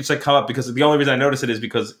 like, it's, like, come up because the only reason I noticed it is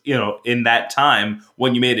because, you know, in that time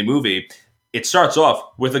when you made a movie, it starts off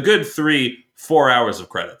with a good 3-4 hours of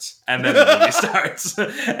credits, and then the movie starts.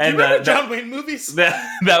 And do you remember John Wayne movies?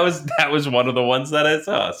 That was one of the ones that I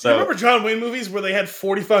saw. So do you remember John Wayne movies where they had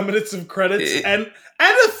 45 minutes of credits and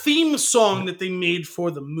a theme song that they made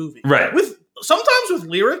for the movie, right? Sometimes with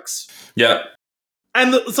lyrics, yeah.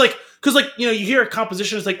 And it's like because like you know you hear a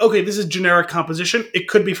composition, it's like okay, this is generic composition. It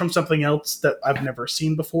could be from something else that I've never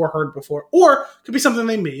seen before, heard before, or it could be something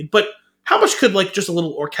they made. But how much could like just a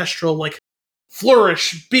little orchestral like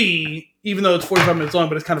flourish be, even though it's 45 minutes long,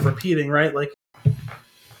 but it's kind of repeating, right? Like,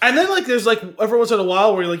 and then like there's like every once in a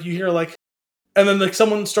while where like you hear like, and then like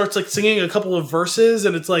someone starts like singing a couple of verses,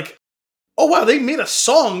 and it's like, oh wow, they made a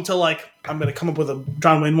song to like I'm gonna come up with a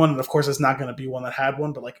John Wayne one, and of course it's not gonna be one that had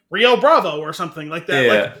one, but like Rio Bravo or something like that.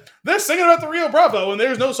 Yeah. Like they're singing about the Rio Bravo, and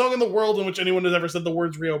there's no song in the world in which anyone has ever said the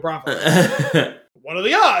words Rio Bravo. What are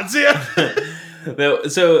the odds? Yeah.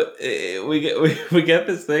 So we get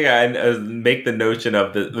this thing. I make the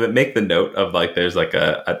note of like there's like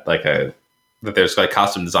that there's like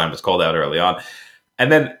costume design was called out early on,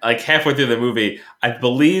 and then like halfway through the movie, I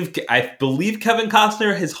believe Kevin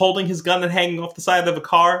Costner is holding his gun and hanging off the side of a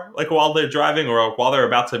car like while they're driving or while they're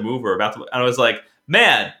about to move or about to. And I was like,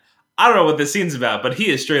 man. I don't know what this scene's about, but he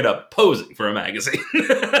is straight up posing for a magazine.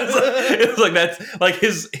 it's like that's like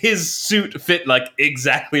his suit fit like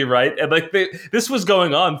exactly right, and like this was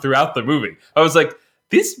going on throughout the movie. I was like,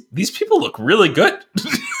 these people look really good.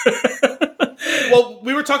 Well,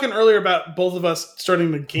 we were talking earlier about both of us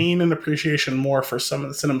starting to gain an appreciation more for some of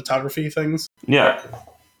the cinematography things. Yeah.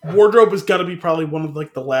 Wardrobe has got to be probably one of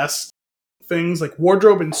like the last things, like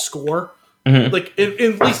wardrobe and score. Mm-hmm. Like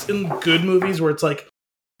at least in good movies where it's like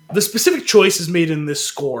the specific choices made in this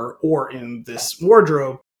score or in this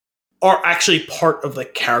wardrobe are actually part of the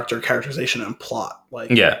characterization and plot. Like,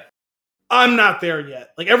 yeah, I'm not there yet.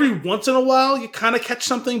 Like every once in a while you kind of catch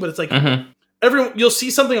something, but it's like you'll see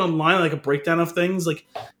something online, like a breakdown of things. Like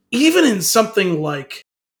even in something like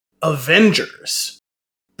Avengers,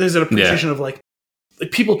 there's an appreciation of like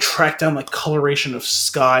people track down like coloration of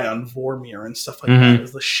sky on Vormir and stuff like that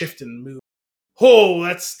as the shift in mood. Oh,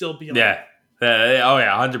 that's still beyond. Yeah.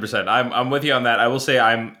 100%. I'm with you on that. I will say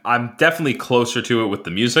I'm definitely closer to it with the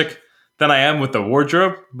music than I am with the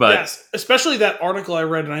wardrobe. But yes, especially that article I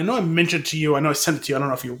read, and I know I mentioned to you. I know I sent it to you. I don't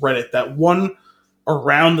know if you read it. That one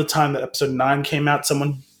around the time that episode 9 came out,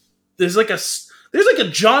 there's like a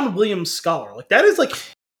John Williams scholar. Like that is like,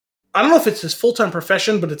 I don't know if it's his full-time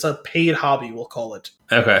profession, but it's a paid hobby, we'll call it.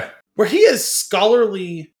 Okay. Where he has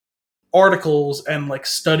scholarly articles and like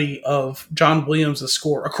study of John Williams'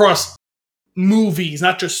 score across movies,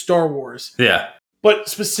 not just Star Wars. Yeah. But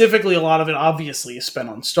specifically, a lot of it obviously is spent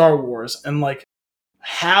on Star Wars and like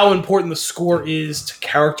how important the score is to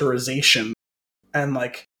characterization. And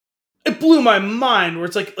like, it blew my mind where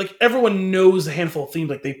it's like everyone knows a handful of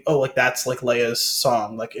themes. Like that's like Leia's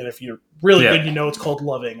song. Like, and if you're really good, you know it's called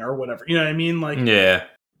Loving or whatever. You know what I mean? Like, yeah.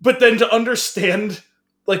 But then to understand,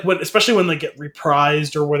 like especially when they get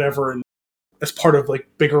reprised or whatever, and as part of like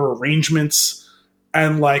bigger arrangements,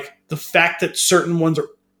 and like the fact that certain ones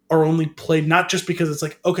are only played not just because it's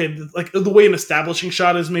like, okay, like the way an establishing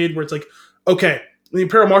shot is made where it's like, okay, the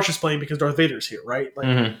Imperial March is playing because Darth Vader's here, right?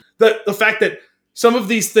 Like the fact that some of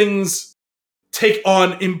these things take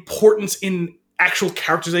on importance in actual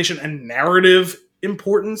characterization and narrative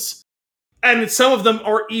importance, and some of them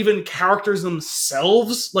are even characters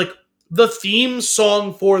themselves. Like the theme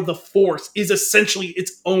song for The Force is essentially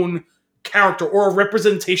its own character or a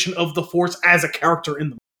representation of the Force as a character in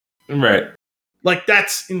the movie. Right. Like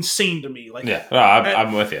that's insane to me. Like, yeah,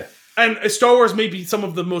 I'm with you. And Star Wars may be some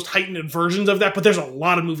of the most heightened versions of that, but there's a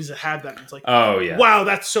lot of movies that have that. And it's like, oh yeah, wow,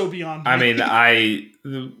 that's so beyond me. I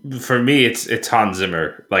mean, for me, it's Hans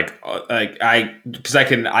Zimmer. I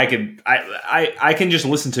can just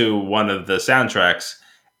listen to one of the soundtracks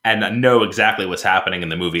and know exactly what's happening in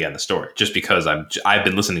the movie and the story, just because I've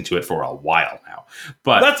been listening to it for a while now.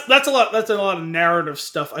 But that's a lot of narrative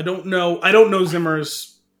stuff. I don't know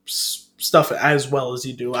Zimmer's stuff as well as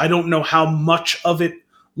you do. I don't know how much of it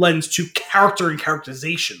lends to character and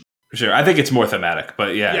characterization. Sure, I think it's more thematic,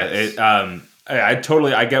 but yeah, yes.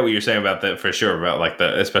 I get what you're saying about that for sure. About like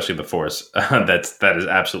especially the Force. that is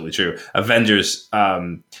absolutely true. Avengers,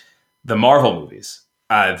 the Marvel movies,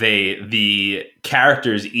 the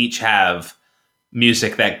characters each have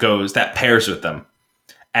music that pairs with them,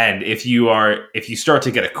 and if you start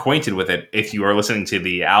to get acquainted with it, if you are listening to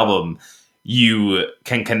the album, you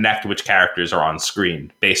can connect which characters are on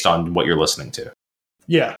screen based on what you're listening to.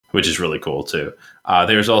 Yeah, which is really cool too.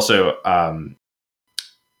 There's also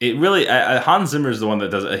it really Hans Zimmer is the one that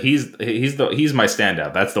does it. He's my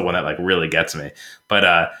standout. That's the one that like really gets me.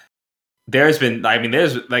 But there's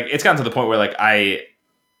it's gotten to the point where like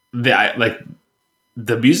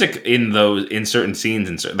the music in certain scenes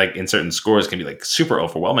and in certain scores can be like super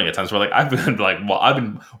overwhelming at times. Where like I've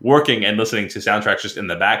been working and listening to soundtracks just in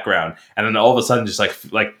the background, and then all of a sudden just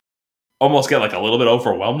like almost get like a little bit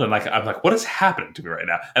overwhelmed, and like I'm like, what is happening to me right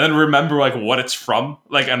now? And then remember like what it's from,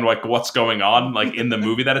 like, and like what's going on like in the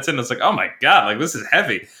movie that it's in. It's like, oh my god, like this is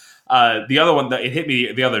heavy. The other one that it hit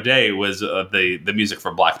me the other day was the music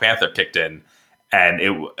for Black Panther kicked in,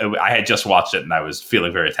 and I had just watched it and I was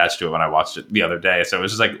feeling very attached to it when I watched it the other day. So it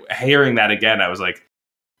was just like hearing that again, I was like,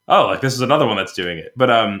 oh, like this is another one that's doing it.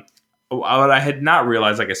 But what I had not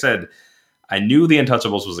realized, like I said, I knew The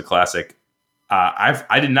Untouchables was a classic.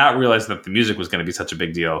 I did not realize that the music was going to be such a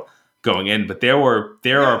big deal going in, but there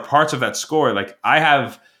are parts of that score. Like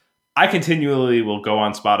I continually will go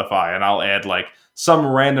on Spotify and I'll add like some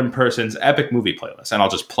random person's epic movie playlist, and I'll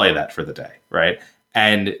just play that for the day, right?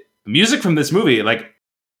 And music from this movie, like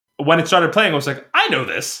when it started playing, I was like, I know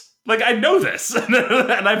this. Like I know this, and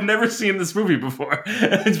I've never seen this movie before.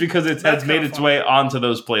 It's because it has made its way onto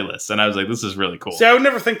those playlists, and I was like, this is really cool. See, I would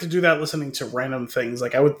never think to do that listening to random things.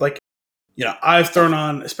 Like I would like. You know, I've thrown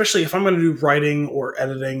on, especially if I'm going to do writing or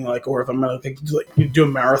editing, like, or if I'm going to do a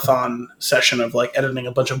marathon session of like editing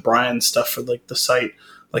a bunch of Brian's stuff for like the site,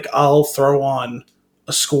 like I'll throw on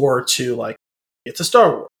a score to like, it's a Star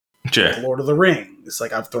Wars. Sure. Lord of the Rings.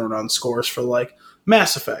 Like I've thrown on scores for like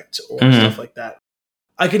Mass Effect or stuff like that.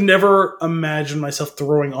 I could never imagine myself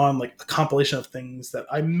throwing on like a compilation of things that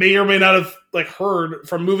I may or may not have like heard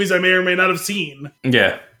from movies I may or may not have seen.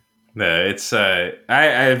 Yeah. No, it's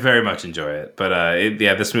I very much enjoy it. But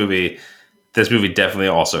this movie definitely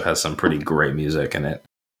also has some pretty great music in it.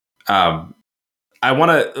 I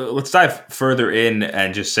want to let's dive further in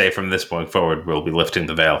and just say from this point forward we'll be lifting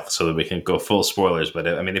the veil so that we can go full spoilers. But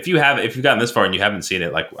I mean, if you've gotten this far and you haven't seen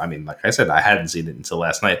it, like I said, I hadn't seen it until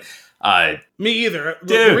last night. Me either.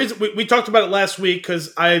 The reason we talked about it last week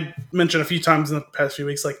because I mentioned a few times in the past few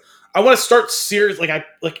weeks, like I want to start serious.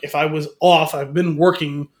 Like if I was off, I've been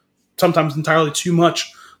working sometimes entirely too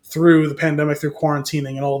much through the pandemic, through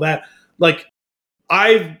quarantining and all that. Like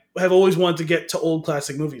I have always wanted to get to old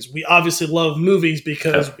classic movies. We obviously love movies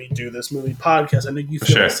because we do this movie podcast. I think you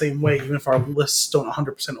feel the same way, even if our lists don't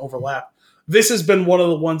 100% overlap. This has been one of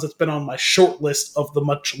the ones that's been on my short list of the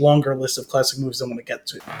much longer list of classic movies I want to get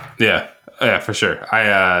to. Yeah, for sure.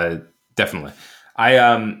 I definitely.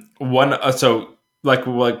 So like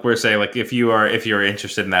we're saying, like if you're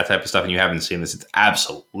interested in that type of stuff and you haven't seen this, it's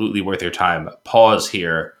absolutely worth your time. Pause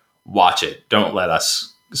here, watch it. Don't let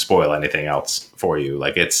us spoil anything else for you.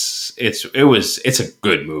 Like it's a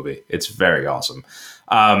good movie. It's very awesome.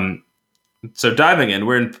 So diving in,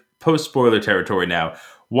 we're in post spoiler territory now.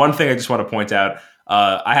 One thing I just want to point out,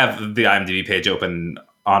 I have the IMDb page open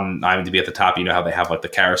on IMDb at the top. You know how they have like the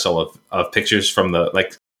carousel of pictures from the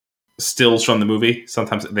like stills from the movie.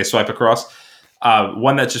 Sometimes they swipe across.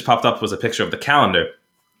 One that just popped up was a picture of the calendar.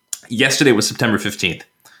 Yesterday was September 15th.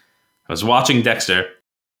 I was watching Dexter.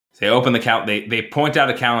 They open the count. They point out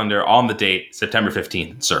a calendar on the date, September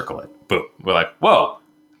 15th, and circle it. Boom. We're like, whoa,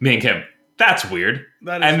 me and Kim, that's weird.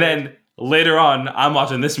 Then later on, I'm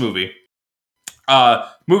watching this movie.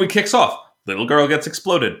 Movie kicks off. Little girl gets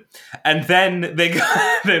exploded. And then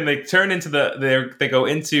they turn into they go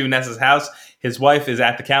into Ness's house. His wife is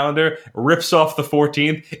at the calendar, rips off the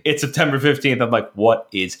 14th. It's September 15th. I'm like, what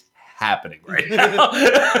is happening right now?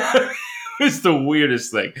 It's the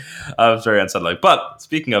weirdest thing. It's very unsettling. But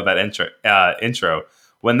speaking of that intro,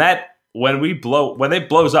 when it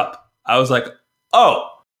blows up, I was like, oh,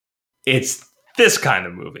 it's this kind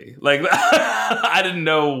of movie. Like I didn't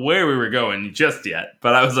know where we were going just yet,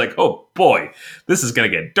 but I was like, oh boy, this is gonna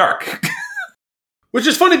get dark. Which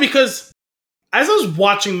is funny because as I was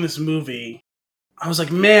watching this movie, I was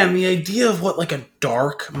like, man, the idea of what like a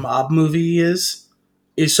dark mob movie is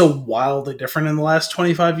so wildly different in the last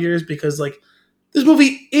 25 years because like this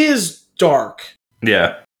movie is dark.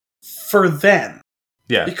 Yeah. For then.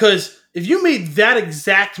 Yeah. Because if you made that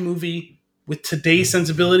exact movie with today's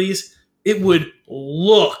sensibilities, it would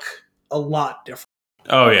look a lot different.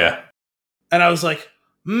 Oh yeah. And I was like,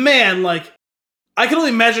 man, like I can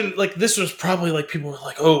only imagine like this was probably like people were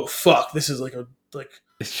like, oh fuck, this is like a like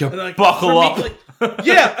like, buckle up. Me, like,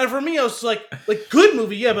 yeah, and for me, I was like good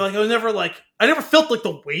movie, yeah, but like I never felt like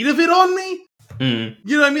the weight of it on me. Mm.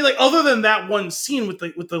 You know what I mean? Like other than that one scene with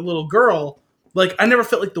the little girl, like I never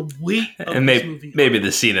felt like the weight of this movie. Maybe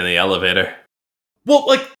the scene in the elevator. Well,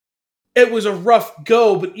 like it was a rough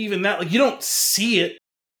go, but even that, like you don't see it.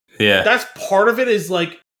 Yeah, that's part of it. Is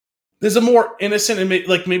like there's a more innocent and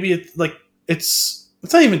maybe it's like it's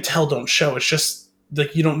not even tell don't show. It's just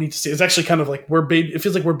like you don't need to see. It's actually kind of like it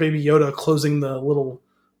feels like we're Baby Yoda closing the little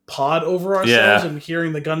pod over ourselves and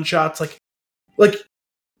hearing the gunshots. Like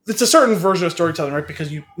it's a certain version of storytelling, right?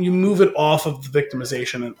 Because you move it off of the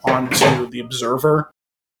victimization and onto the observer.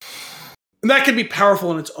 And that can be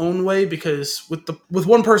powerful in its own way because with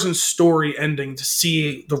one person's story ending, to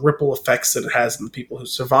see the ripple effects that it has on the people who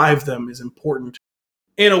survive them is important.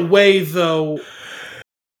 In a way, though,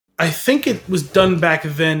 I think it was done back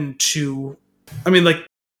then to... I mean, like,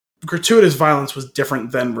 gratuitous violence was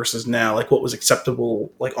different then versus now, like what was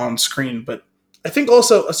acceptable like on screen. But I think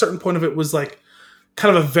also a certain point of it was like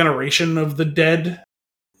kind of a veneration of the dead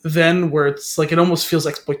then, where it's like it almost feels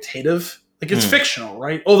exploitative. Like it's fictional,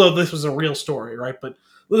 right? Although this was a real story, right? But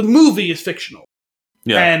the movie is fictional.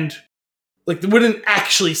 Yeah. And like we didn't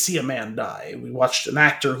actually see a man die. We watched an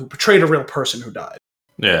actor who portrayed a real person who died.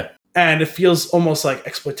 Yeah. And it feels almost like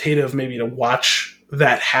exploitative maybe to watch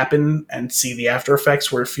that happen and see the after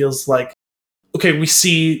effects where it feels like, okay, we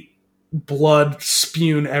see blood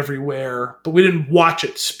spewing everywhere, but we didn't watch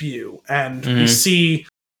it spew. And we see,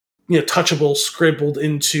 touchable scribbled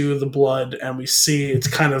into the blood, and we see it's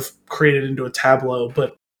kind of created into a tableau,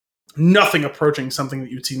 but nothing approaching something that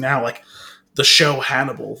you'd see now, like the show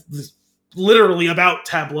Hannibal, literally about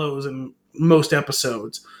tableaus in most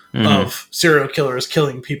episodes of serial killers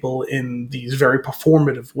killing people in these very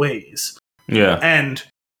performative ways. Yeah. And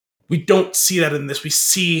We don't see that in this. We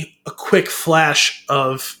see a quick flash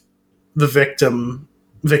of the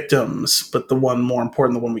victims, but the one more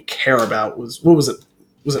important, the one we care about was, what was it?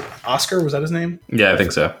 Was it Oscar? Was that his name? Yeah, I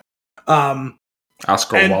think so.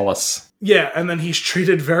 Oscar Wallace. Yeah, and then he's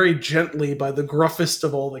treated very gently by the gruffest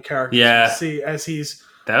of all the characters. Yeah. You see, as he's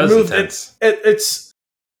that was moved. Intense. It's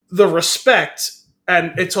the respect,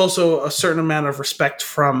 and it's also a certain amount of respect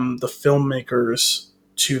from the filmmakers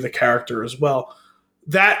to the character as well.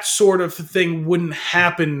 That sort of thing wouldn't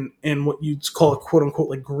happen in what you'd call a quote unquote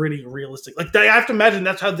like gritty, realistic. Like I have to imagine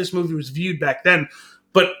that's how this movie was viewed back then.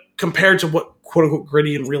 But compared to what quote unquote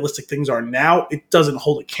gritty and realistic things are now, it doesn't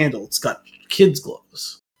hold a candle. It's got kids'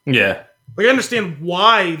 gloves. Yeah. Like I understand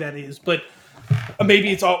why that is, but maybe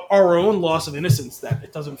it's our own loss of innocence that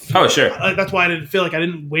it doesn't feel. Oh, sure. That's why I didn't feel like I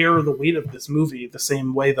didn't wear the weight of this movie the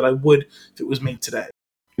same way that I would if it was made today.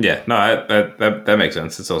 Yeah, no, that makes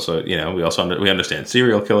sense. It's also, we we understand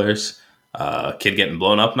serial killers, kid getting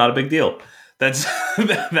blown up, not a big deal. That's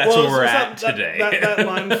where we're at today. That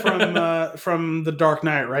line from The Dark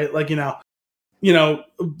Knight, right? Like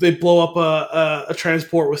they blow up a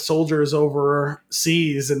transport with soldiers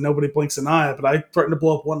overseas and nobody blinks an eye, but I threaten to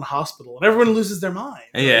blow up one hospital and everyone loses their mind.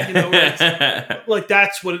 Yeah, like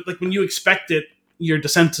that's what like when you expect it. You're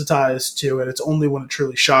desensitized to it. It's only when it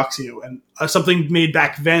truly shocks you. And something made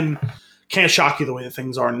back then can't shock you the way that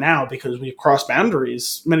things are now because we've crossed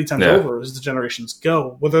boundaries many times over as the generations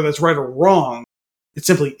go. Whether that's right or wrong, it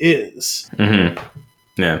simply is. Mm-hmm.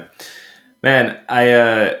 Yeah. Man,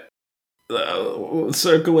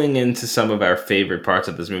 circling into some of our favorite parts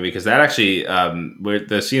of this movie, because that actually,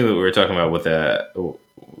 the scene that we were talking about with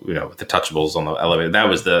with the Touchables on the elevator, that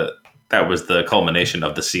was the culmination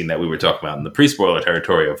of the scene that we were talking about in the pre-spoiler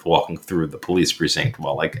territory of walking through the police precinct.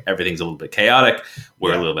 While like everything's a little bit chaotic,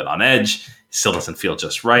 we're a little bit on edge. Still doesn't feel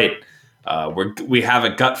just right. We have a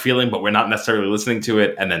gut feeling, but we're not necessarily listening to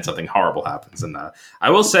it. And then something horrible happens. And I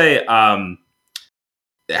will say,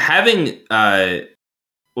 having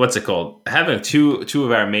what's it called? Having two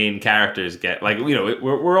of our main characters get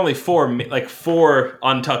we're only four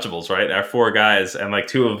untouchables, right? Our four guys, and like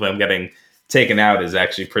two of them getting taken out is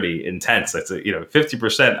actually pretty intense. That's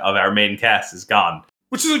 50% of our main cast is gone,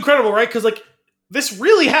 which is incredible, right? Because like this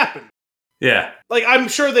really happened. Yeah, like I'm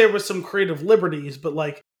sure there was some creative liberties, but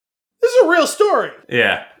like this is a real story.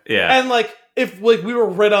 Yeah, and like if like we were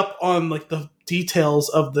read up on like the details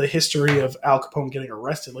of the history of Al Capone getting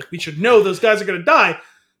arrested, like we should know those guys are going to die.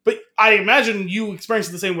 But I imagine you experienced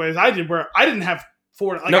it the same way as I did, where I didn't have.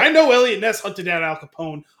 I know Elliot Ness hunted down Al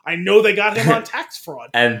Capone. I know they got him on tax fraud.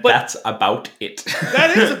 And that's about it.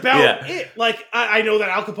 That is about it. Like, I know that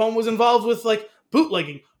Al Capone was involved with, like,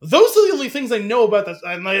 bootlegging. Those are the only things I know about this.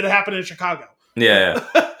 And it happened in Chicago. Yeah.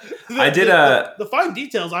 I did the fine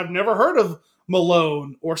details. I've never heard of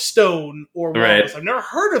Malone or Stone or Wallace. Right. I've never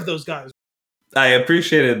heard of those guys. I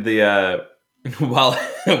appreciated the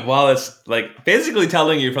Wallace, like, basically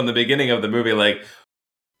telling you from the beginning of the movie, like,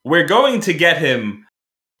 we're going to get him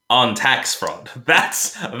on tax fraud.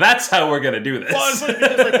 That's how we're going to do this. Well, it's like,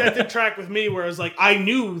 because like that did track with me, whereas like I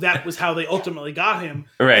knew that was how they ultimately got him.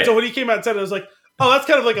 Right. And so when he came out and said it, I was like, oh, that's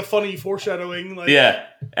kind of like a funny foreshadowing. Like, yeah.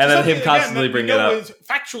 And then him constantly bringing it up.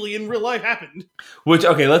 Factually in real life happened. Which,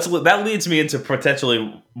 okay, that leads me into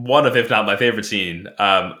potentially one of, if not my favorite scene.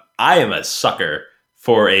 I am a sucker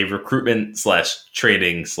for a recruitment /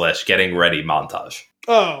 training / getting ready montage.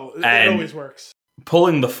 Oh, it always works.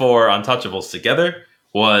 Pulling the four untouchables together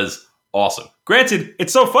was awesome. Granted,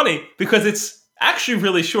 it's so funny because it's actually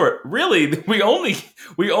really short. Really, we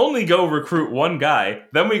only go recruit one guy,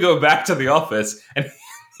 then we go back to the office, and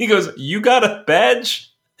he goes, "You got a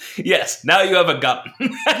badge? Yes. Now you have a gun.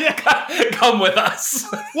 Come with us."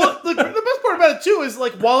 Well, the best part about it too is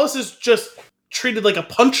like Wallace is just treated like a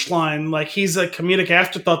punchline, like he's a comedic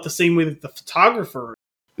afterthought, the same way that the photographer.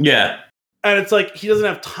 Yeah. And it's like, he doesn't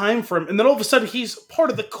have time for him. And then all of a sudden, he's part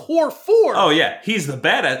of the core four. Oh, yeah. He's the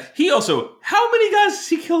badass. He also... How many guys does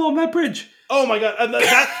he kill on that bridge? Oh, my God. And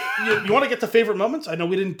you want to get to favorite moments? I know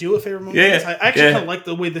we didn't do a favorite moment. Yeah. I actually kind of like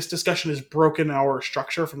the way this discussion has broken our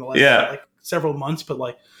structure from the last several months. But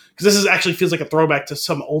like, because this actually feels like a throwback to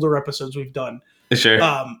some older episodes we've done. Sure.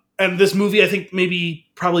 And this movie, I think,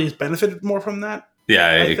 probably has benefited more from that.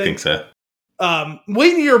 Yeah, I think so.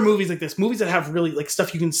 Weightier movies like this, movies that have really like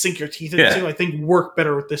stuff you can sink your teeth into, I think work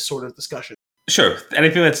better with this sort of discussion. Sure,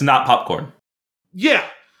 anything that's not popcorn. Yeah.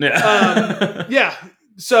 Yeah.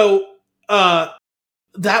 So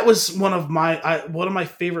that was one of my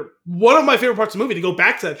favorite parts of the movie. To go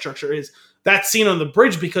back to that structure is that scene on the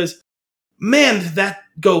bridge, because man, did that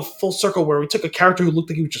go full circle where we took a character who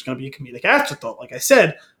looked like he was just going to be a comedic afterthought, like I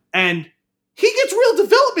said, and he gets real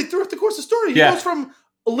development throughout the course of the story. He goes from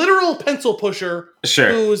a literal pencil pusher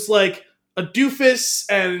who's like a doofus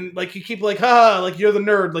and like you keep like, like you're the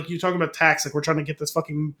nerd, like you're talking about tax, like we're trying to get this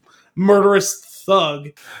fucking murderous thug.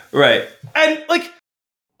 Right. And like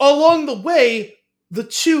along the way, the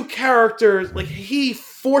two characters, like he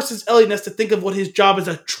forces Eliot Ness to think of what his job as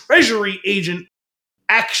a treasury agent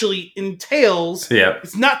actually entails. Yeah.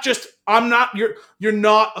 It's not just, you're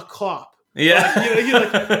not a cop. Yeah.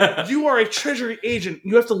 Like, you are a treasury agent.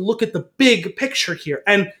 You have to look at the big picture here.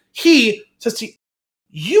 And he says to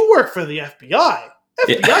you work for the FBI.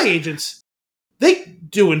 FBI agents, they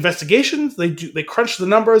do investigations. They crunch the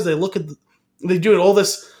numbers. They look at, they do all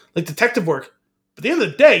this like detective work. But at the end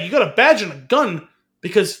of the day, you got a badge and a gun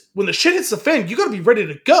because when the shit hits the fan, you got to be ready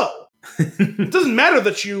to go. It doesn't matter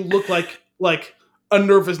that you look like a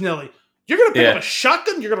nervous Nelly. You're gonna pick up a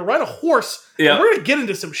shotgun. You're gonna ride a horse. Yeah, we're gonna get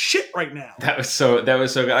into some shit right now. That was so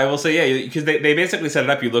good. I will say, because they basically set it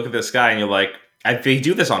up. You look at this guy and you're like, they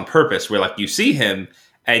do this on purpose. Where like you see him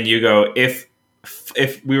and you go, if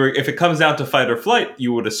it comes down to fight or flight,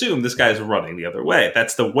 you would assume this guy's running the other way.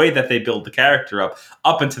 That's the way that they build the character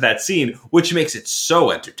up into that scene, which makes it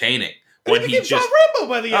so entertaining. When he just Rambo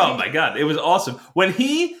by the end. Oh my god, it was awesome when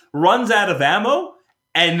he runs out of ammo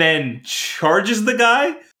and then charges the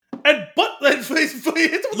guy. And hits him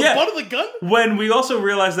with the butt of the gun? When we also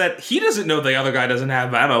realize that he doesn't know the other guy doesn't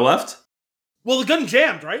have ammo left. Well, the gun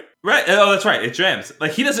jammed, right? Right. Oh, that's right. It jams.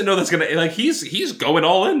 Like, he doesn't know that's gonna... Like, he's going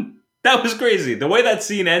all in. That was crazy. The way that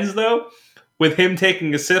scene ends, though, with him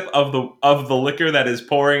taking a sip of the liquor that is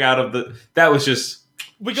pouring out of the... That was just...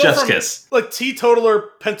 We go from, kiss. Like, teetotaler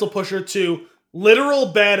pencil pusher to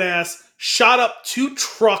literal badass, shot up 2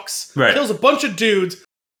 trucks, kills a bunch of dudes,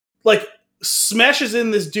 like... smashes in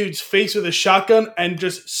this dude's face with a shotgun and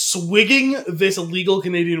just swigging this illegal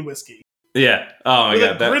Canadian whiskey. Yeah. Oh my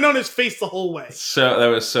god. With a grin on his face the whole way. So that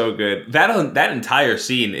was so good. That entire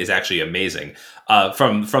scene is actually amazing.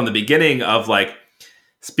 From the beginning of like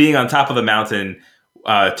being on top of the mountain,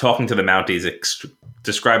 talking to the Mounties,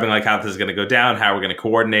 describing like how this is going to go down, how we're going to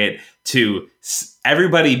coordinate, to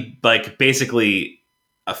everybody like basically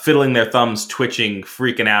fiddling their thumbs, twitching,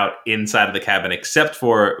 freaking out inside of the cabin, except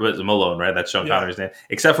for Malone, right? That's Sean Connery's name.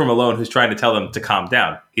 Except for Malone, who's trying to tell them to calm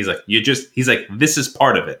down. He's like, this is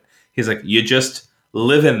part of it. He's like, you just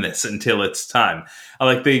live in this until it's time. I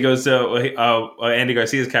like that he goes to Andy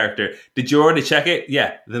Garcia's character. Did you already check it?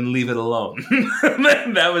 Yeah, then leave it alone.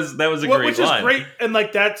 that was a great which line. Is great, and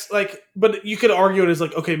like that's like, but you could argue it as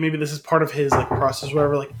like, okay, maybe this is part of his like process, or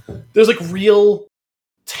whatever. Like, there's like real,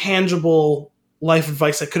 tangible life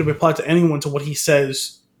advice that could have been applied to anyone to what he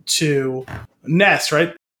says to Ness,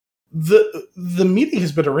 right? The meeting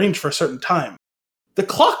has been arranged for a certain time. The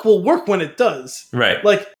clock will work when it does. Right.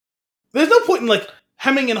 Like, there's no point in like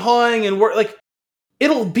hemming and hawing and work. Like,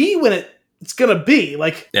 it'll be when it's gonna be.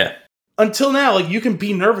 Like, yeah. Until now, like, you can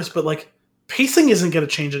be nervous, but like pacing isn't gonna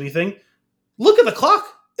change anything. Look at the clock.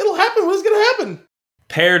 It'll happen when it's gonna happen.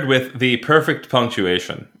 Paired with the perfect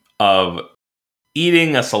punctuation of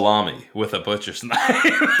eating a salami with a butcher's knife.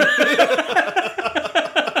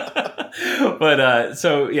 But I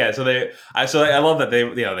love that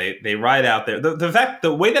they ride out there.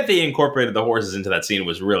 The way that they incorporated the horses into that scene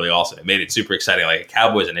was really awesome. It made it super exciting, like a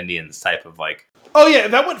cowboys and Indians type of like. Oh yeah,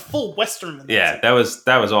 that went full Western. That was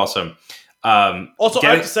awesome. Also,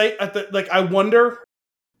 I have to say, I wonder.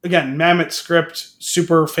 Again, Mamet script,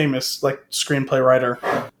 super famous like screenplay writer,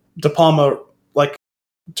 De Palma like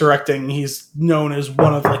directing. He's known as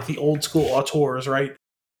one of like the old school auteurs, right?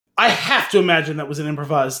 I have to imagine that was an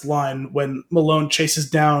improvised line when Malone chases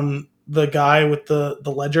down the guy with the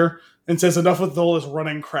ledger and says, "Enough with all this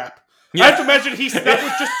running crap." Yeah. I have to imagine that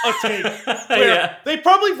was just a take. Where they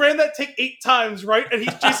probably ran that take 8 times, right? And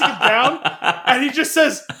he's chasing him down, and he just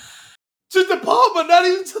says to De Palma, not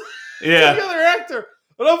even to the other actor,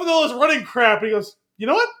 "Enough with all this running crap." And he goes, "You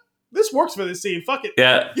know what? This works for this scene. Fuck it."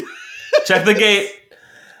 Yeah. Check the gate.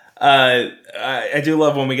 I do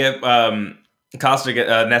love when we get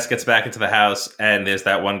Ness gets back into the house, and there's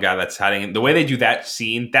that one guy that's hiding. The way they do that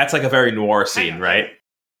scene, that's like a very noir scene, right?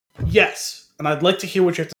 Yes, and I'd like to hear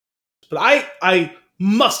what you have to say, but I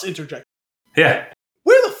must interject. Yeah.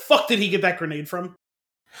 Where the fuck did he get that grenade from?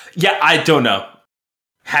 Yeah, I don't know.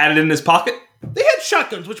 Had it in his pocket? They had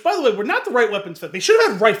shotguns, which, by the way, were not the right weapons fit. They should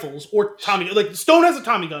have had rifles or Tommy. Like, Stone has a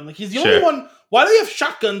Tommy gun. Like, he's the only one. Why do they have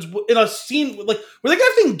shotguns in a scene like where they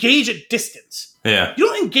have to engage at distance? Yeah. You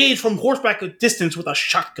don't engage from horseback at distance with a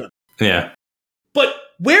shotgun. Yeah. But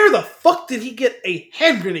where the fuck did he get a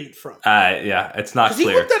hand grenade from? Yeah, it's not clear.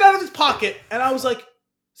 He whipped that out of his pocket, and I was like,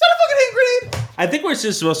 is that a fucking hand grenade? I think we're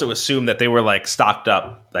just supposed to assume that they were like stocked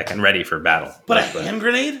up, like and ready for battle. But a hand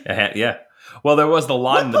grenade? Yeah. Well, there was the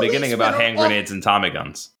line in the beginning about hand grenades and Tommy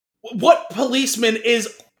guns. What policeman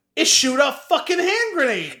issued a fucking hand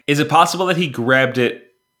grenade? Is it possible that he grabbed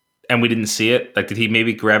it and we didn't see it? Like, did he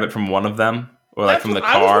maybe grab it from one of them? Or like from the car?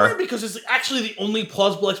 I was wondering because it's actually the only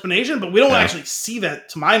plausible explanation, but we don't actually see that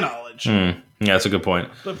to my knowledge. Yeah, that's a good point.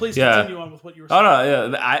 But please continue on with what you were saying. Oh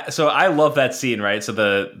no, yeah. So I love that scene, right? So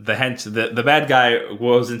the bad guy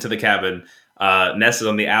goes into the cabin. Ness is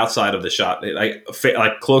on the outside of the shot,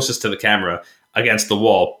 like closest to the camera, against the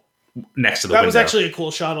wall, next to the window. That was actually a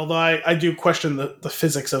cool shot, although I do question the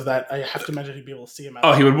physics of that. I have to imagine he'd be able to see him.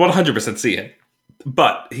 He would 100% see it,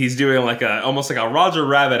 but he's doing almost like a Roger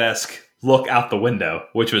Rabbit-esque look out the window,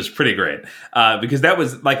 which was pretty great, because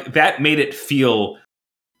that made it feel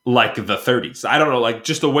like the 30s. I don't know, like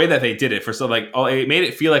just the way that they did it it made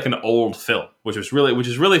it feel like an old film, which is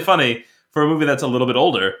really funny for a movie that's a little bit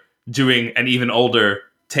older, doing an even older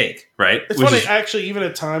take, right? It's funny, actually, even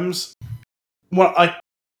at times, I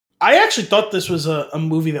actually thought this was a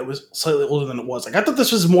movie that was slightly older than it was. Like, I thought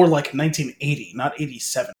this was more like 1980, not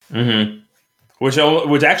 87. Mm-hmm.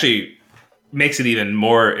 Which actually makes it even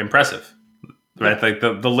more impressive, right? Yeah. Like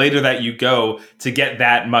the later that you go to get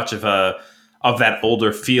that much of that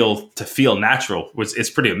older feel to feel natural, it's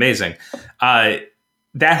pretty amazing.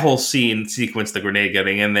 That whole scene sequence, the grenade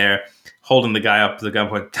getting in there, holding the guy up to the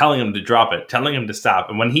gunpoint, telling him to drop it, telling him to stop,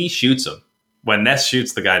 and when he shoots him, when Ness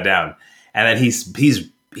shoots the guy down, and then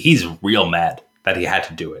he's real mad that he had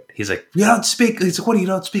to do it. He's like, "You don't speak." He's like, "What? You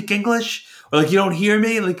don't speak English?" Or like, "You don't hear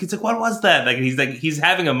me?" Like, he's like, "What was that?" Like, he's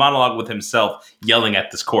having a monologue with himself, yelling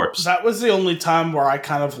at this corpse. That was the only time where I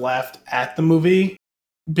kind of laughed at the movie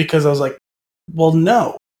because I was like, "Well,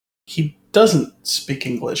 no, he doesn't speak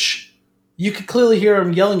English. You could clearly hear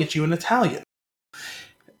him yelling at you in Italian."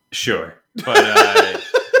 Sure, but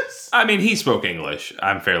I mean, he spoke English.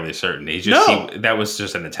 I'm fairly certain. That was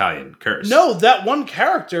just an Italian curse. No, that one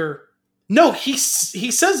character. No, he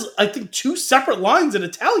says I think 2 separate lines in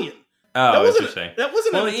Italian. Oh, interesting. That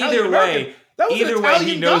wasn't an Italian either American. way. That was Either an way,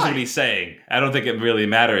 Italian he knows guy. what he's saying. I don't think it really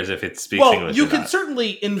matters if it speaks English. Well, you can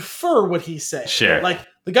certainly infer what he's saying. Sure. Like,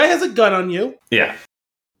 the guy has a gun on you. Yeah.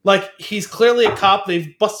 Like, he's clearly a cop.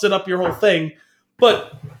 They've busted up your whole thing.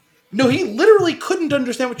 But, no, he literally couldn't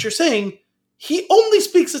understand what you're saying. He only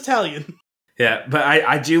speaks Italian. Yeah, but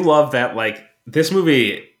I do love that, like, this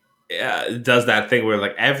movie does that thing where,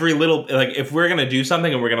 like, every little, like, if we're going to do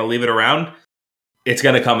something and we're going to leave it around, it's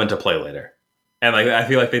going to come into play later. And, like, I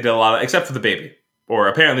feel like they did a lot of, except for the baby. Or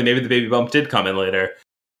apparently maybe the baby bump did come in later.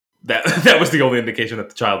 That was the only indication that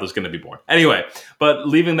the child was going to be born. Anyway, but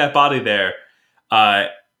leaving that body there,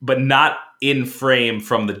 but not in frame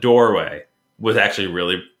from the doorway, was actually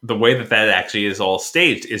really, the way that actually is all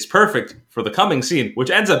staged is perfect for the coming scene,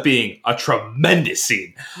 which ends up being a tremendous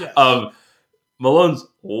scene. Yes. Malone's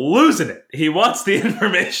losing it. He wants the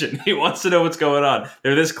information. He wants to know what's going on.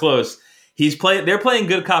 They're this close. They're playing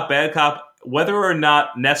good cop, bad cop, whether or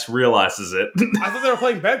not Ness realizes it. I thought they were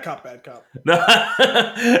playing bad cop, bad cop. No.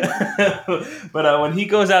 But when he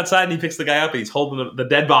goes outside and he picks the guy up and he's holding the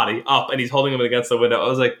dead body up and he's holding him against the window, I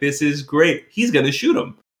was like, this is great. He's going to shoot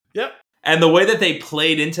him. Yep. And the way that they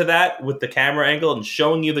played into that with the camera angle and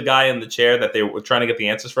showing you the guy in the chair that they were trying to get the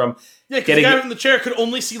answers from. Yeah, because the guy in the chair could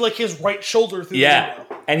only see like his right shoulder through the window.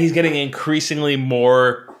 And he's getting increasingly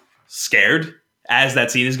more scared as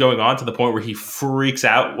that scene is going on, to the point where he freaks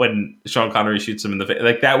out when Sean Connery shoots him in the face.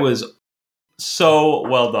 Like, that was so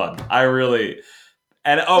well done. I really...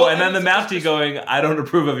 And then the Mountie going, "I don't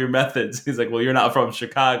approve of your methods." He's like, "Well, you're not from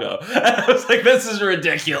Chicago." And I was like, "This is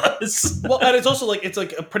ridiculous." Well, and it's also like, it's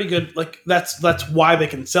like a pretty good, like, that's why they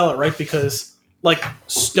can sell it, right? Because like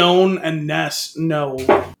Stone and Ness know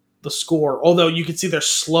the score, although you can see they're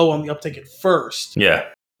slow on the uptake at first. Yeah.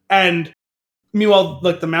 And meanwhile,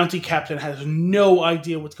 like, the Mountie captain has no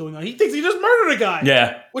idea what's going on. He thinks he just murdered a guy.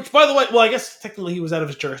 Yeah. Which, by the way, well, I guess technically he was out of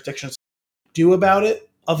his jurisdiction. So do about it,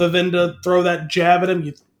 other than to throw that jab at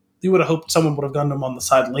him, you would have hoped someone would have gone to him on the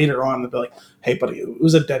side later on and be like, "Hey, buddy, it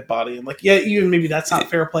was a dead body." And like, yeah, even maybe that's not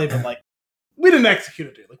fair play, but like, we didn't execute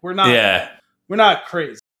it, dude. Like, we're not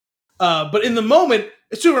crazy. But in the moment,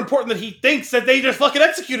 it's super important that he thinks that they just fucking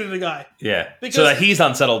executed a guy. Yeah. So that he's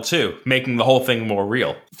unsettled too, making the whole thing more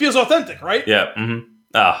real. Feels authentic, right? Yeah. Mm-hmm.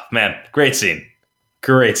 Oh, man. Great scene.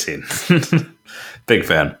 Great scene. Big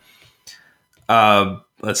fan.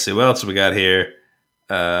 Let's see. What else we got here?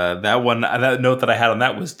 That note that I had on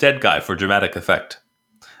that was dead guy for dramatic effect.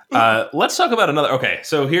 Let's talk about another. Okay,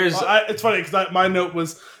 so here's. It's funny because my note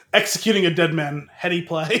was executing a dead man. Heady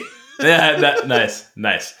play. Yeah,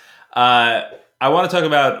 nice. I want to talk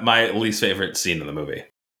about my least favorite scene in the movie.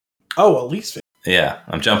 Oh, least favorite. Yeah,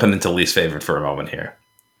 I'm jumping into least favorite for a moment here.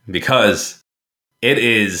 Because it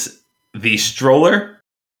is the stroller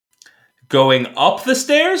going up the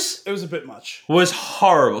stairs. It was a bit much. Was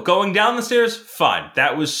horrible. Going down the stairs, fine.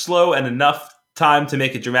 That was slow and enough time to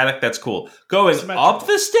make it dramatic. That's cool. Going up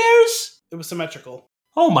the stairs? It was symmetrical.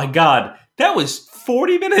 Oh my god. That was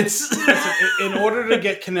 40 minutes. In order to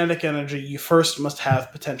get kinetic energy, you first must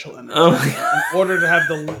have potential energy. Oh my god. In order to have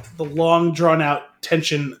the long, drawn-out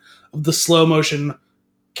tension of the slow-motion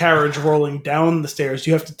carriage rolling down the stairs,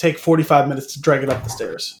 you have to take 45 minutes to drag it up the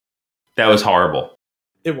stairs. That was horrible.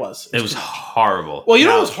 It was. It was horrible. Well, you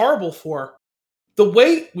know what it was horrible for? The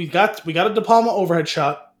way we got a De Palma overhead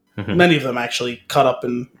shot. Mm-hmm. Many of them actually cut up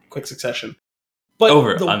in quick succession. But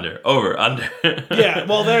over, under. Yeah,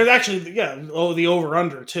 well, there's actually, the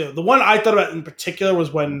over-under, too. The one I thought about in particular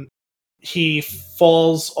was when he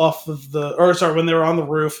falls off of when they were on the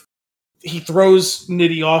roof. He throws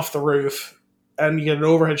Nitty off the roof, and you get an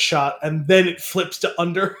overhead shot, and then it flips to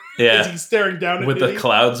under as he's staring down at with Nitty. The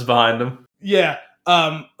clouds behind him. Yeah.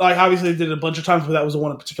 Obviously they did it a bunch of times, but that was the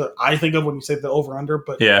one in particular I think of when you say the over-under.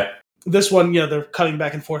 But this one, they're cutting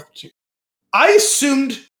back and forth. I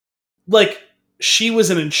assumed, she was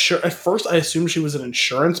at first I assumed she was an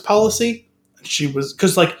insurance policy. She was,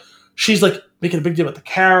 because, she's, making a big deal about the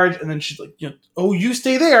carriage, and then she's like, oh, you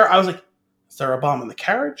stay there. I was like, is there a bomb in the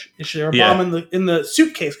carriage? Is there a bomb in the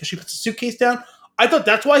suitcase? Because she puts the suitcase down. I thought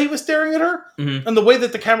that's why he was staring at her. Mm-hmm. And the way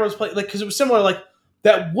that the camera was playing, because it was similar,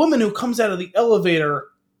 that woman who comes out of the elevator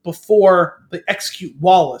before they execute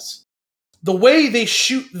Wallace. The way they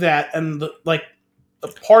shoot that, and the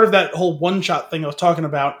part of that whole one-shot thing I was talking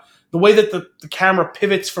about, the way that the camera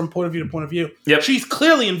pivots from point of view to point of view, she's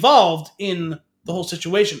clearly involved in the whole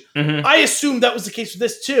situation. Mm-hmm. I assumed that was the case with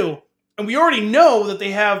this too. And we already know that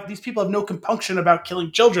these people have no compunction about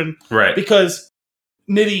killing children. Right. Because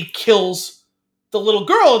Nitty kills the little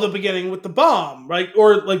girl at the beginning with the bomb, right?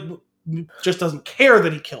 Or just doesn't care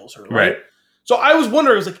that he kills her, right? So I was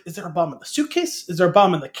wondering, is there a bomb in the suitcase? Is there a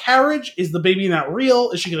bomb in the carriage? Is the baby not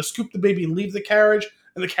real? Is she going to scoop the baby and leave the carriage?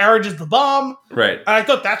 And the carriage is the bomb? Right. And I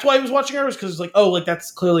thought that's why he was watching her, was because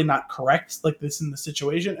that's clearly not correct, this in the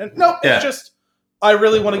situation. And no, it's just, I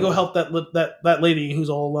really want to go help that lady who's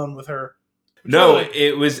all alone with her. No,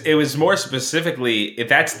 it was more specifically,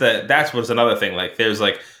 that's what's another thing. There's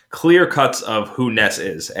clear cuts of who Ness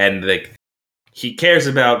is, and he cares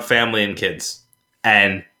about family and kids,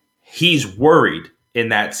 and he's worried in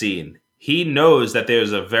that scene. He knows that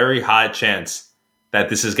there's a very high chance that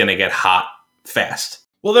this is going to get hot fast.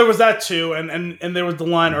 Well, there was that too, and there was the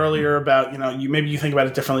line earlier about, maybe you think about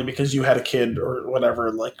it differently because you had a kid or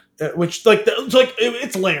whatever,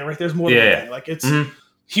 it's layer, right? There's more than one thing. It's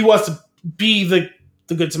he wants to be the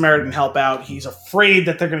Good Samaritan and help out. He's afraid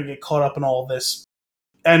that they're going to get caught up in all of this,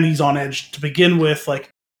 and he's on edge to begin with.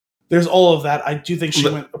 There's all of that. I do think she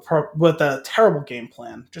went with a terrible game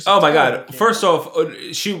plan. Oh my god! First off,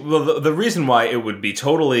 the reason why it would be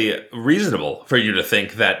totally reasonable for you to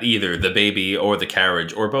think that either the baby or the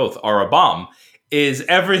carriage or both are a bomb is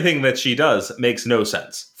everything that she does makes no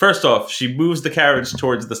sense. First off, she moves the carriage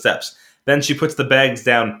towards the steps. Then she puts the bags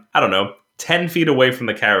down, 10 feet away from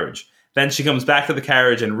the carriage. Then she comes back to the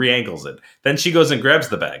carriage and re-angles it. Then she goes and grabs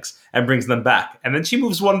the bags and brings them back. And then she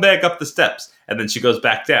moves one bag up the steps. And then she goes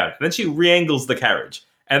back down. And then she re-angles the carriage.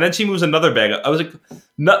 And then she moves another bag up. I was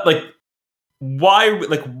why?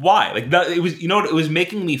 It was, it was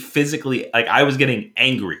making me physically, I was getting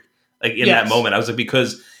angry, in that moment. I was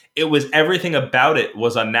because it was, everything about it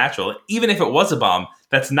was unnatural. Even if it was a bomb,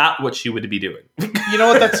 that's not what she would be doing. You know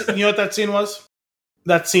what that scene was?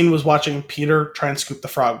 That scene was watching Peter try and scoop the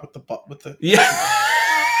frog with the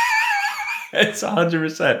It's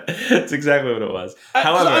 100%. It's exactly what it was.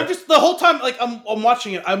 However, I'm just the whole time I'm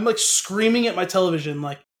watching it, I'm screaming at my television,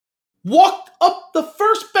 walk up the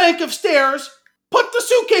first bank of stairs, put the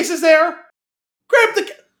suitcases there, grab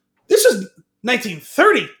this is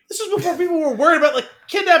 1930. This is before people were worried about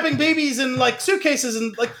kidnapping babies and suitcases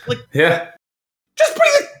and just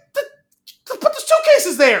put the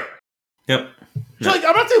suitcases there. Yep. So I'm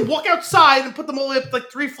not saying walk outside and put them all up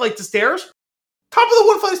 3 flights of stairs. Top of the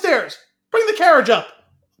 1 flight of stairs. Bring the carriage up.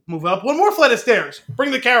 Move up 1 more flight of stairs.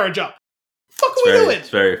 Bring the carriage up. What are we doing? It's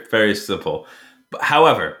very, very simple. But,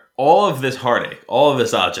 however, all of this heartache, all of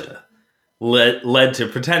this agita, led to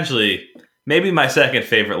potentially maybe my second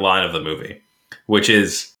favorite line of the movie, which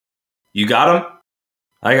is, "You got him?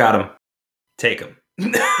 I got him. Take him."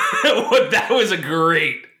 That was a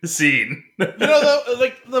great scene.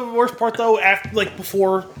 The worst part though, after right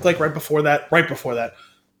before that,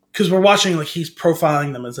 because we're watching, like, he's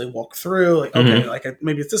profiling them as they walk through. Like, okay, like,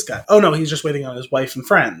 maybe it's this guy. Oh, no, he's just waiting on his wife and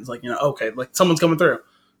friends. Like, okay, like, someone's coming through.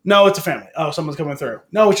 No, it's a family. Oh, someone's coming through.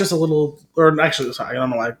 No, it's just a little, or actually, sorry, I don't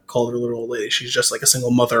know why I called her a little old lady. She's just, like, a single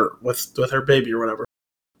mother with her baby or whatever.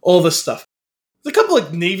 All this stuff. There's a couple,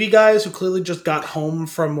 like, Navy guys who clearly just got home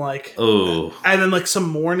from, like, and then, like, some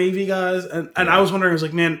more Navy guys. And I was wondering, I was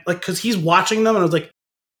like, man, like, because he's watching them, and I was like,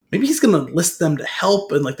 maybe he's going to enlist them to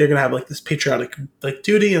help, and, like, they're going to have, like, this patriotic, like,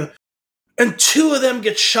 duty. And two of them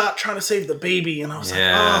get shot trying to save the baby, and I was like,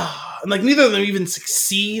 oh. And, like, neither of them even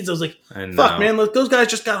succeeds. I was like, fuck, man, like, those guys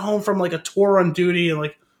just got home from, like, a tour on duty, and,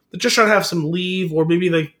 like, they're just trying to have some leave, or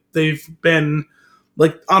maybe they've been,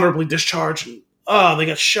 like, honorably discharged, and, they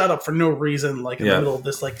got shut up for no reason, like, in the middle of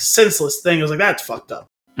this, like, senseless thing. I was like, that's fucked up.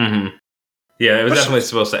 Mm-hmm. Yeah, it was definitely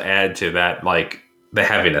supposed to add to that, like, the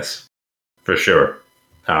heaviness, for sure.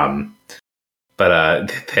 For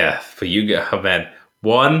you guys, oh, man,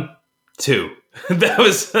 1, 2. that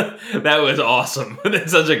was awesome.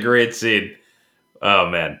 That's such a great scene. Oh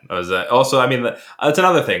man, that was also. I mean, that's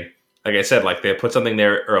another thing. Like I said, like they put something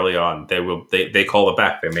there early on. They call it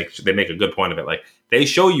back. They make a good point of it. Like they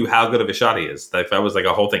show you how good of a shot he is. Like that was like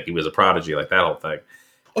a whole thing. He was a prodigy. Like that whole thing.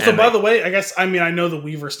 Also, by the way, I know the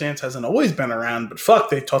Weaver stance hasn't always been around, but fuck,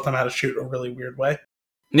 they taught them how to shoot a really weird way.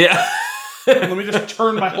 Yeah. Let me just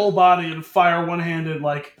turn my whole body and fire one-handed,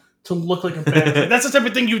 like to look like a badass. Like, that's the type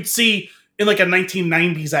of thing you'd see in like a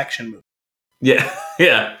 1990s action movie. Yeah,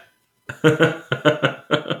 yeah. But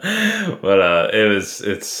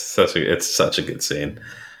it's such a good scene.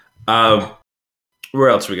 Where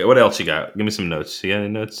else we got? What else you got? Give me some notes. You got any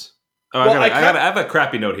notes? Oh, I have a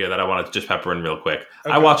crappy note here that I want to just pepper in real quick.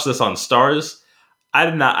 Okay. I watched this on Stars. I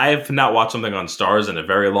have not watched something on Stars in a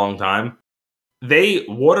very long time. They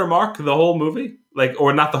watermark the whole movie, like,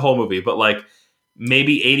 or not the whole movie, but like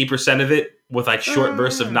maybe 80% of it with like short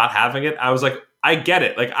bursts of not having it. I was like, I get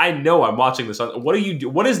it. Like, I know I'm watching this. What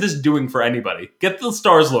is this doing for anybody? Get the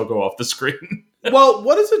Stars logo off the screen. Well,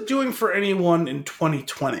 what is it doing for anyone in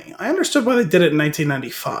 2020? I understood why they did it in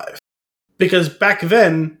 1995. Because back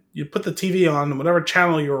then, you put the TV on, whatever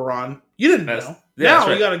channel you were on, you didn't know. Yeah,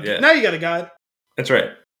 now you got a guide. That's right.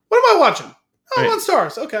 What am I watching? Oh, I'm on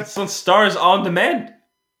Stars. Okay. It's on Stars on demand.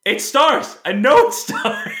 It's Stars. I know it's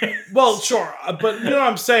Stars. Well, sure. But you know what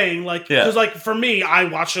I'm saying? Like, because like for me, I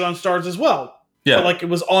watched it on Stars as well. Yeah. But like it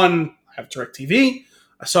was on, I have DirecTV.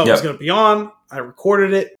 I saw it was going to be on. I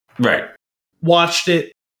recorded it. Right. Watched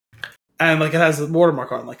it. And like it has the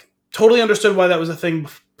watermark on. Like totally understood why that was a thing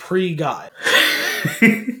pre-guide.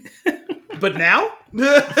 But now?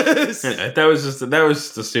 that was just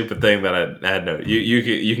the stupid thing that I had no.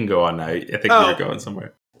 You can go on now. I think you're going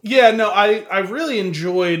somewhere. Yeah, no, I really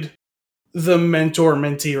enjoyed the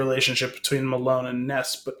mentor-mentee relationship between Malone and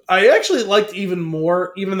Ness, but I actually liked even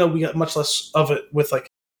more, even though we got much less of it with like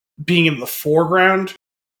being in the foreground.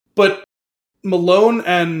 But Malone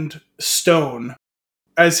and Stone,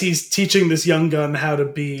 as he's teaching this young gun how to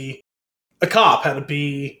be a cop, how to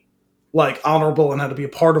be like honorable and how to be a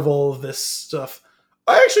part of all of this stuff.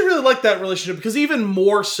 I actually really like that relationship because even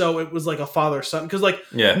more so it was like a father-son. Because like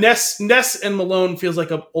Ness and Malone feels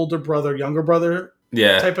like an older brother, younger brother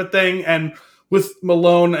type of thing. And with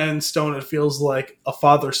Malone and Stone, it feels like a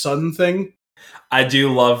father-son thing. I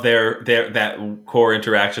do love their that core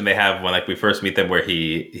interaction they have when like we first meet them where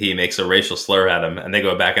he makes a racial slur at him and they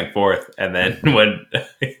go back and forth. And then when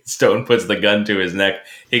Stone puts the gun to his neck,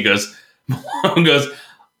 Malone goes,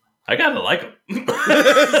 I gotta like him.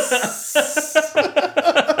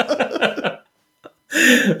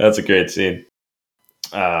 That's a great scene.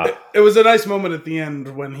 It was a nice moment at the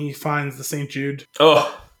end when he finds the St. Jude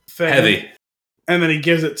thing. Heavy. And then he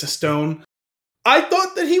gives it to Stone. I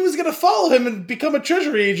thought that he was going to follow him and become a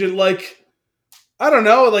treasury agent. Like, I don't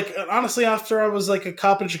know. Like, honestly, after I was like a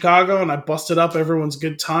cop in Chicago and I busted up everyone's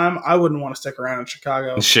good time, I wouldn't want to stick around in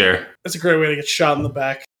Chicago. Sure. That's a great way to get shot in the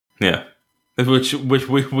back. Yeah. Which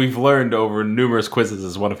we've learned over numerous quizzes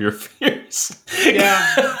is one of your fears. Yeah.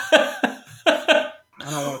 I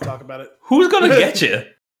don't want to talk about it. Who's going to get you?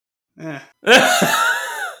 All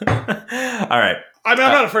right. I mean,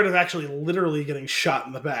 I'm not afraid of actually literally getting shot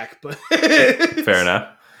in the back, but... Fair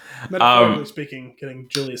enough. Metaphorically speaking, getting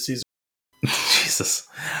Julius Caesar. Jesus.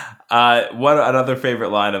 One another favorite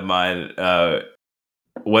line of mine,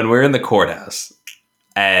 when we're in the courthouse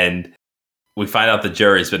and we find out the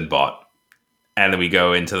jury's been bought, and then we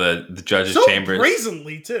go into the judge's chambers. So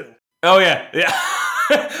brazenly, too. Oh, yeah.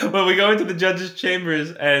 Well, we go into the judge's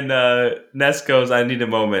chambers, and Ness goes, I need a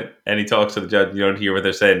moment. And he talks to the judge. You don't hear what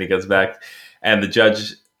they're saying. He goes back, and the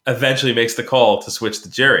judge eventually makes the call to switch the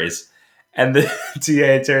juries. And the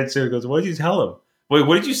TA turns to him and goes, what did you tell him? Wait,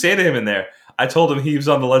 what did you say to him in there? I told him he was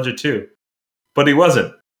on the ledger too, but he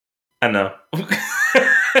wasn't. I know.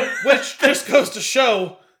 Which just goes to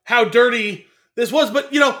show how dirty this was. But,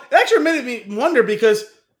 it actually made me wonder because,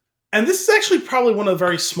 and this is actually probably one of the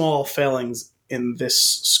very small failings in this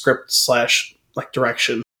script /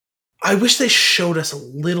 direction. I wish they showed us a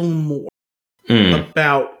little more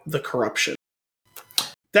about the corruption.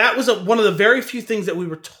 That was one of the very few things that we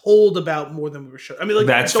were told about more than we were shown. I mean,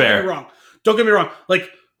 that's fair. Don't get me wrong.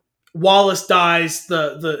 Wallace dies,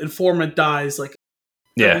 the informant dies.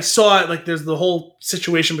 We saw it. There's the whole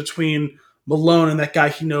situation between Malone and that guy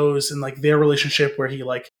he knows, and their relationship where he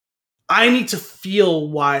I need to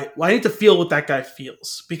feel I need to feel what that guy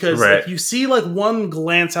feels because you see one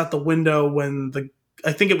glance out the window when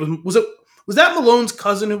I think it was that Malone's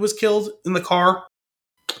cousin who was killed in the car.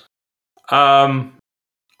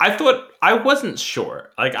 I thought I wasn't sure.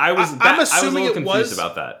 I'm assuming it was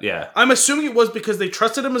about that. Yeah, I'm assuming it was because they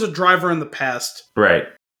trusted him as a driver in the past, right?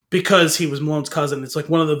 Because he was Malone's cousin. It's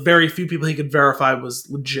one of the very few people he could verify was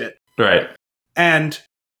legit, right? And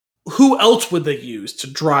who else would they use to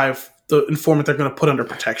drive the informant they're going to put under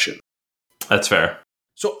protection? That's fair.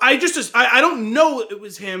 So I don't know it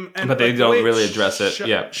was him, but they don't really address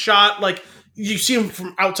it. Shot you see him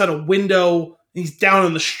from outside a window. He's down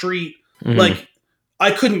in the street, I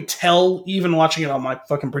couldn't tell, even watching it on my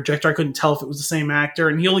fucking projector, I couldn't tell if it was the same actor,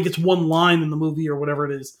 and he only gets one line in the movie or whatever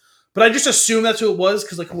it is. But I just assume that's who it was,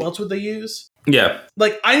 because, who else would they use? Yeah.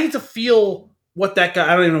 I need to feel what that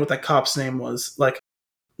guy, I don't even know what that cop's name was,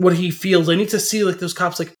 what he feels. I need to see, those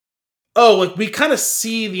cops, we kind of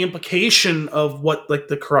see the implication of what,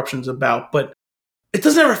 the corruption's about, but it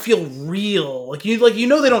doesn't ever feel real. They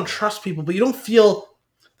don't trust people, but you don't feel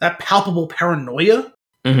that palpable paranoia.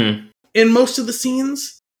 Mm-hmm. In most of the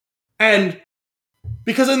scenes. And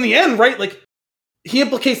because in the end, right, he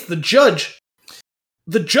implicates the judge.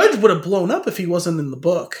 The judge would have blown up if he wasn't in the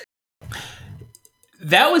book.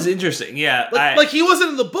 That was interesting, yeah. He wasn't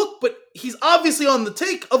in the book, but he's obviously on the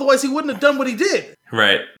take, otherwise he wouldn't have done what he did.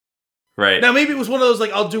 Right. Now, maybe it was one of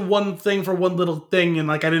those, I'll do one thing for one little thing,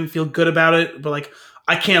 and, I didn't feel good about it, but,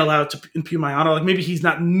 I can't allow it to impugn my honor. Maybe he's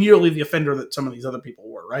not nearly the offender that some of these other people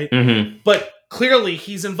were, right? Mm-hmm. But clearly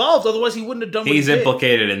he's involved, otherwise he wouldn't have done what he did. He's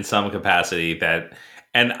implicated in some capacity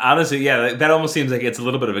and honestly, yeah, that almost seems like it's a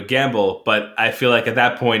little bit of a gamble, but I feel at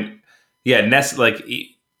that point, yeah,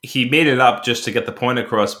 he made it up just to get the point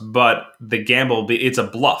across, but the gamble, it's a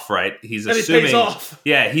bluff, right? He's assuming, it pays off.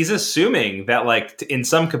 Yeah, he's assuming that in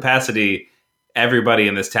some capacity, everybody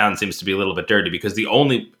in this town seems to be a little bit dirty because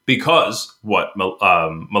what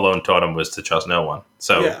Malone taught him was to trust no one.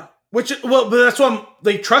 So yeah, but that's why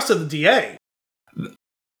they trusted the DA.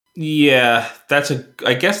 Yeah,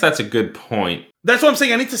 I guess that's a good point. That's what I'm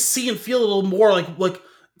saying. I need to see and feel a little more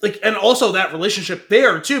and also that relationship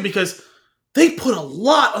there too, because they put a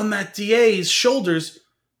lot on that DA's shoulders,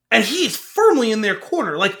 and he is firmly in their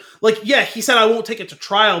corner. Yeah, he said I won't take it to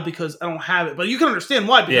trial because I don't have it, but you can understand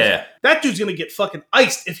why. Because that dude's gonna get fucking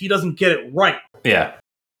iced if he doesn't get it right. Yeah.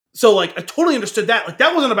 So I totally understood that.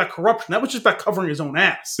 That wasn't about corruption. That was just about covering his own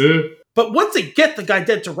ass. But once they get the guy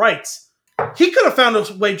dead to rights, he could have found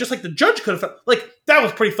a way, just like the judge could have found. That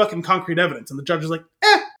was pretty fucking concrete evidence, and the judge was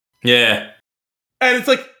yeah. And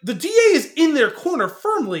it's the DA is in their corner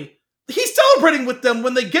firmly. He's celebrating with them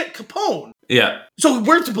when they get Capone. Yeah. So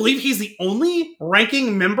we're to believe he's the only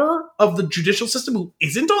ranking member of the judicial system who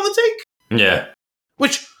isn't on the take? Yeah.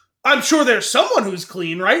 Which I'm sure there's someone who's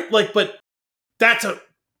clean, right? But that's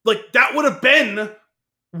that would have been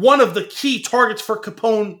one of the key targets for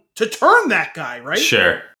Capone to turn that guy, right?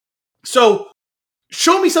 Sure. So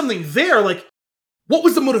show me something there. What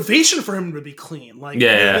was the motivation for him to be clean?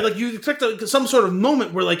 You expect some sort of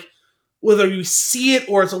moment where whether you see it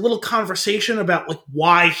or it's a little conversation about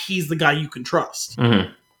why he's the guy you can trust.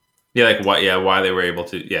 Mm-hmm. Yeah, why they were able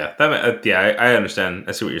to. Yeah, I understand.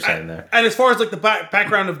 I see what you're saying there. And as far as the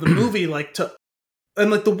background of the movie,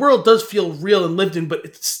 the world does feel real and lived in, but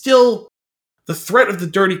it's still the threat of the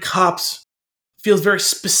dirty cops feels very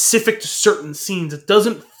specific to certain scenes. It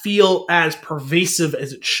doesn't feel as pervasive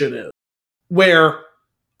as it should have. Where,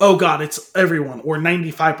 oh God, it's everyone, or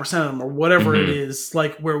 95% of them, or whatever it is,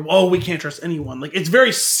 we can't trust anyone. It's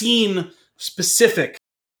very scene specific,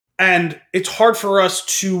 and it's hard for us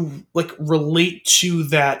to relate to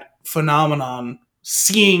that phenomenon,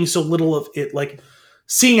 seeing so little of it,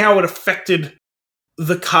 seeing how it affected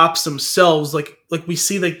the cops themselves. We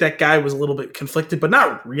see that guy was a little bit conflicted, but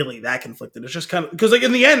not really that conflicted. It's just kind of, because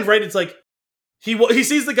in the end, right, it's he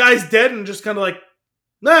sees the guy's dead and just kind of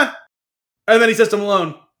nah. And then he says to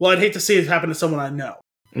Malone, well, I'd hate to see it happen to someone I know.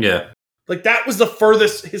 Yeah. That was the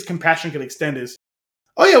furthest his compassion could extend, is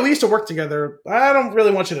oh yeah, we used to work together. I don't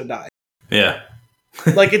really want you to die. Yeah.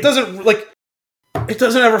 Like, it doesn't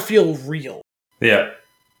ever feel real. Yeah.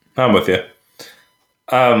 I'm with you.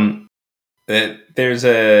 There's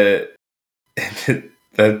a...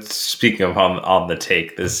 That's speaking of on the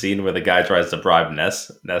take, this scene where the guy tries to bribe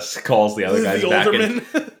Ness. Ness calls the other guys back in,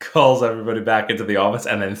 calls everybody back into the office,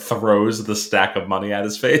 and then throws the stack of money at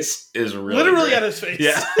his face. Is really literally great. At his face.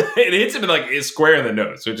 Yeah, it hits him like square in the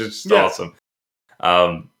nose, which is just awesome.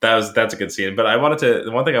 That's a good scene. But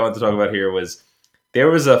the one thing I wanted to talk about here was there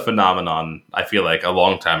was a phenomenon, I feel like, a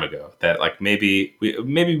long time ago that like maybe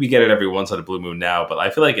we get it every once in a blue moon now, but I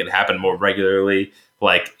feel like it happened more regularly,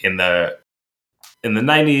 like in the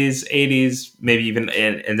 90s, 80s, maybe even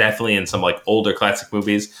and definitely in some like older classic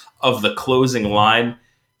movies, of the closing line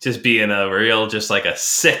just being a real, just a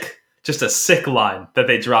sick line that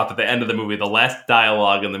they dropped at the end of the movie, the last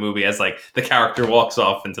dialogue in the movie, as like the character walks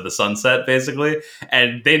off into the sunset, basically.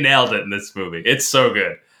 And they nailed it in this movie. It's so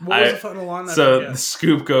good. What was the final line? So the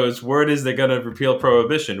scoop goes, word is they're going to repeal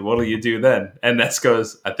prohibition. What'll you do then? And Ness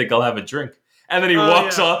goes, I think I'll have a drink. And then he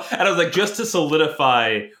walks off. And I was like, just to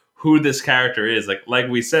solidify who this character is, like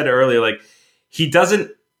we said earlier, like he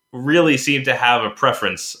doesn't really seem to have a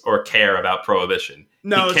preference or care about prohibition.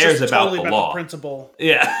 No, he cares it's just about totally the about law, the principle.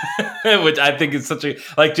 Yeah, which I think is such a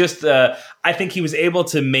I think he was able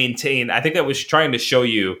to maintain. I think that was trying to show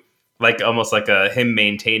you like almost like him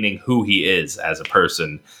maintaining who he is as a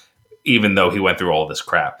person, even though he went through all this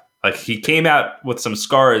crap. Like he came out with some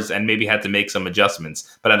scars and maybe had to make some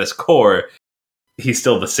adjustments, but at his core, he's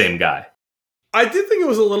still the same guy. I did think it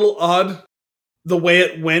was a little odd the way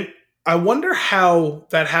it went. I wonder how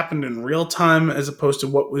that happened in real time as opposed to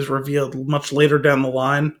what was revealed much later down the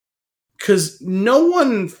line. Because no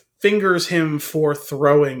one fingers him for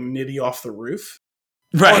throwing Nitty off the roof.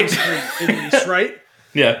 Right. At least, right?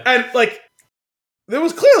 Yeah. And, like, there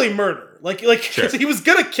was clearly murder. Like sure. He was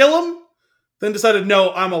going to kill him, then decided,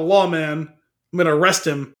 no, I'm a lawman, I'm going to arrest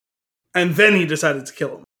him, and then he decided to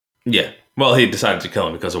kill him. Yeah. Well, he decided to kill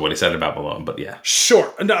him because of what he said about Malone, but yeah.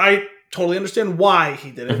 Sure. And I totally understand why he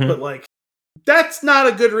did it, but like, that's not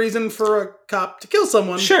a good reason for a cop to kill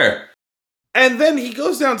someone. Sure. And then he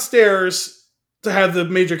goes downstairs to have the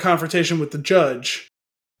major confrontation with the judge,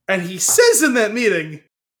 and he says in that meeting,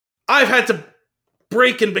 I've had to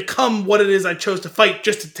break and become what it is I chose to fight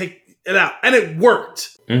just to take it out. And it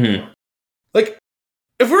worked. Mm-hmm. Like,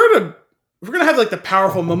 if we're gonna have like the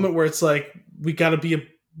powerful moment where it's like, we gotta be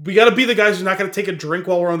the guys who's not going to take a drink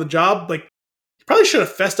while we're on the job. Like, you probably should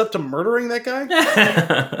have fessed up to murdering that guy.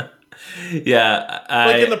 Yeah.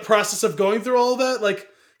 Like, in the process of going through all of that. Like,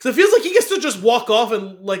 because it feels like he gets to just walk off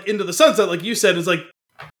and, like, into the sunset, like you said, is like,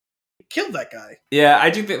 killed that guy. Yeah, I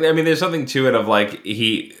do think, there's something to it of, like,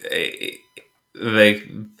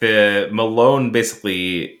 the Malone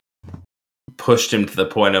basically pushed him to the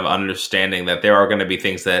point of understanding that there are going to be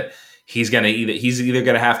things that he's either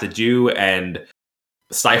going to have to do and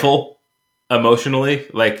stifle emotionally,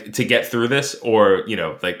 like to get through this, or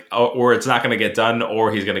or it's not going to get done,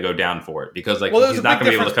 or he's going to go down for it because he's not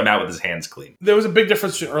going to be able to come out with his hands clean. There was a big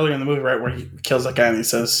difference earlier in the movie, right, where he kills that guy and he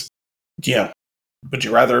says, would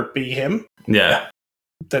you rather be him? Yeah.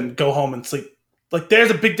 Than go home and sleep. Like,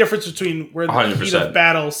 there's a big difference between where the 100%. heat of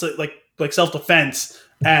battle, like self-defense,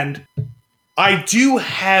 and I do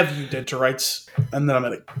have you dead to rights, and then I'm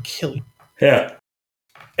going to kill you. Yeah.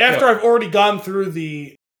 After I've already gone through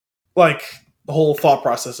the whole thought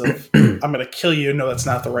process of I'm going to kill you, no, that's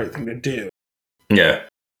not the right thing to do. Yeah.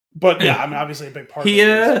 But yeah, I mean, obviously a big part of it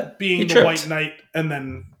is being the White Knight and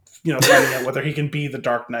then, finding out whether he can be the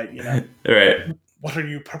Dark Knight, Right. What are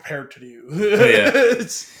you prepared to do?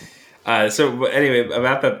 Yeah. So anyway,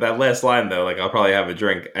 about that last line though, like I'll probably have a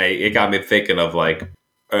drink. It got me thinking of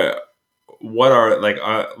what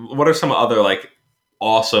are some other like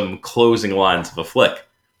awesome closing lines of a flick,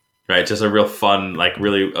 right? Just a real fun, like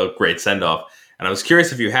really a great send off. And I was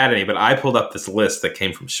curious if you had any, but I pulled up this list that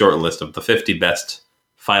came from Short List of the 50 best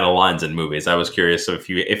final lines in movies. I was curious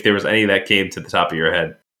if there was any that came to the top of your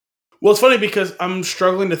head. Well, it's funny because I'm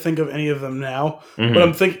struggling to think of any of them now, but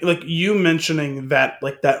I'm thinking like you mentioning that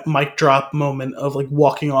mic drop moment of like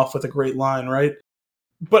walking off with a great line, right?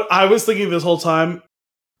 But I was thinking this whole time,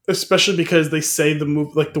 especially because they say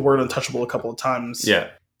the word untouchable a couple of times. Yeah.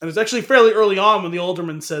 And it's actually fairly early on when the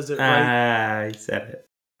alderman says it, right? He said it.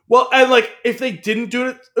 Well, and like if they didn't do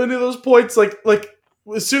it at any of those points, like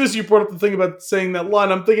as soon as you brought up the thing about saying that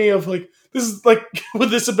line, I'm thinking of like, this is like, would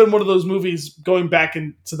this have been one of those movies going back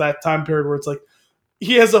into that time period where it's like,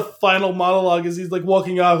 he has a final monologue as he's like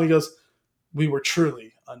walking off, he goes, we were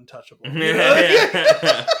truly untouchable. Like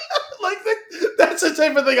that's the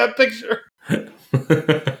type of thing I picture.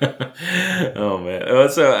 Oh man!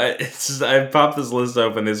 So I popped this list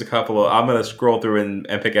open. There's a couple of. I'm gonna scroll through and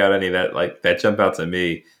pick out any that jump out to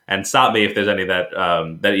me, and stop me if there's any that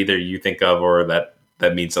that either you think of or that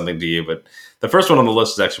means something to you. But the first one on the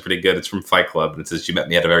list is actually pretty good. It's from Fight Club, and it says, "You met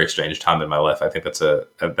me at a very strange time in my life." I think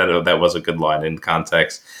that was a good line in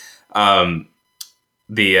context.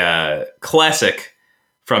 The classic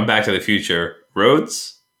from Back to the Future,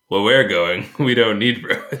 roads. Where we're going, we don't need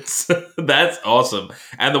roads. That's awesome.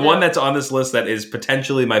 And the one that's on this list that is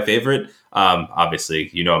potentially my favorite, obviously,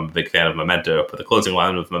 you know I'm a big fan of Memento, but the closing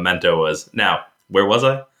line of Memento was, "Now, where was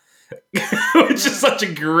I?" Which is such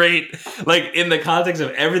a great, like, in the context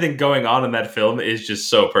of everything going on in that film, is just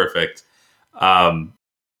so perfect. We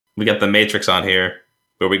got The Matrix on here.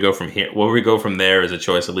 Where we go from there is a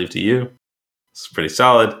choice I leave to you. It's pretty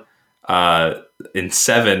solid. In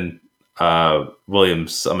Seven, William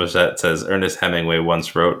Somerset says, Ernest Hemingway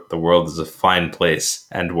once wrote, "The world is a fine place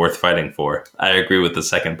and worth fighting for." I agree with the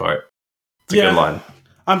second part. It's a good line.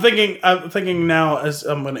 I'm thinking now, as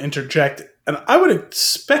I'm going to interject, and I would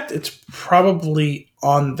expect it's probably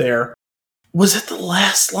on there. Was it the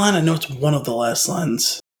last line? I know it's one of the last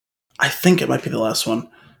lines. I think it might be the last one.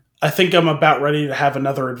 I think I'm about ready to have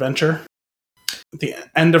another adventure. The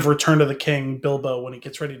end of Return of the King, Bilbo, when he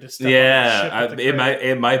gets ready to step on the ship.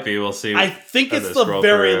 It might be. We'll see. I think it's the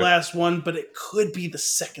very last one, but it could be the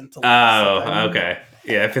second to last. Oh, okay.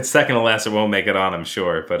 Yeah, if it's second to last, it won't make it on, I'm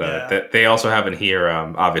sure. But they also have in here,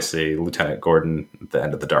 obviously, Lieutenant Gordon at the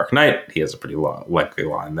end of The Dark Knight. He has a pretty lengthy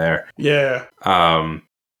line there. Yeah.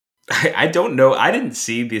 I don't know. I didn't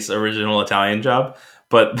see this original Italian Job.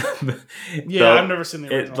 But I've never seen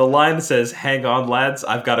the original. The line says, "Hang on, lads,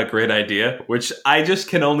 I've got a great idea," which I just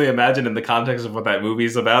can only imagine in the context of what that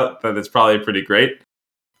movie's about, that it's probably pretty great.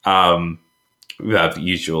 We have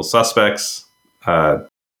Usual Suspects,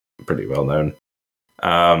 pretty well known.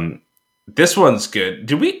 This one's good.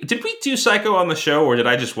 Did we do Psycho on the show, or did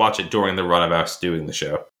I just watch it during the run of us doing the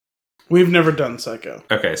show? We've never done Psycho.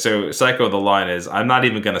 Okay, so Psycho, the line is, "I'm not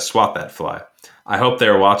even going to swat that fly. I hope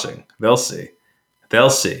they're watching. They'll see. They'll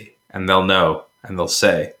see, and they'll know, and they'll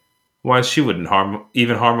say, why she wouldn't harm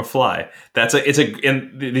a fly."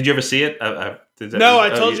 Did you ever see it? No, I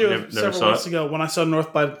told you several weeks ago when I saw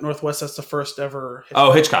North by Northwest. That's the first ever.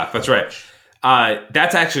 Hitchcock. That's right.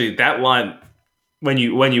 That's actually, that line. When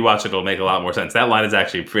you watch it, it'll make a lot more sense. That line is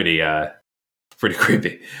actually pretty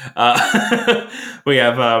creepy. We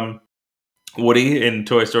have Woody in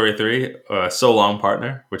Toy Story 3, "So Long,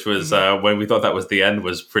 Partner," which was when we thought that was the end,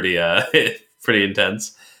 was pretty pretty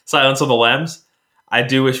intense. Silence of the Lambs. "I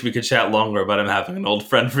do wish we could chat longer, but I'm having an old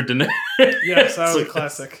friend for dinner." Yes, that was a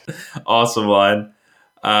classic. Awesome line.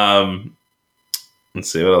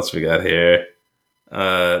 Let's see what else we got here.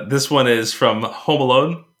 This one is from Home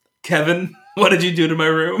Alone. "Kevin, what did you do to my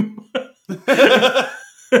room?"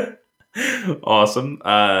 Awesome.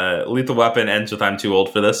 Lethal Weapon ends with "I'm too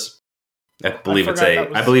old for this." I believe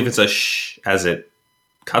it's a shh as it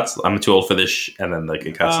cuts. "I'm too old for this shh," and then like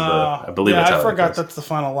it cuts to the. I believe. I forgot that's the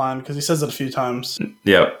final line because he says it a few times.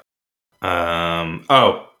 Yep.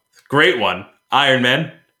 Great one. Iron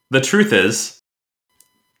Man. "The truth is,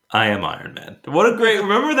 I am Iron Man." What a great!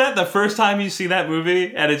 Remember that the first time you see that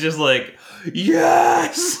movie, and it's just like,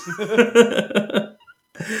 yes,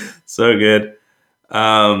 so good.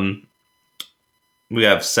 We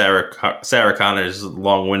have Sarah Connor's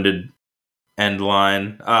long-winded end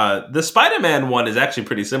line. The Spider-Man one is actually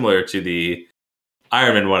pretty similar to the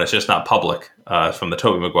Iron Man one. It's just not public. From the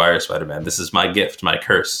Tobey Maguire Spider-Man. "This is my gift, my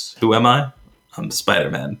curse. Who am I? I'm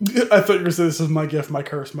Spider-Man." I thought you were going to say, "This is my gift, my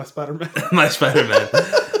curse, my Spider-Man." My Spider-Man.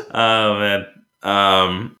 Oh,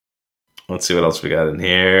 man. Let's see what else we got in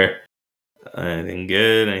here. Anything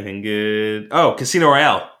good? Oh, Casino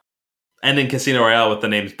Royale. Ending Casino Royale with the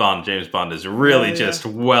name's Bond. James Bond is really just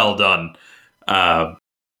well done.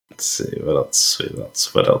 Let's see,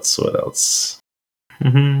 what else?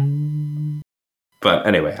 But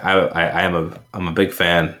anyway, I'm a big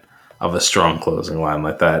fan of a strong closing line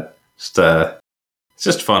like that. It's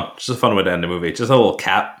just fun. Just a fun way to end a movie. Just a little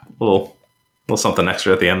cap, a little something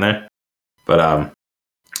extra at the end there. But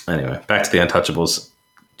anyway, back to The Untouchables.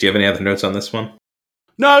 Do you have any other notes on this one?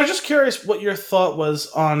 No, I was just curious what your thought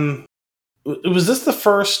was on. Was this the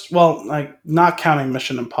first? Well, like not counting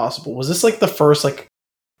Mission Impossible, was this like the first like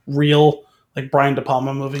real like Brian De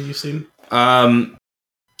Palma movie you've seen?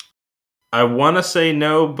 I want to say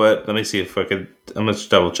no, but let me see if I could. I'm gonna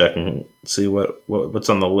double check and see what's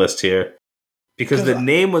on the list here, because the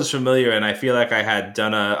name was familiar, and I feel like I had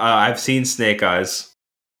done I've seen Snake Eyes.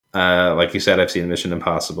 Like you said, I've seen Mission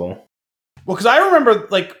Impossible. Well, because I remember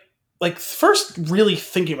like like first really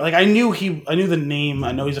thinking, like I knew the name.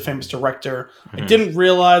 I know he's a famous director. I didn't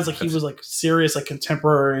realize like he was like serious like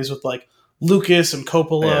contemporaries with like Lucas and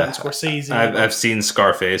Coppola and Scorsese. I've seen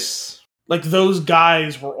Scarface. Like those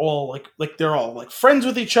guys were all like they're all like friends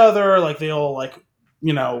with each other. Like they all like,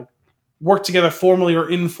 you know, work together formally or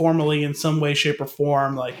informally in some way, shape, or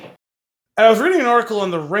form. Like, and I was reading an article in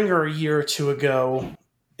The Ringer a year or two ago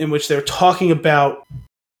in which they were talking about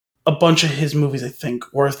a bunch of his movies, I think,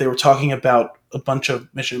 or if they were talking about a bunch of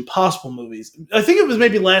Mission Impossible movies. I think it was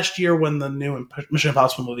maybe last year when the new Mission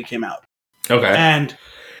Impossible movie came out. Okay. And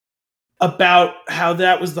about how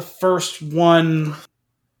that was the first one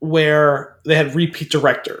where they had repeat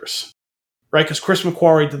directors, right? Because Chris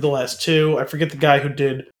McQuarrie did the last two. I forget the guy who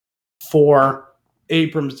did 4.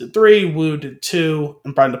 Abrams did 3. Wu did 2.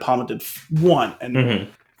 And Brian De Palma did 1. And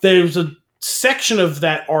there was a section of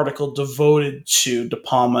that article devoted to De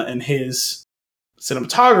Palma and his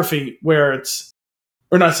cinematography, where it's,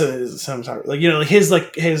 or not cinematography, like, you know, like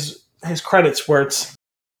his credits, where it's,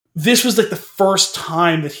 this was like the first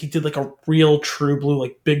time that he did like a real true blue,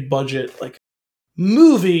 like big budget, like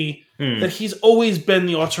movie that he's always been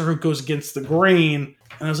the author who goes against the grain.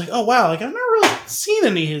 And I was like, oh wow, like I've never really seen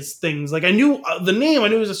any of his things. Like I knew the name, I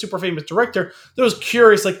knew he was a super famous director. That was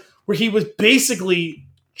curious, like where he was basically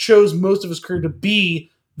chose most of his career to be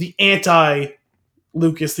the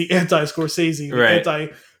anti-Lucas, the anti-Scorsese, the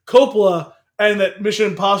anti-Coppola, and that Mission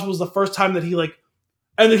Impossible was the first time that he like,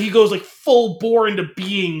 and then he goes like full bore into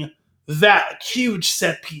being that, like, huge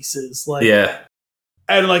set pieces, like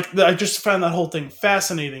and like I just found that whole thing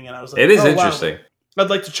fascinating, and I was like, it is interesting. Wow, I'd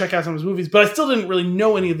like to check out some of his movies, but I still didn't really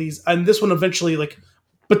know any of these, and this one eventually, like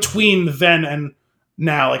between then and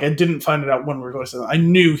now, like I didn't find it out when we were going to. I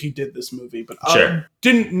knew he did this movie, but I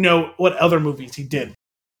didn't know what other movies he did.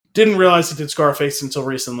 Didn't realize he did Scarface until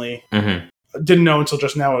recently. Didn't know until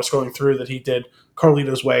just now I was scrolling through that he did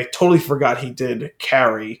Carlito's Way. Totally forgot he did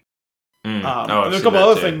Carrie. There's a couple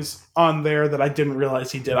other things on there that I didn't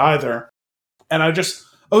realize he did either. And I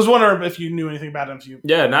was wondering if you knew anything about him.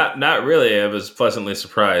 Yeah, not really. I was pleasantly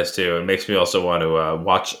surprised too. It makes me also want to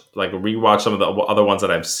rewatch some of the other ones that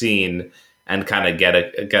I've seen and kind of get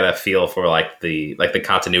a feel for like the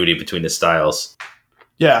continuity between the styles.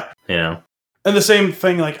 Yeah, you know. And the same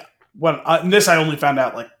thing, like this I only found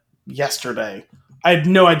out like yesterday. I had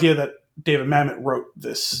no idea that David Mamet wrote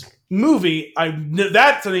this movie.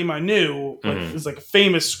 That's the name I knew. He's like a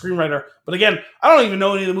famous screenwriter. But again, I don't even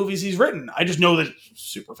know any of the movies he's written. I just know that he's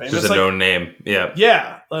super famous. Just a known name. Yeah.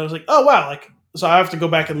 Yeah. I was like, oh wow. Like, so I have to go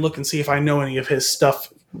back and look and see if I know any of his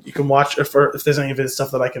stuff. You can watch if there's any of his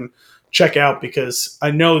stuff that I can check out, because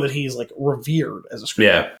I know that he's like revered as a screenwriter.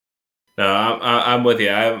 Yeah. No, I'm with you.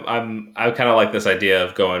 I kind of like this idea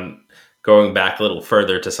of going back a little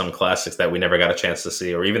further to some classics that we never got a chance to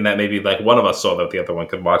see, or even that maybe like one of us saw that the other one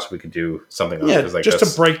could watch. We could do something. Yeah, like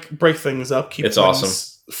just to break things up, keep it's things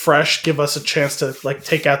awesome, fresh. Give us a chance to like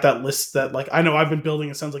take out that list that like I know I've been building.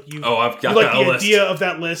 It sounds like you. Oh, I've got like the idea of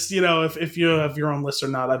that list. You know, if you have your own list or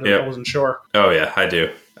not, I wasn't sure. Oh yeah, I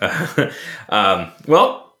do.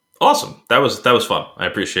 Well, awesome. That was fun. I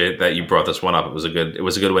appreciate that you brought this one up. It was a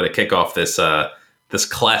good way to kick off this this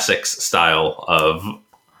classics style of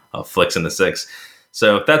Flicks in the Six.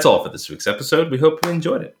 So that's all for this week's episode. We hope you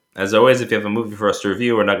enjoyed it. As always, if you have a movie for us to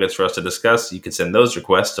review or nuggets for us to discuss, you can send those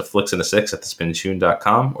requests to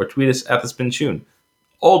flicksinthesix@thespintune.com or tweet us at thespintune.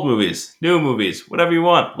 Old movies, new movies, whatever you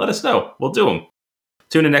want, let us know. We'll do them.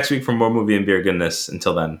 Tune in next week for more movie and beer goodness.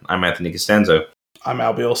 Until then, I'm Anthony Costanzo. I'm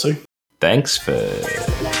Al Bielsi. Thanks for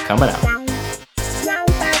coming out.